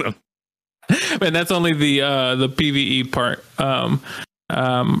sucks. And that's only the PvE part.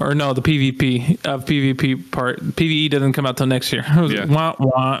 Or no, the PvP part. PvE doesn't come out till next year. Yeah. Wah,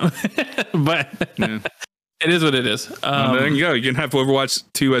 wah. But it is what it is. There you go. You can have Overwatch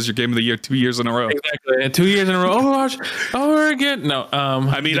 2 as your game of the year 2 years in a row. Exactly. 2 years in a row. Overwatch over again. No.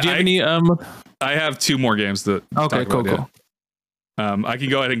 I mean, did you have any? I have 2 more games that. Okay. Cool. Yeah. I can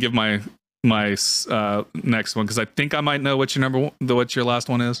go ahead and give my next one, because I think I might know what what your last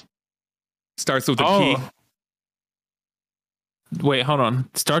one is. Starts with a P. Wait, hold on.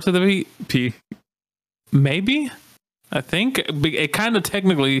 Starts with a P. Maybe. I think it kind of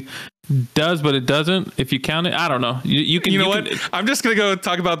technically does, but it doesn't. If you count it, I don't know. You can. You know what? I'm just gonna go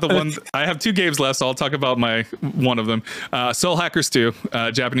talk about the one. I have 2 games left, so I'll talk about one of them. Soul Hackers 2,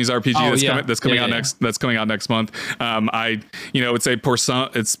 Japanese RPG that's coming out next. That's coming out next month. It's a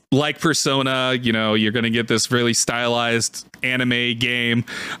Persona. It's like Persona. You know, you're gonna get this really stylized anime game.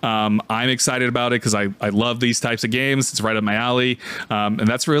 I'm excited about it because I love these types of games. It's right up my alley, and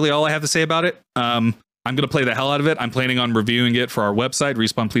that's really all I have to say about it. I'm going to play the hell out of it. I'm planning on reviewing it for our website,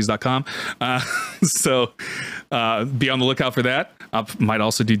 respawnplease.com. So be on the lookout for that. I might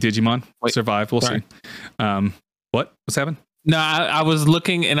also do Digimon Survive. We'll see. What's happening? No, I was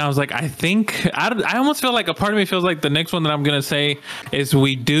looking and I was like, I almost feel like a part of me feels like the next one that I'm going to say is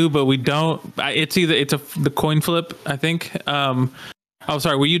we do, but we don't. It's the coin flip, I think. Oh,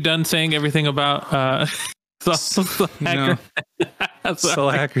 sorry. Were you done saying everything about Soul Hacker? No. Soul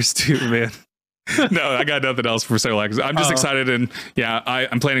Hackers 2, man. No, I got nothing else for Soul Hackers. I'm just excited, and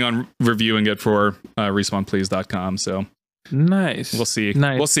I'm planning on reviewing it for respawnplease.com. So nice. We'll see.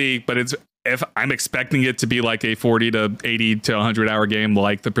 Nice. We'll see. But if I'm expecting it to be like a 40 to 80 to 100 hour game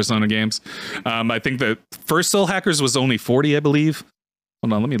like the Persona games. I think the first Soul Hackers was only 40, I believe.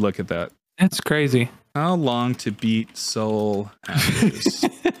 Hold on, let me look at that. That's crazy. How long to beat Soul Hackers?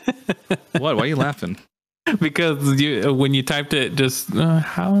 What? Why are you laughing? because when you typed it, just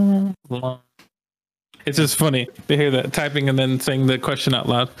how long? It's just funny to hear that typing and then saying the question out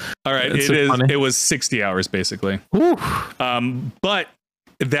loud. All right, it was 60 hours basically. But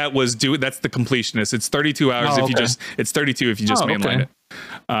that's the completionist. It's 32 hours if you just mainline it.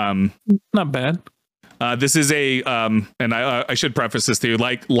 Not bad. This is a and I should preface this too.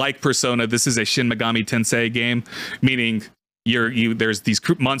 Like Persona, this is a Shin Megami Tensei game, meaning there's these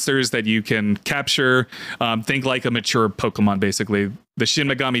monsters that you can capture. Think like a mature Pokemon, basically. The Shin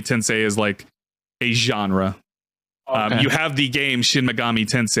Megami Tensei is like a genre. You have the game Shin Megami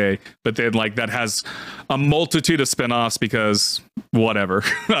Tensei, but then that has a multitude of spinoffs because whatever.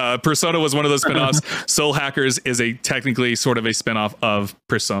 Persona was one of those spinoffs. Soul Hackers is technically sort of a spinoff of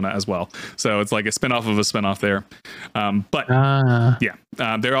Persona as well. So it's like a spinoff of a spinoff there.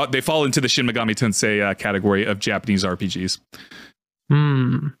 They fall into the Shin Megami Tensei category of Japanese RPGs.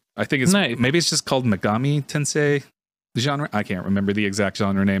 I think it's maybe it's just called Megami Tensei. The genre, I can't remember the exact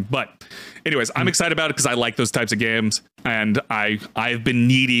genre name, but anyways, I'm excited about it because I like those types of games, and I've been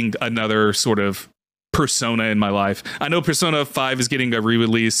needing another sort of Persona in my life. I know Persona 5 is getting a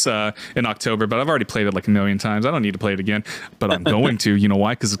re-release in October, but I've already played it like a million times. I don't need to play it again, but I'm going to. You know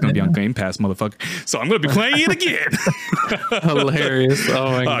why? Because it's going to be on Game Pass, motherfucker. So I'm going to be playing it again. Hilarious.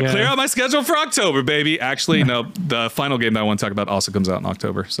 Oh my God. Clear out my schedule for October, baby. Actually, no, the final game that I want to talk about also comes out in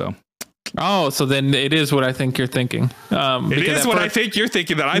October, so. Oh, so then it is what I think you're thinking. It is what I think you're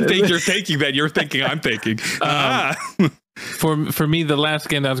thinking that I think you're thinking that you're thinking I'm thinking. For me, the last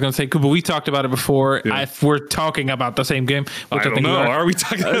game that I was going to say, but we talked about it before. Yeah. We're talking about the same game. Which I don't know. Are we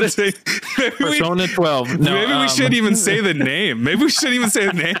talking about the same? Persona 12. No, maybe we shouldn't even say the name. Maybe we shouldn't even say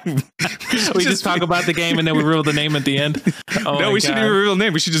the name. We just talk about the game and then we reveal the name at the end. No, we shouldn't even reveal the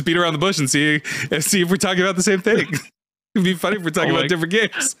name. We should just beat around the bush and see if we're talking about the same thing. It'd be funny if we're talking about different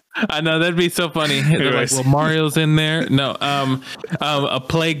games. I know, that'd be so funny. They're like, well, Mario's in there. No, a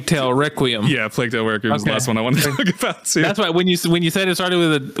Plague Tale Requiem. Yeah, Plague Tale Requiem was the last one I wanted to talk about too. That's why when you said it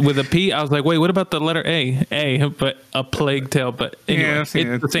started with a P, I was like, wait, what about the letter A? But a Plague Tale. But anyway, it's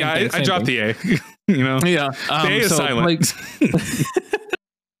the same thing. I dropped the A. You know, yeah. The A is silent.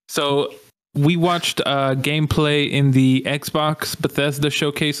 So we watched gameplay in the Xbox Bethesda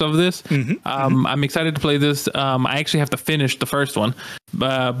showcase of this. I'm excited to play this. I actually have to finish the first one.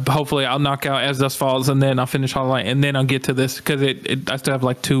 Hopefully I'll knock out As Dusk Falls and then I'll finish Hollow Knight and then I'll get to this because I still have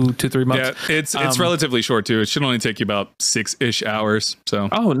like 2-3 months. Yeah, it's relatively short too. It should only take you about 6-ish hours. So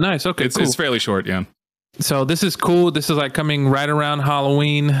nice. Okay, cool. It's fairly short. Yeah. So this is cool. This is like coming right around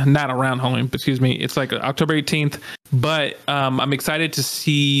Halloween, not around Halloween, but excuse me. It's like October 18th, but I'm excited to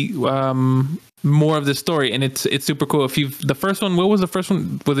see more of the story, and it's super cool. The first one, what was the first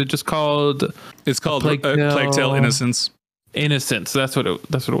one? Was it just called? It's called Plague Tale Innocence. Innocence. That's what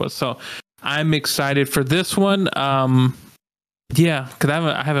it was. So I'm excited for this one. Yeah, because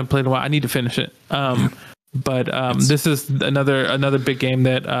I haven't played in a while. I need to finish it. But this is another big game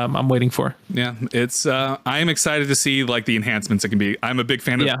that I'm waiting for. Yeah, it's I am excited to see like the enhancements it can be. I'm a big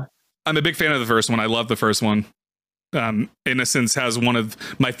fan of the first one. I love the first one. Innocence has one of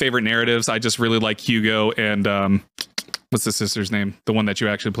my favorite narratives. I just really like Hugo and what's the sister's name? The one that you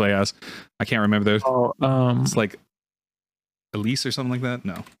actually play as. I can't remember those. It's like Elise or something like that.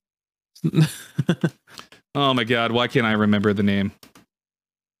 No. Oh my God, why can't I remember the name?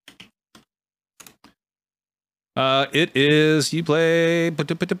 It is you play. Oh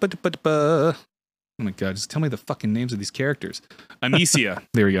my God, just tell me the fucking names of these characters. Amicia.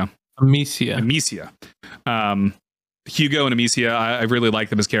 There we go. Amicia. Hugo and Amicia. I really like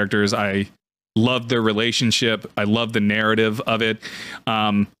them as characters. I love their relationship. I love the narrative of it.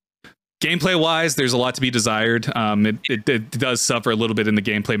 Gameplay wise, there's a lot to be desired. It does suffer a little bit in the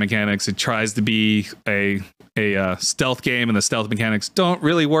gameplay mechanics. It tries to be a stealth game, and the stealth mechanics don't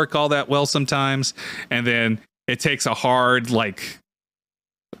really work all that well sometimes. And then it takes a hard left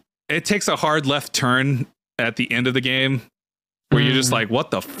turn at the end of the game where you're just like,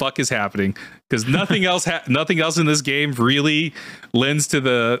 what the fuck is happening? Because nothing else in this game really lends to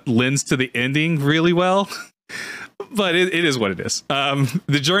the ending really well. But it is what it is.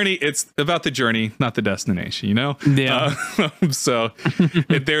 The journey, it's about the journey, not the destination, you know? Yeah. So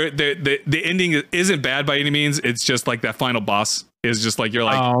the ending isn't bad by any means. It's just like that final boss is just like, you're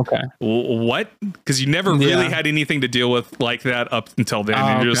like, what? Because you never really had anything to deal with like that up until then.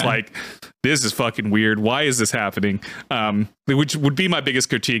 And you're just like, this is fucking weird. Why is this happening? Which would be my biggest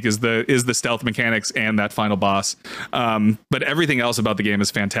critique is the stealth mechanics and that final boss. But everything else about the game is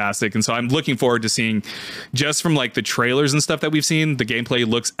fantastic. And so I'm looking forward to seeing, just from like the trailers and stuff that we've seen, the gameplay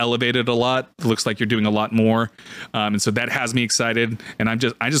looks elevated a lot. It looks like you're doing a lot more. And so that has me excited. And I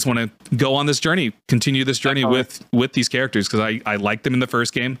just want to go on this journey, continue this journey with these characters, because I liked them in the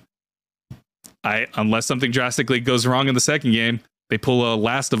first game. Unless something drastically goes wrong in the second game, they pull a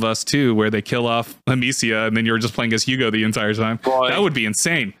Last of Us 2 where they kill off Amicia and then you're just playing as Hugo the entire time. Boy. That would be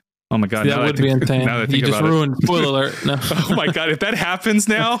insane. Oh my God. That would be insane. Now that I think you just ruined it. Spoiler alert. No. Oh my God. If that happens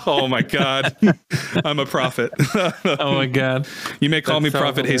now, oh my God. I'm a prophet. Oh my God. You may call me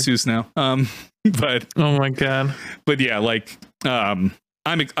Prophet Jesus now. But oh my God. But yeah, like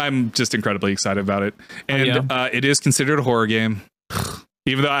I'm just incredibly excited about it. And it is considered a horror game.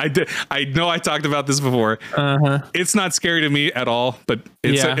 Even though I know I talked about this before. It's not scary to me at all, but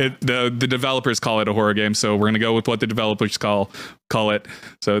it's the developers call it a horror game, so we're gonna go with what the developers call it.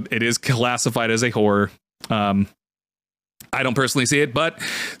 So it is classified as a horror. I don't personally see it, but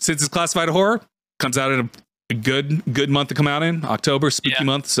since it's classified a horror, comes out in a good month to come out in October, spooky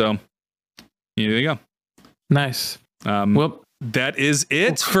month. So there you go. Nice. Well. That is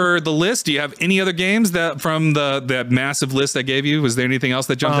it for the list. Do you have any other games that from that massive list I gave you? Was there anything else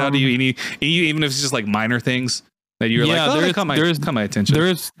that jumped out to you? Even if it's just like minor things that you were like, oh, that caught my attention.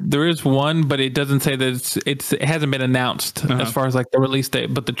 There is one, but it doesn't say that it hasn't been announced as far as like the release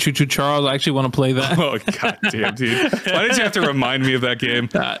date. But the Choo Choo Charles, I actually want to play that. Oh God damn, dude! Why did you have to remind me of that game?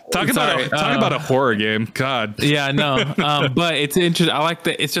 Talk about a horror game. God. Yeah, no. But it's interesting. I like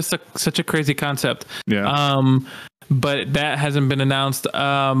that. It's just such a crazy concept. Yeah. But that hasn't been announced.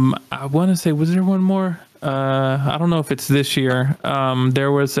 I want to say, was there one more? I don't know if it's this year.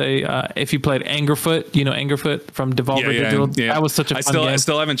 There was if you played Angerfoot, Angerfoot from Devolver Digital. Yeah. That was such a fun game. I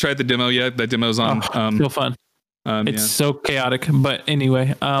still haven't tried the demo yet. That demo's on. Still fun. It's so chaotic. But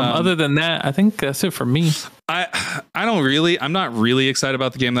anyway, other than that, I think that's it for me. I'm not really excited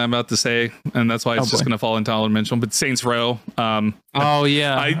about the game that I'm about to say, and that's why it's just going to fall into honorable mention. But Saints Row. There's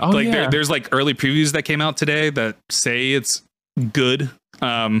like early previews that came out today that say it's good. But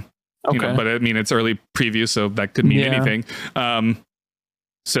I mean, it's early preview, so that could mean anything. But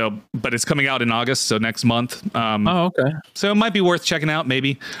it's coming out in August, so next month. So it might be worth checking out.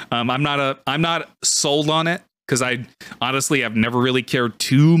 Maybe. I'm not sold on it, because I honestly have never really cared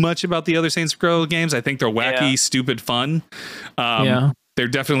too much about the other Saints Row games. I think they're wacky, stupid fun. They're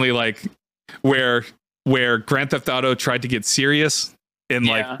definitely like where Grand Theft Auto tried to get serious, and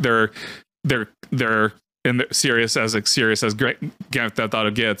like they're serious as Grand Theft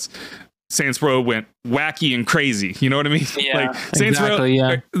Auto gets. Saints Row went wacky and crazy. You know what I mean? Yeah, like Saints Row,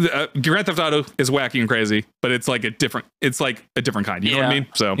 Grand Theft Auto is wacky and crazy, but it's like a different kind. You know what I mean?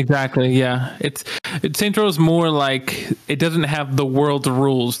 So exactly, yeah. It's Saints Row is more like, it doesn't have the world's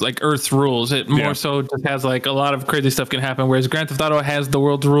rules, like Earth's rules. It more so just has like a lot of crazy stuff can happen. Whereas Grand Theft Auto has the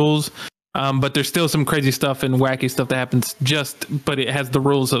world's rules. But there's still some crazy stuff and wacky stuff that happens but it has the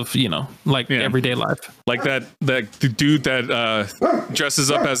rules of, everyday life. Like the dude that dresses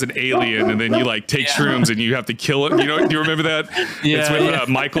up as an alien and then you like take shrooms and you have to kill it. Do you remember that? Yeah. It's with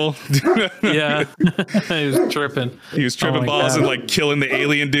Michael. Yeah. He was tripping. He was tripping balls and like killing the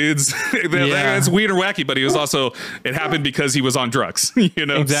alien dudes. It's weird and wacky, but it happened because he was on drugs,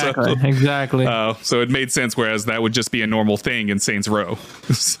 Exactly. So it made sense, whereas that would just be a normal thing in Saints Row.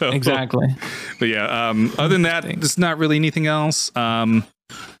 So exactly. But other than that, there's not really anything else.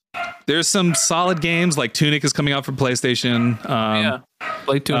 There's some solid games, like Tunic is coming out for PlayStation.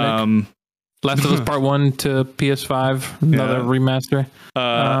 Play Tunic. Last of Us Part 1 to PS5, another remaster.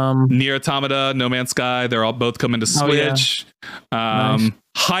 Nier Automata, No Man's Sky, they're all both coming to Switch. Nice.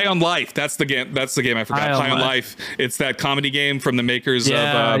 High on Life, that's the game I forgot. High on Life. It's that comedy game from the makers of Rick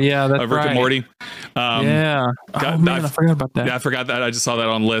and Morty. I forgot about that. Yeah, I forgot that. I just saw that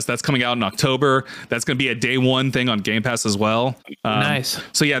on the list. That's coming out in October. That's going to be a day one thing on Game Pass as well. Nice.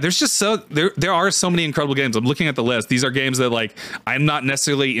 So yeah, there's just there are so many incredible games. I'm looking at the list. These are games that like I'm not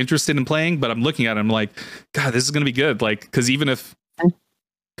necessarily interested in playing, but I'm looking at them like, God, this is going to be good. Like,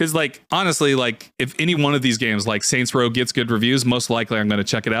 because like honestly, like if any one of these games like Saints Row gets good reviews, most likely I'm going to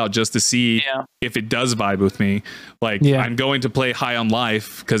check it out just to see if it does vibe with me. Like I'm going to play High on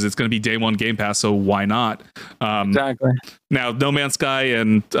Life because it's going to be day one Game Pass, so why not? Exactly. Now, No Man's Sky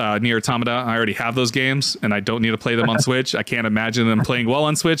and Nier Automata, I already have those games, and I don't need to play them on Switch. I can't imagine them playing well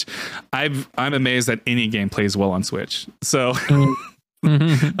on Switch. I'm amazed that any game plays well on Switch. So,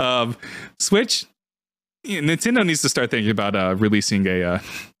 Switch. Nintendo needs to start thinking about releasing a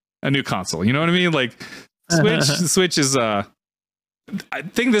new console. You know what I mean? Like Switch is I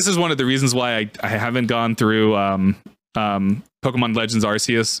think this is one of the reasons why I haven't gone through Pokemon Legends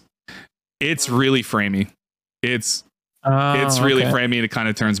Arceus. It's really framey. It's really framey, and it kind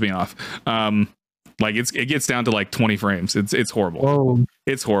of turns me off. Like it gets down to like 20 frames. It's horrible. Whoa.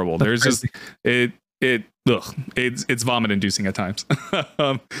 It's horrible. There's just it's vomit inducing at times.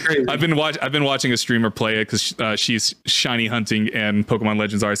 I've been watching a streamer play it because she's shiny hunting and Pokemon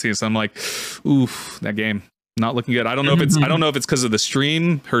Legends Arceus. So I'm like, oof, that game not looking good. I don't know if it's because of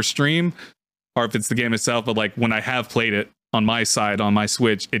the her stream, or if it's the game itself. But like when I have played it on my side on my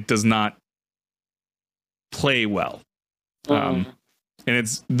Switch, it does not play well. And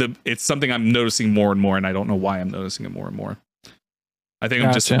it's something I'm noticing more and more, and I don't know why I'm noticing it more and more. I think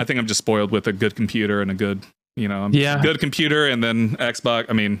I'm just spoiled with a good computer and a good, good computer, and then Xbox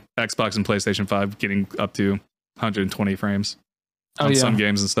and PlayStation 5 getting up to 120 frames on some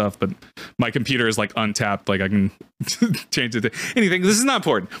games and stuff. But my computer is like untapped. Like I can change it to anything. This is not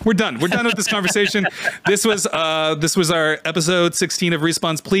important. We're done. We're done with this conversation. This was our episode 16 of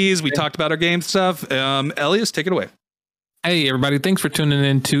Respawns Please. We talked about our game stuff. Elias, take it away. Hey everybody, thanks for tuning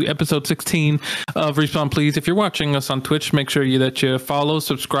in to episode 16 of Respawn Please. If you're watching us on Twitch, make sure that you follow,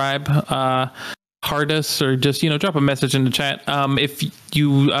 subscribe, heart us, or just drop a message in the chat. If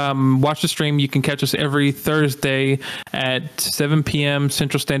you watch the stream, you can catch us every Thursday at 7 p.m.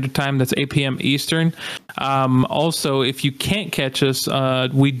 Central Standard Time. That's 8 p.m. Eastern. Also, if you can't catch us,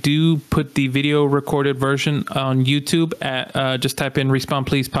 we do put the video recorded version on YouTube at just type in Respawn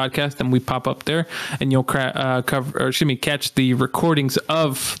Please podcast, and we pop up there, and you'll catch the recordings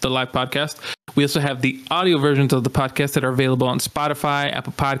of the live podcast. We also have the audio versions of the podcast that are available on Spotify,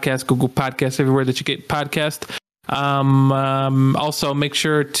 Apple Podcasts, Google Podcasts, everywhere that you get podcasts. Also, make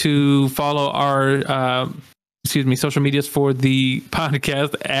sure to follow our social medias for the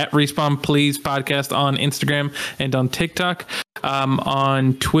podcast at Respawn Please Podcast on Instagram and on TikTok.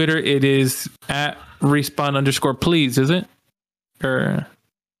 On Twitter, it is at Respawn_Please, is it? Or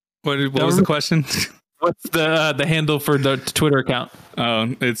what was the question? What's the handle for the Twitter account?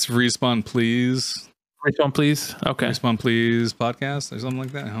 It's Respawn Please. Respawn Please. Okay. Respawn Please podcast or something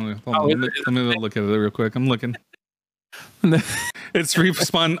like that. Let me look at it real quick. I'm looking. It's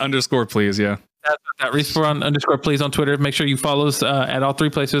Respawn_Please. Yeah. That's that Respawn_Please on Twitter. Make sure you follow us at all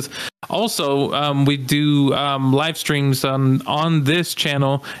three places. Also, we do live streams on this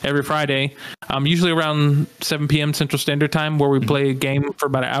channel every Friday, usually around 7 p.m. Central Standard Time, where we play a game for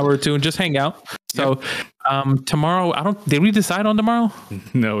about an hour or two and just hang out. So tomorrow, did we decide on tomorrow?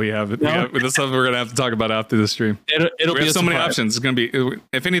 No, we haven't. No? That's something we're gonna have to talk about after the stream. It'll be so many options. It's gonna be,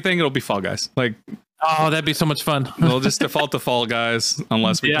 if anything, it'll be Fall Guys. Like, oh, that'd be so much fun. We'll just default to Fall Guys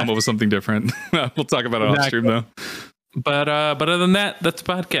unless we come up with something different. We'll talk about it off stream though. But other than that, that's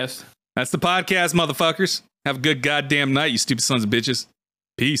the podcast. That's the podcast, motherfuckers. Have a good goddamn night, you stupid sons of bitches.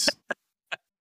 Peace.